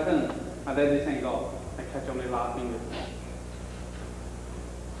 When I turn, and then this hand go. I catch only last finger.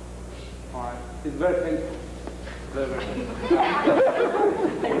 Alright. It's very painful. Very, very painful.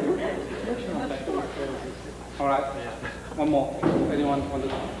 Alright. One more. Anyone want to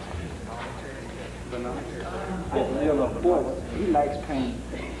go? He likes pain.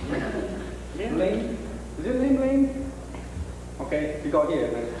 Ming? Is it Ming? Okay, you go here.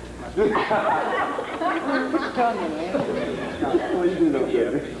 Tell me, man. What you do though?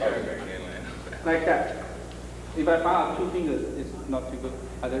 Like that. If I found two fingers, it's not too good.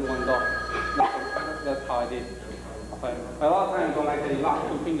 I did one go. That's how I did. Okay. A lot of times go like that, you lock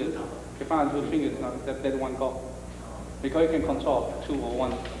two fingers. If you find two fingers, let one go. Because you can control two or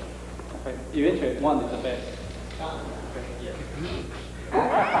one. Okay. Eventually, one is the best.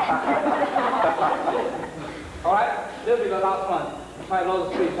 All right, this will be the last one. Try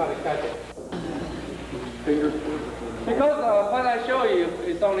those three, try to catch it. Fingers. Because what I show you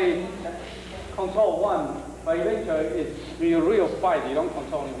is only control one, but eventually it's when you real fight, you don't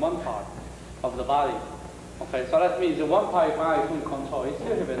control only one part of the body. Okay, so that means the one part you couldn't control, you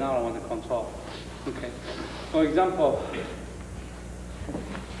still have another one to control. Okay. For example,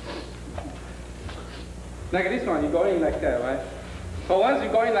 like this one, you go in like that, right? So once you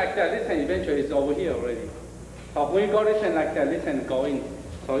go in like that, this hand eventually is over here already. So when you go this hand like that, this hand go in.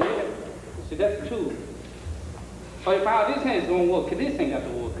 So you see that's two. So if this hand is going to work, this hand has to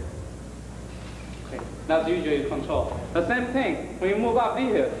work. Okay, that's usually control. The same thing, when you move up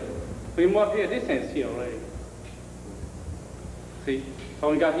here, when you move up here, this hand is here already. See? So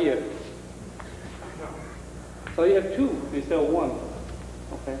we got here. So you have two instead of one.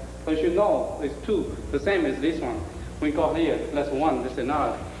 Okay? So you should know it's two, the same as this one. When you go here, that's one, that's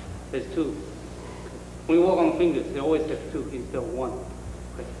another, there's two. When you work on fingers, they always have two instead of one.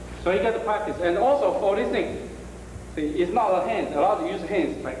 Okay? So you got to practice. And also for this thing, see, it's not a hand. A lot of use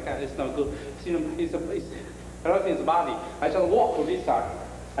hands like that, it's not good. See, everything is body. I just walk to this side.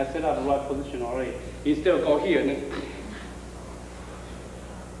 I set out the right position already. Instead of go here, and then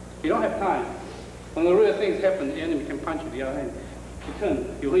you don't have time. When the real things happen, the enemy can punch you the other hand. You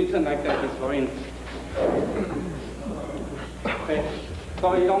turn. You really turn like that, just go in. Okay?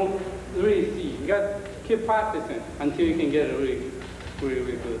 So you don't really see. You got to keep practicing until you can get it really, really,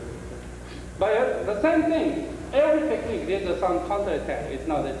 really good. But the same thing, every technique, there's some counter attack. It's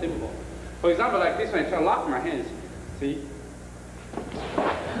not that simple. For example, like this one, I try to lock my hands. See?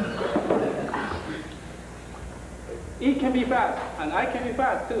 It can be fast, and I can be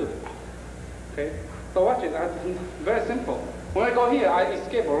fast too. Okay? So watch it. Very simple. When I go here, I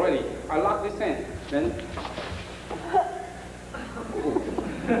escape already. I lock this hand. Then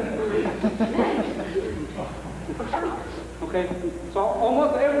Okay, so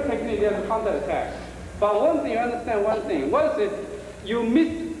almost every technique there's a counter attack. But one thing, you understand one thing. Once you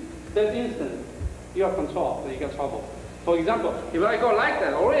miss that instant, you are control, then you get trouble. For example, if I go like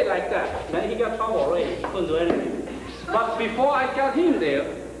that, already like that, then he got trouble already. He couldn't do anything. But before I got him there,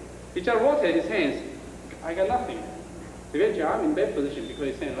 he just rotated his hands. I got nothing. Eventually, I'm in bad position because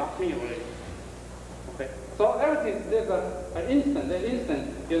his hand locked me already. Okay, so everything there's an instant. That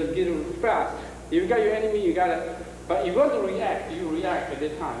instant, you get it fast. If you got your enemy, you got it. But if you want to react, you react at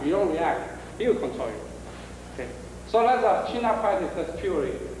that time. You don't react, he will control you. Okay, so that's a chin-up practice. That's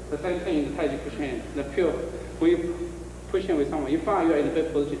purely the same thing in the Tai Chi push hand. The pure, when you push hand with someone, you find you're in a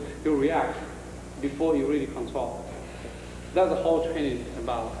bad position, you react before you really control. That's the whole training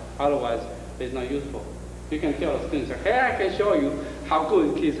about. Otherwise, it's not useful. You can tell the students, hey, I can show you how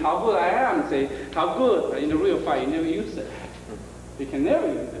good it is, how good I am, say, how good in the real fight, you never use it. You can never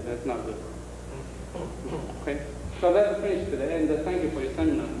use it, that's not good. Okay, so let's finish today, and thank you for your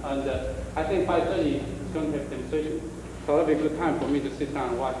seminar. And I think 5:30 is going to have demonstration. So that'll be a good time for me to sit down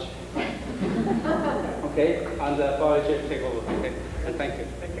and watch. Okay, and Boy Jeff take over, okay, and thank you.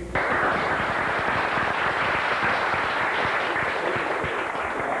 Thank you.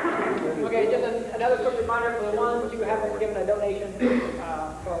 Okay, just another quick reminder for the ones who haven't given a donation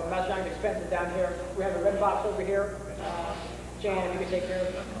for Master Young's expenses down here. We have a red box over here. Jan, if you could take care of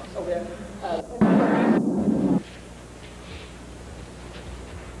it over there.